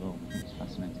love to be involved. It's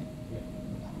fascinating.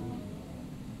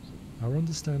 Our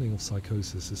understanding of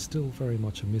psychosis is still very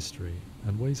much a mystery,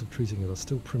 and ways of treating it are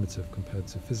still primitive compared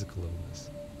to physical illness.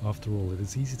 After all, it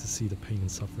is easy to see the pain and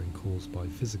suffering caused by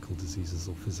physical diseases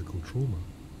or physical trauma.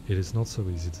 It is not so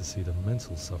easy to see the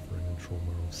mental suffering and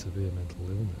trauma of severe mental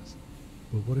illness.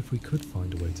 But what if we could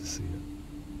find a way to see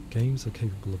it? Games are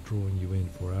capable of drawing you in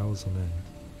for hours on end,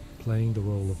 playing the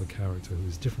role of a character who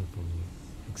is different from you,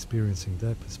 experiencing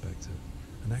their perspective,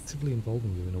 and actively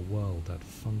involving you in a world that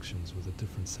functions with a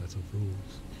different set of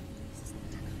rules.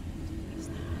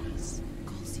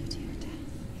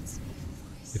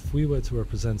 If we were to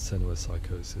represent Senua's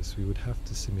psychosis, we would have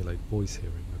to simulate voice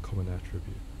hearing, a common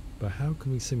attribute. But how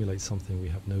can we simulate something we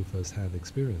have no first-hand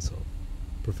experience of?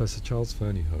 Professor Charles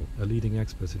Fernyhough, a leading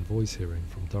expert in voice hearing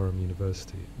from Durham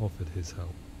University, offered his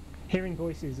help. Hearing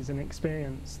voices is an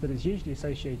experience that is usually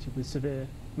associated with severe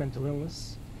mental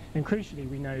illness, and crucially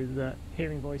we know that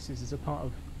hearing voices is a part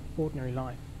of ordinary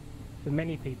life for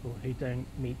many people who don't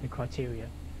meet the criteria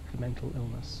for mental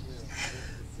illness.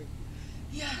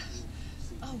 Yeah.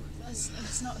 Oh,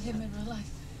 that's not him in real life.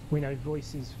 We know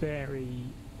voices vary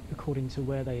according to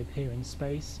where they appear in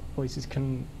space. Voices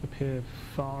can appear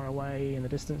far away in the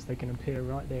distance, they can appear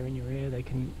right there in your ear, they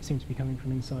can seem to be coming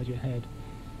from inside your head.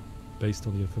 Based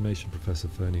on the information Professor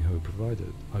Fernyhough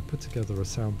provided, I put together a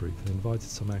sound brief and invited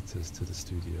some actors to the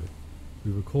studio.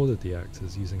 We recorded the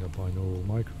actors using a binaural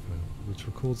microphone, which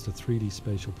records the 3D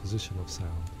spatial position of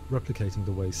sound, replicating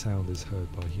the way sound is heard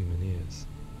by human ears.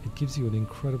 It gives you an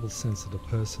incredible sense that the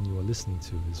person you are listening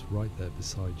to is right there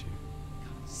beside you.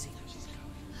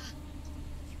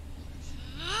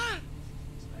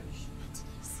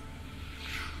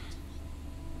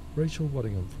 Rachel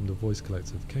Waddingham from the Voice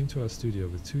Collective came to our studio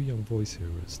with 2 young voice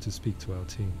hearers to speak to our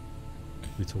team.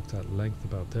 We talked at length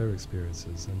about their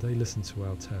experiences and they listened to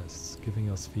our tests, giving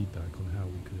us feedback on how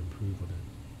we could improve on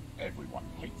it. Everyone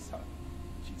hates her.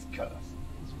 She's cursed.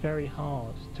 It's very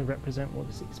hard to represent what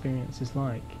this experience is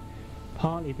like,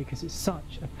 partly because it's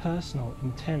such a personal,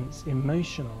 intense,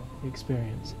 emotional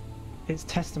experience. It's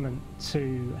testament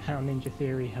to how Ninja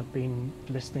Theory have been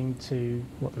listening to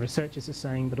what the researchers are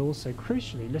saying, but also,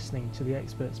 crucially, listening to the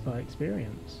experts by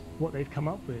experience. What they've come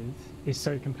up with is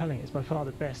so compelling. It's by far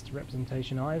the best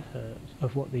representation I've heard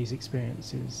of what these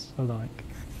experiences are like.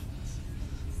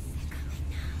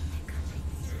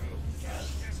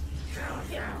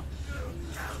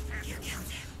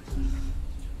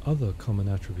 Other common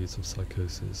attributes of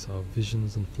psychosis are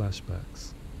visions and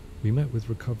flashbacks. We met with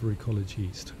Recovery College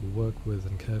East, who work with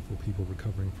and care for people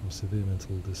recovering from severe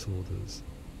mental disorders.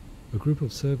 A group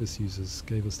of service users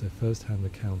gave us their first-hand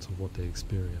account of what they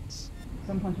experience.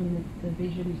 Sometimes when the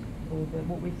visions or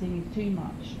what we're seeing is too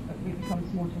much, it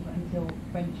becomes more difficult until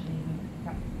eventually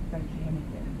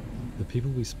anything. The people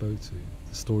we spoke to,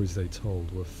 the stories they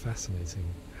told, were fascinating,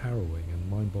 harrowing and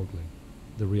mind-boggling.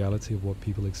 The reality of what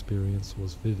people experienced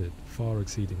was vivid, far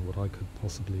exceeding what I could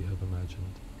possibly have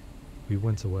imagined. We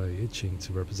went away itching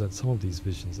to represent some of these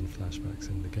visions and flashbacks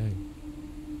in the game.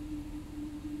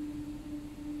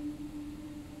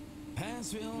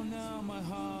 Will now my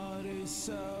heart is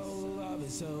so, love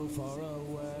is so far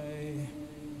away.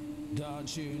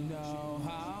 Don't you know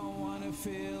how I wanna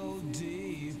feel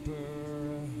deeper?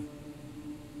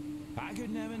 I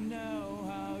could never know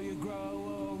how you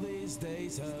grow, all these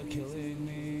days are killing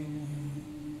me.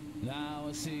 Now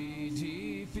I see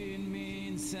deep in me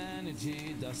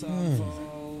insanity does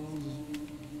unfold.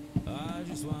 I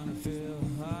just wanna feel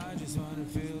deeper. I just wanna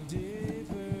feel deeper.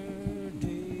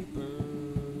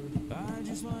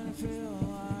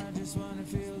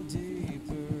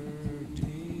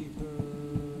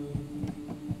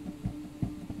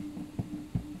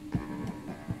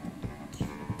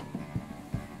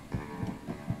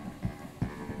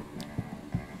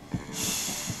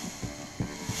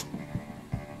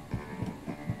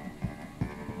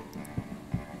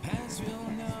 As we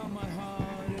all know, my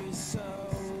heart is so,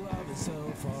 love is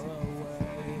so far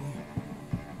away.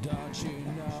 Don't you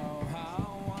know how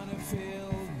I wanna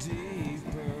feel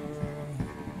deeper?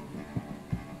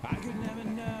 I could never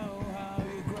know how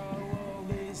you grow, all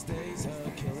these days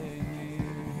are killing me.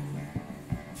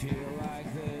 Feel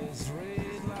like this,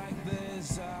 read like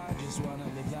this, I just wanna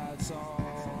live that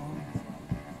song.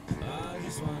 I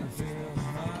just wanna feel deeper.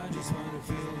 I just wanna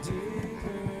feel deeper.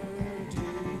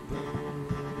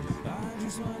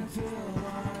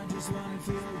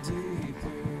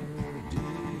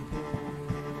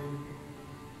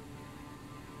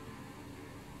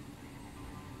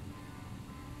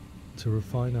 To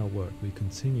refine our work, we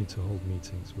continue to hold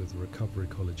meetings with Recovery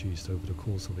College East over the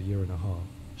course of a year and a half,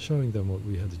 showing them what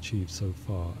we had achieved so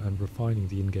far and refining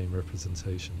the in-game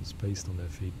representations based on their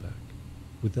feedback.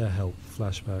 With their help,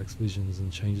 flashbacks, visions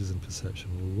and changes in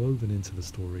perception were woven into the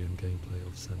story and gameplay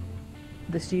of Senua.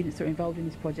 The students that are involved in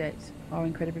this project are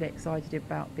incredibly excited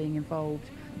about being involved.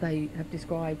 They have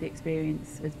described the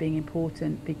experience as being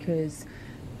important because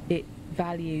it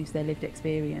values their lived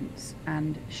experience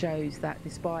and shows that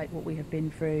despite what we have been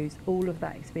through, all of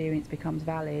that experience becomes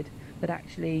valid, that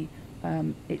actually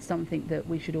it's something that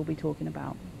we should all be talking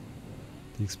about.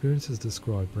 The experiences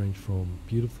described range from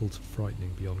beautiful to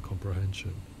frightening beyond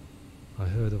comprehension. I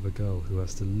heard of a girl who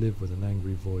has to live with an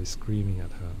angry voice screaming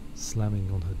at her, slamming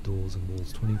on her doors and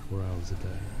walls 24 hours a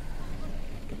day.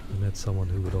 I met someone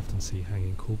who would often see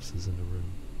hanging corpses in a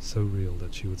room, so real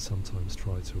that she would sometimes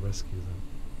try to rescue them.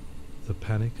 The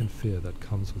panic and fear that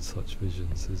comes with such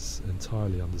visions is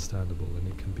entirely understandable, and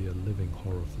it can be a living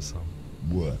horror for some.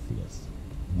 Worthless,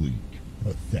 weak,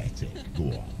 pathetic. Go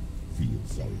on, feel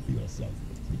sorry for yourself,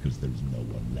 because there's no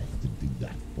one left to do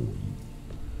that for you.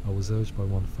 I was urged by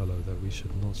one fellow that we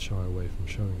should not shy away from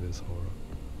showing this horror,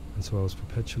 and so I was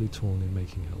perpetually torn in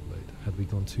making Hellblade. Had we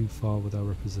gone too far with our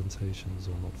representations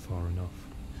or not far enough?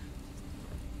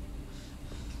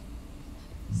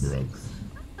 Broken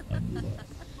and lost.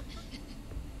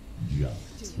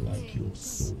 Just like your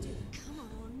soul.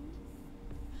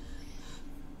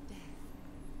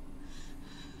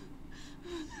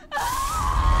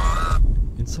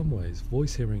 In some ways,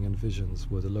 voice hearing and visions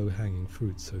were the low-hanging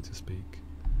fruit, so to speak.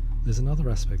 There's another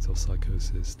aspect of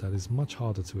psychosis that is much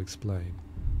harder to explain,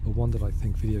 but one that I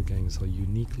think video games are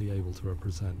uniquely able to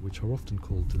represent, which are often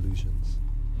called delusions.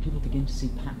 People begin to see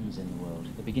patterns in the world.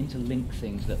 They begin to link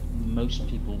things that most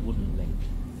people wouldn't link.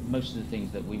 Most of the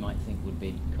things that we might think would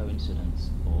be coincidence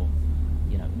or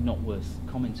not worth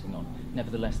commenting on.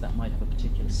 Nevertheless, that might have a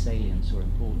particular salience or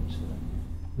importance for them.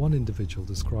 One individual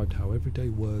described how everyday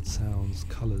words, sounds,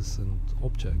 colours and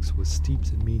objects were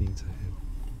steeped in meaning to him,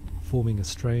 forming a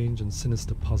strange and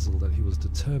sinister puzzle that he was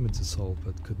determined to solve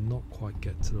but could not quite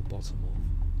get to the bottom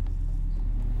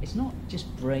of. It's not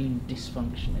just brain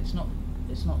dysfunction, it's not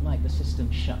like the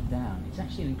system shut down. It's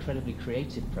actually an incredibly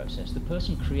creative process. The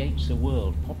person creates a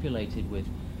world populated with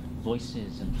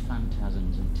voices and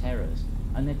phantasms and terrors,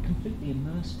 and they're completely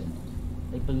immersed in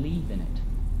it. They believe in it.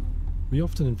 We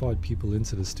often invite people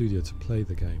into the studio to play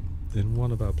the game. In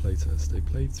one of our playtests, they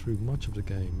played through much of the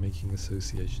game, making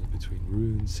associations between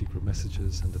runes, secret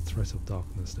messages, and the threat of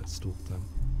darkness that stalked them.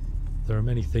 There are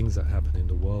many things that happen in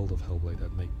the world of Hellblade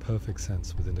that make perfect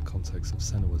sense within the context of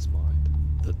Senua's mind.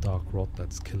 The dark rot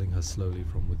that's killing her slowly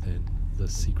from within, the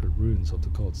secret runes of the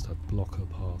gods that block her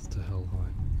path to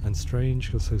Helheim, and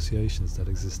strange associations that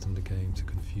exist in the game to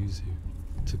confuse you.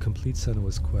 To complete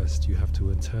Senua's quest, you have to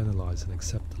internalize and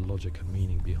accept the logic and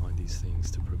meaning behind these things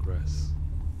to progress.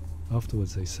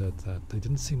 Afterwards they said that they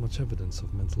didn't see much evidence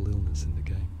of mental illness in the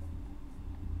game.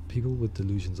 People with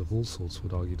delusions of all sorts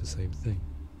would argue the same thing,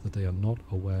 that they are not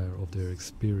aware of their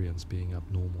experience being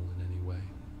abnormal in any way.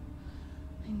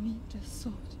 I need this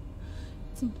sword.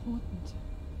 It's important.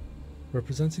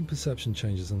 Representing perception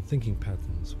changes and thinking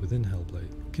patterns within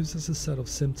Hellblade gives us a set of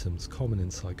symptoms common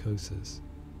in psychosis.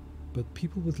 But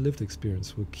people with lived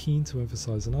experience were keen to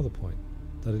emphasize another point,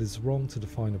 that it is wrong to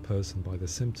define a person by their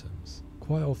symptoms.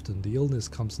 Quite often, the illness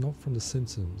comes not from the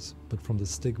symptoms, but from the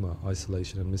stigma,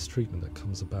 isolation and mistreatment that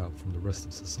comes about from the rest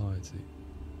of society.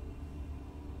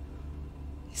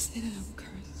 They say that I'm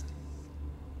cursed.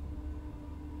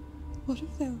 What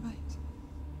if they're right?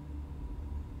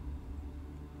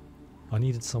 I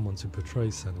needed someone to portray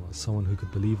Senua, someone who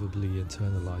could believably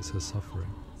internalize her suffering.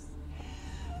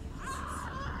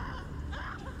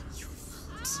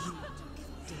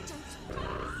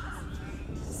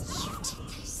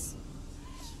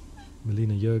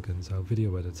 Melina Jurgens, our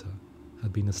video editor,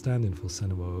 had been a stand-in for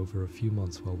Senua over a few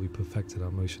months while we perfected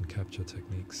our motion capture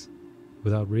techniques.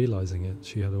 Without realizing it,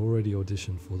 she had already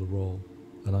auditioned for the role,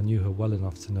 and I knew her well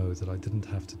enough to know that I didn't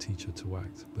have to teach her to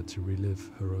act, but to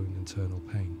relive her own internal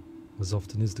pain. As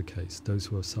often is the case, those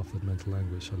who have suffered mental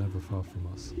anguish are never far from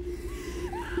us.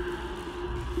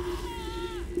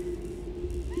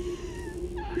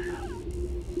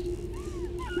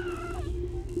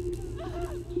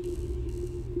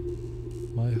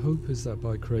 My hope is that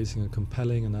by creating a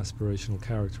compelling and aspirational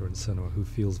character in Senua who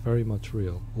feels very much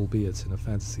real, albeit in a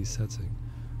fantasy setting,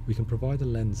 we can provide a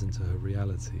lens into her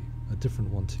reality, a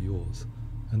different one to yours,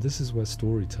 and this is where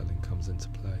storytelling comes into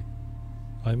play.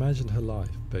 I imagined her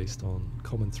life based on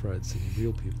common threads in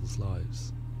real people's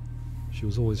lives. She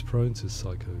was always prone to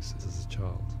psychosis as a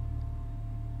child.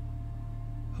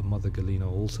 Her mother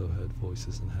Galina also heard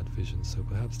voices and had visions, so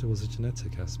perhaps there was a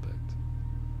genetic aspect.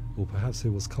 Or perhaps it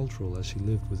was cultural, as she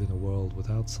lived within a world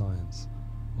without science,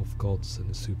 of gods and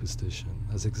a superstition,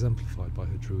 as exemplified by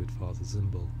her druid father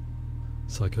Zimbal.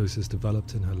 Psychosis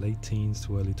developed in her late teens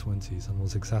to early 20s and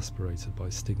was exacerbated by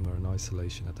stigma and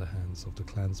isolation at the hands of the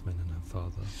clansmen and her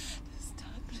father. This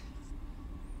darkness.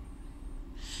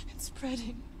 It's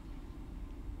spreading.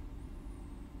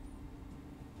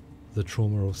 The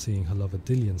trauma of seeing her lover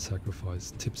Dillion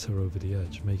sacrificed tips her over the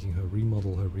edge, making her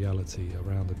remodel her reality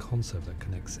around a concept that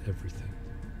connects everything: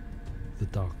 the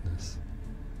darkness.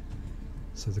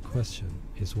 So the question,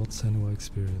 is what Senua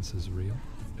experiences real?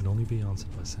 Can only be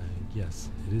answered by saying, yes,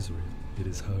 it is real. It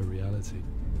is her reality.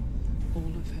 All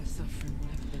of her suffering will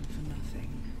have been for nothing.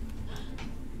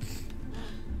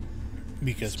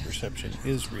 Because perception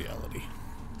is reality.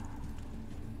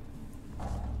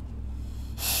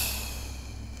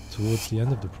 Towards the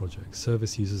end of the project,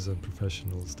 service users and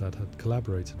professionals that had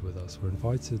collaborated with us were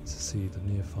invited to see the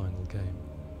near-final game.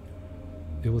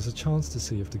 It was a chance to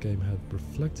see if the game had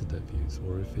reflected their views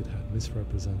or if it had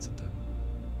misrepresented them.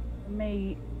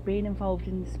 Me being involved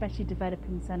in especially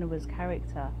developing Senua's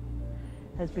character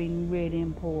has been really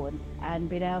important, and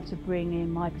being able to bring in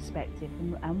my perspective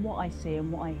and what I see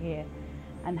and what I hear,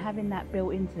 and having that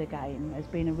built into the game has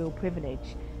been a real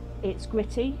privilege. It's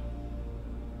gritty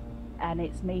and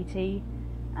it's meaty,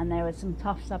 and there are some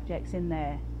tough subjects in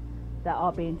there that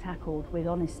are being tackled with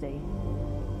honesty.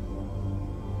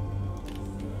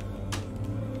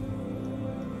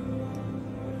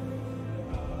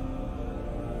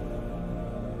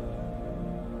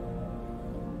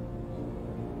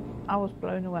 I was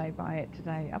blown away by it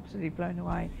today, absolutely blown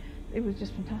away. It was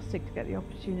just fantastic to get the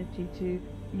opportunity to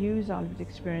use our lived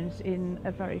experience in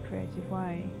a very creative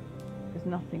way. There's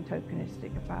nothing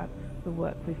tokenistic about the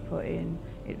work we've put in.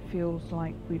 It feels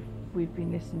like we've we've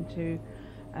been listened to,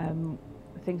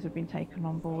 things have been taken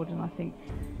on board, and I think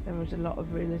there was a lot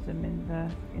of realism in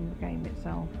the game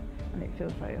itself, and it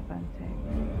feels very authentic.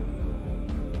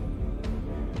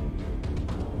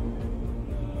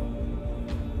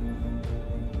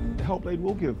 Hellblade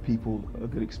will give people a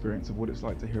good experience of what it's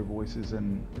like to hear voices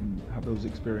and have those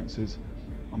experiences.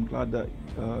 I'm glad that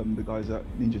the guys at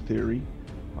Ninja Theory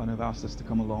have asked us to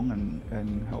come along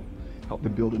and help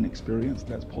them build an experience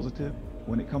that's positive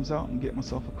when it comes out, and get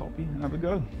myself a copy and have a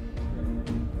go.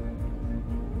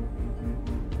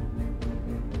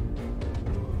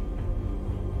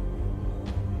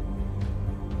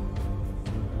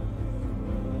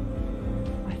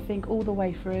 I think all the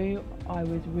way through I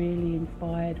was really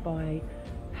inspired by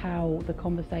how the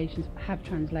conversations have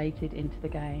translated into the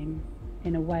game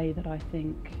in a way that I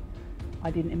think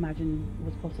I didn't imagine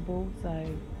was possible. So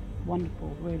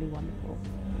wonderful, really wonderful.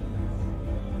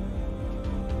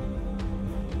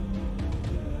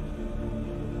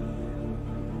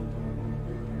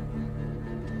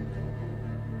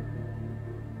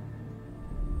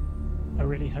 I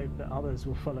really hope that others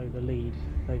will follow the lead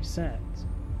they've set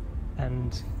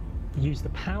and use the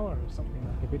power of something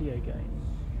like a video game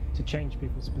to change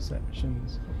people's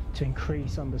perceptions, to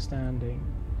increase understanding,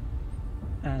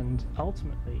 and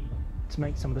ultimately to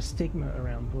make some of the stigma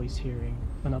around voice hearing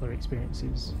and other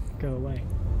experiences go away.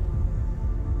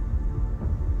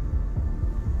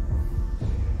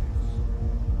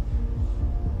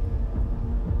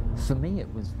 For me,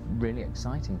 it was really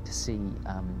exciting to see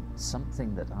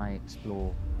something that I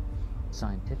explore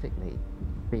scientifically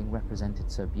being represented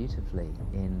so beautifully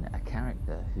in a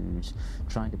character who's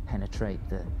trying to penetrate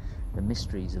the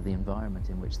mysteries of the environment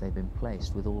in which they've been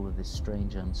placed, with all of this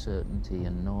strange uncertainty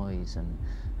and noise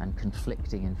and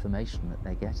conflicting information that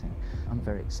they're getting. I'm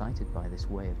very excited by this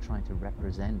way of trying to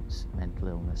represent mental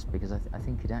illness, because I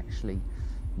think it actually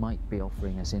might be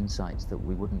offering us insights that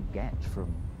we wouldn't get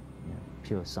from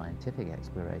pure scientific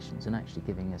explorations, and actually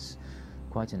giving us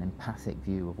quite an empathic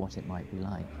view of what it might be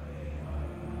like.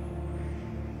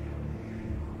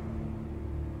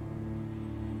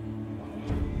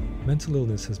 Mental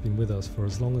illness has been with us for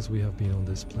as long as we have been on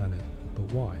this planet, but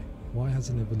why? Why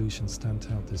hasn't evolution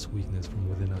stamped out this weakness from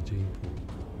within our gene pool?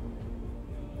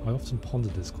 I often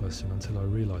pondered this question until I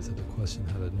realized that the question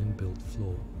had an inbuilt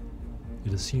flaw.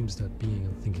 It assumes that being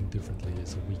and thinking differently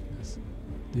is a weakness.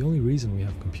 The only reason we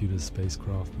have computers,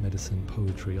 spacecraft, medicine,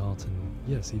 poetry, art, and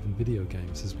yes, even video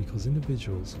games is because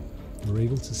individuals are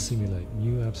able to simulate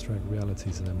new abstract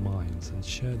realities in their minds and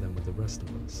share them with the rest of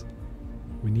us.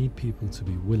 We need people to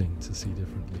be willing to see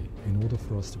differently in order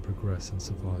for us to progress and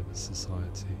survive as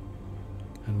society.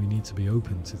 And we need to be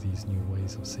open to these new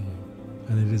ways of seeing.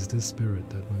 And it is this spirit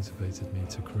that motivated me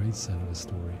to create Senua's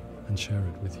story and share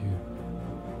it with you.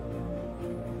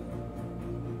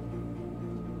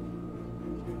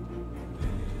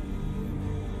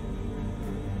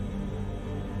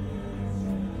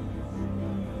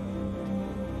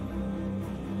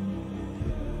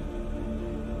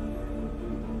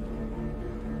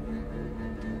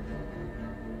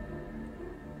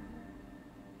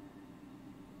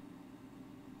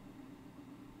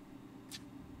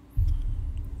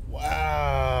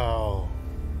 Wow.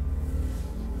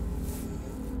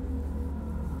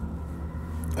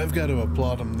 I've got to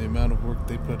applaud them, the amount of work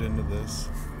they put into this.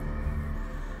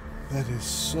 That is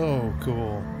so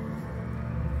cool.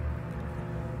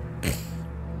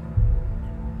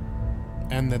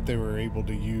 And that they were able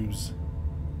to use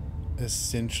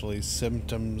essentially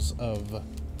symptoms of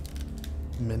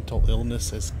mental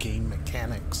illness as game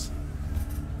mechanics.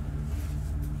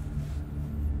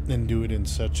 And do it in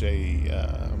such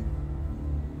a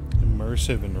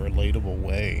immersive and relatable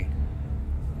way.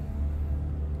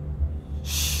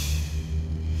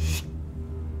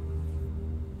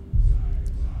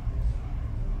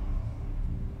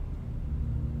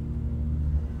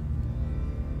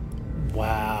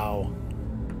 Wow.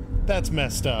 That's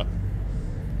messed up.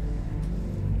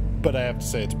 But I have to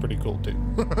say it's pretty cool too.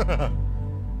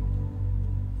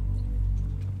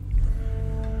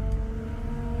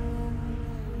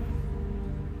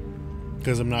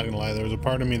 Because I'm not gonna lie, there was a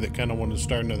part of me that kind of wanted to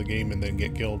start another game and then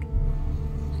get killed.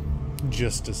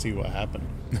 Just to see what happened.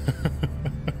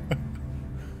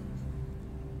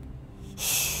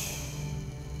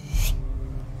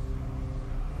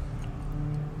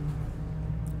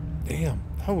 Damn,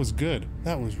 that was good.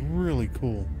 That was really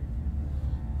cool.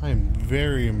 I am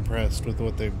very impressed with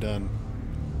what they've done.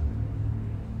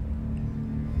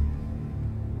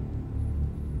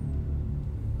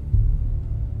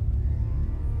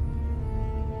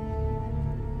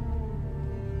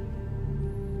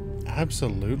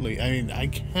 Absolutely. I mean, I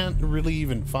can't really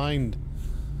even find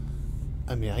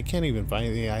I mean, I can't even find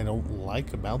anything I don't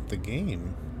like about the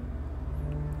game.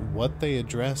 What they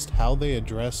addressed, how they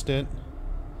addressed it,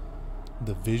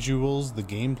 the visuals, the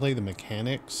gameplay, the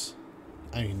mechanics.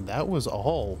 I mean, that was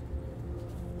all,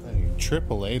 I mean,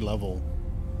 AAA level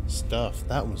stuff.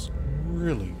 That was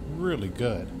really, really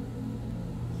good.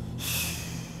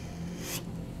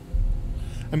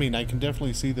 I mean, I can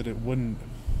definitely see that it wouldn't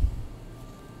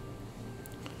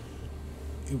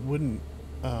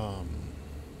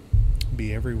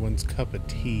be everyone's cup of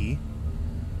tea,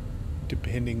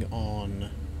 depending on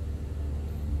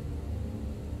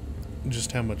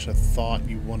just how much a thought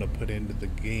you want to put into the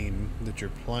game that you're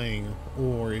playing,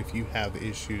 or if you have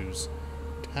issues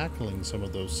tackling some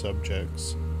of those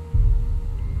subjects.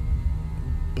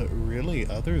 But really,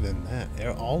 other than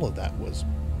that, all of that was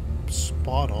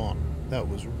spot on. That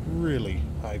was really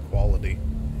high quality.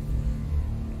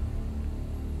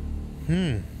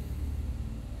 I'm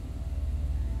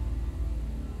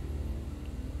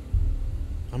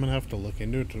gonna have to look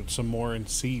into it some more and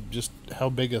see just how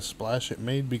big a splash it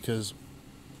made, because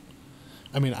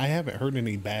I mean, I haven't heard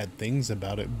any bad things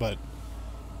about it, but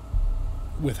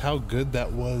with how good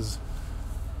that was,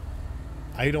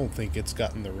 I don't think it's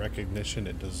gotten the recognition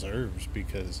it deserves,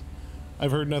 because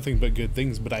I've heard nothing but good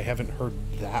things, but I haven't heard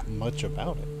that much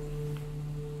about it.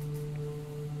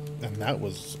 And that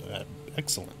was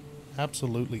excellent.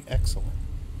 Absolutely excellent.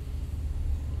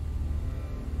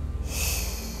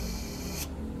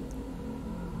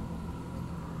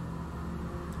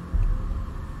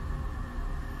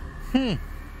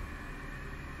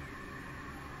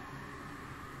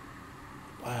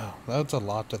 Wow, that's a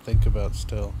lot to think about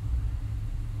still.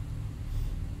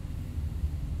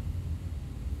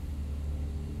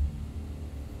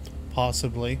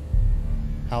 Possibly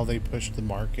how they pushed the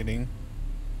marketing.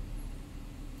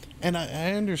 And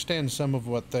I understand some of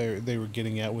what they were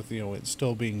getting at with, you know, it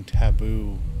still being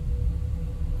taboo.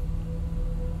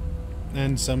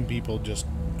 And some people just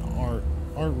aren't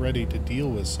ready to deal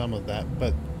with some of that,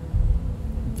 but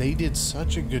they did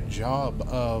such a good job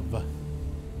of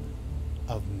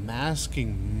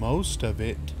masking most of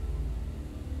it.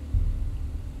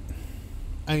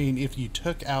 I mean, if you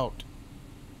took out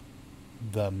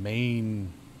the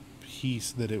main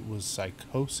piece that it was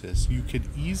psychosis, you could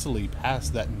easily pass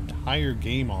that entire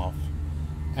game off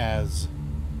as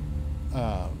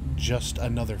just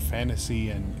another fantasy,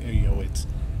 and you know, it's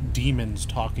demons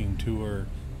talking to her,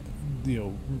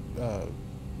 you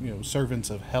know, servants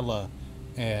of Hela,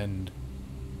 and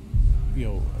you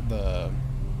know, the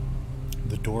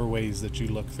doorways that you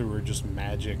look through are just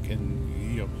magic,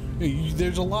 and you know,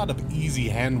 there's a lot of easy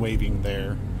hand waving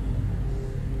there.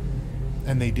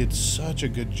 And they did such a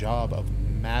good job of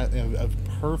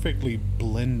perfectly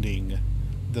blending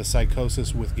the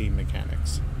psychosis with game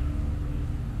mechanics.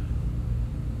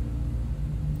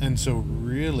 And so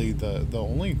really the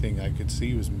only thing I could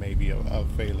see was maybe a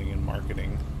failing in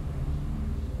marketing.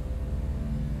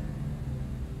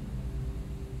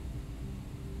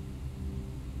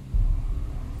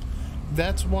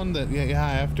 That's one that, yeah,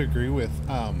 I have to agree with.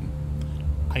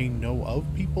 I know of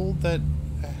people that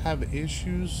have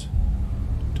issues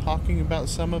talking about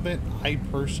some of it. I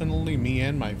personally, me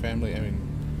and my family, I mean,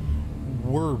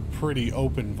 we're pretty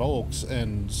open folks,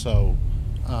 and so,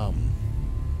 I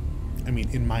mean,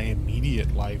 in my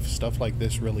immediate life, stuff like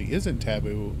this really isn't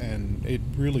taboo, and it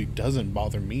really doesn't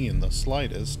bother me in the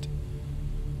slightest.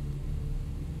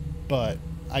 But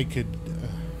I could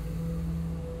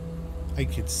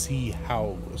see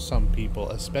how some people,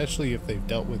 especially if they've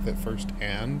dealt with it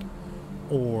firsthand,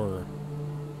 or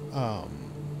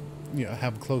you know,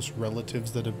 have close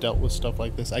relatives that have dealt with stuff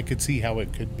like this, I could see how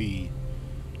it could be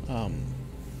not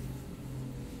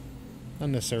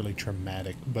necessarily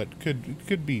traumatic, but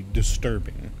could be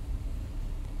disturbing.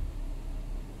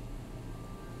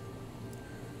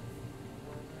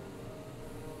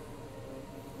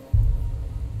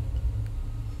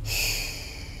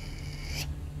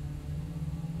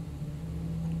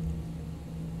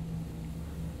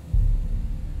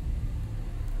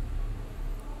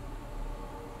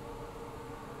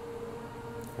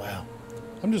 Wow,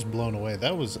 I'm just blown away.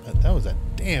 That was a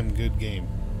damn good game.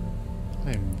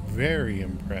 I am very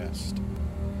impressed.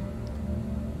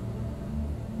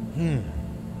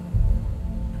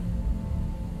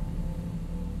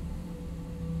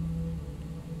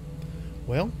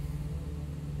 Well,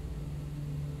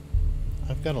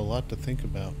 I've got a lot to think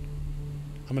about.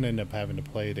 I'm gonna end up having to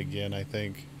play it again, I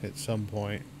think, at some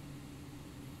point.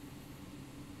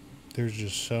 There's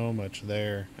just so much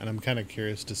there, and I'm kind of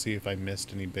curious to see if I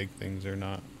missed any big things or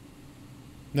not.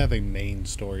 Nothing main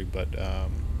story, but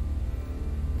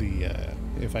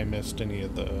if I missed any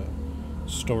of the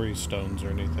story stones or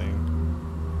anything.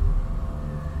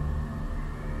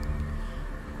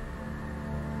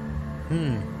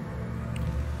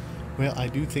 Well, I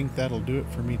do think that'll do it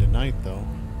for me tonight, though.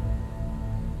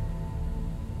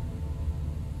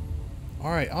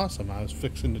 Alright, awesome. I was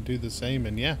fixing to do the same,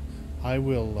 and yeah, I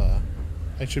will,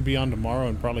 I should be on tomorrow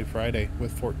and probably Friday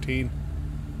with 14.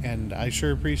 And I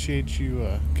sure appreciate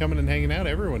you coming and hanging out,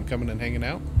 everyone coming and hanging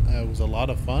out. It was a lot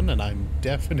of fun, and I'm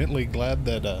definitely glad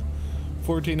that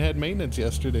 14 had maintenance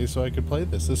yesterday so I could play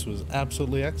this. This was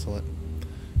absolutely excellent.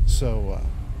 So,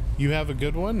 you have a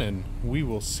good one, and we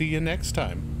will see you next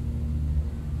time.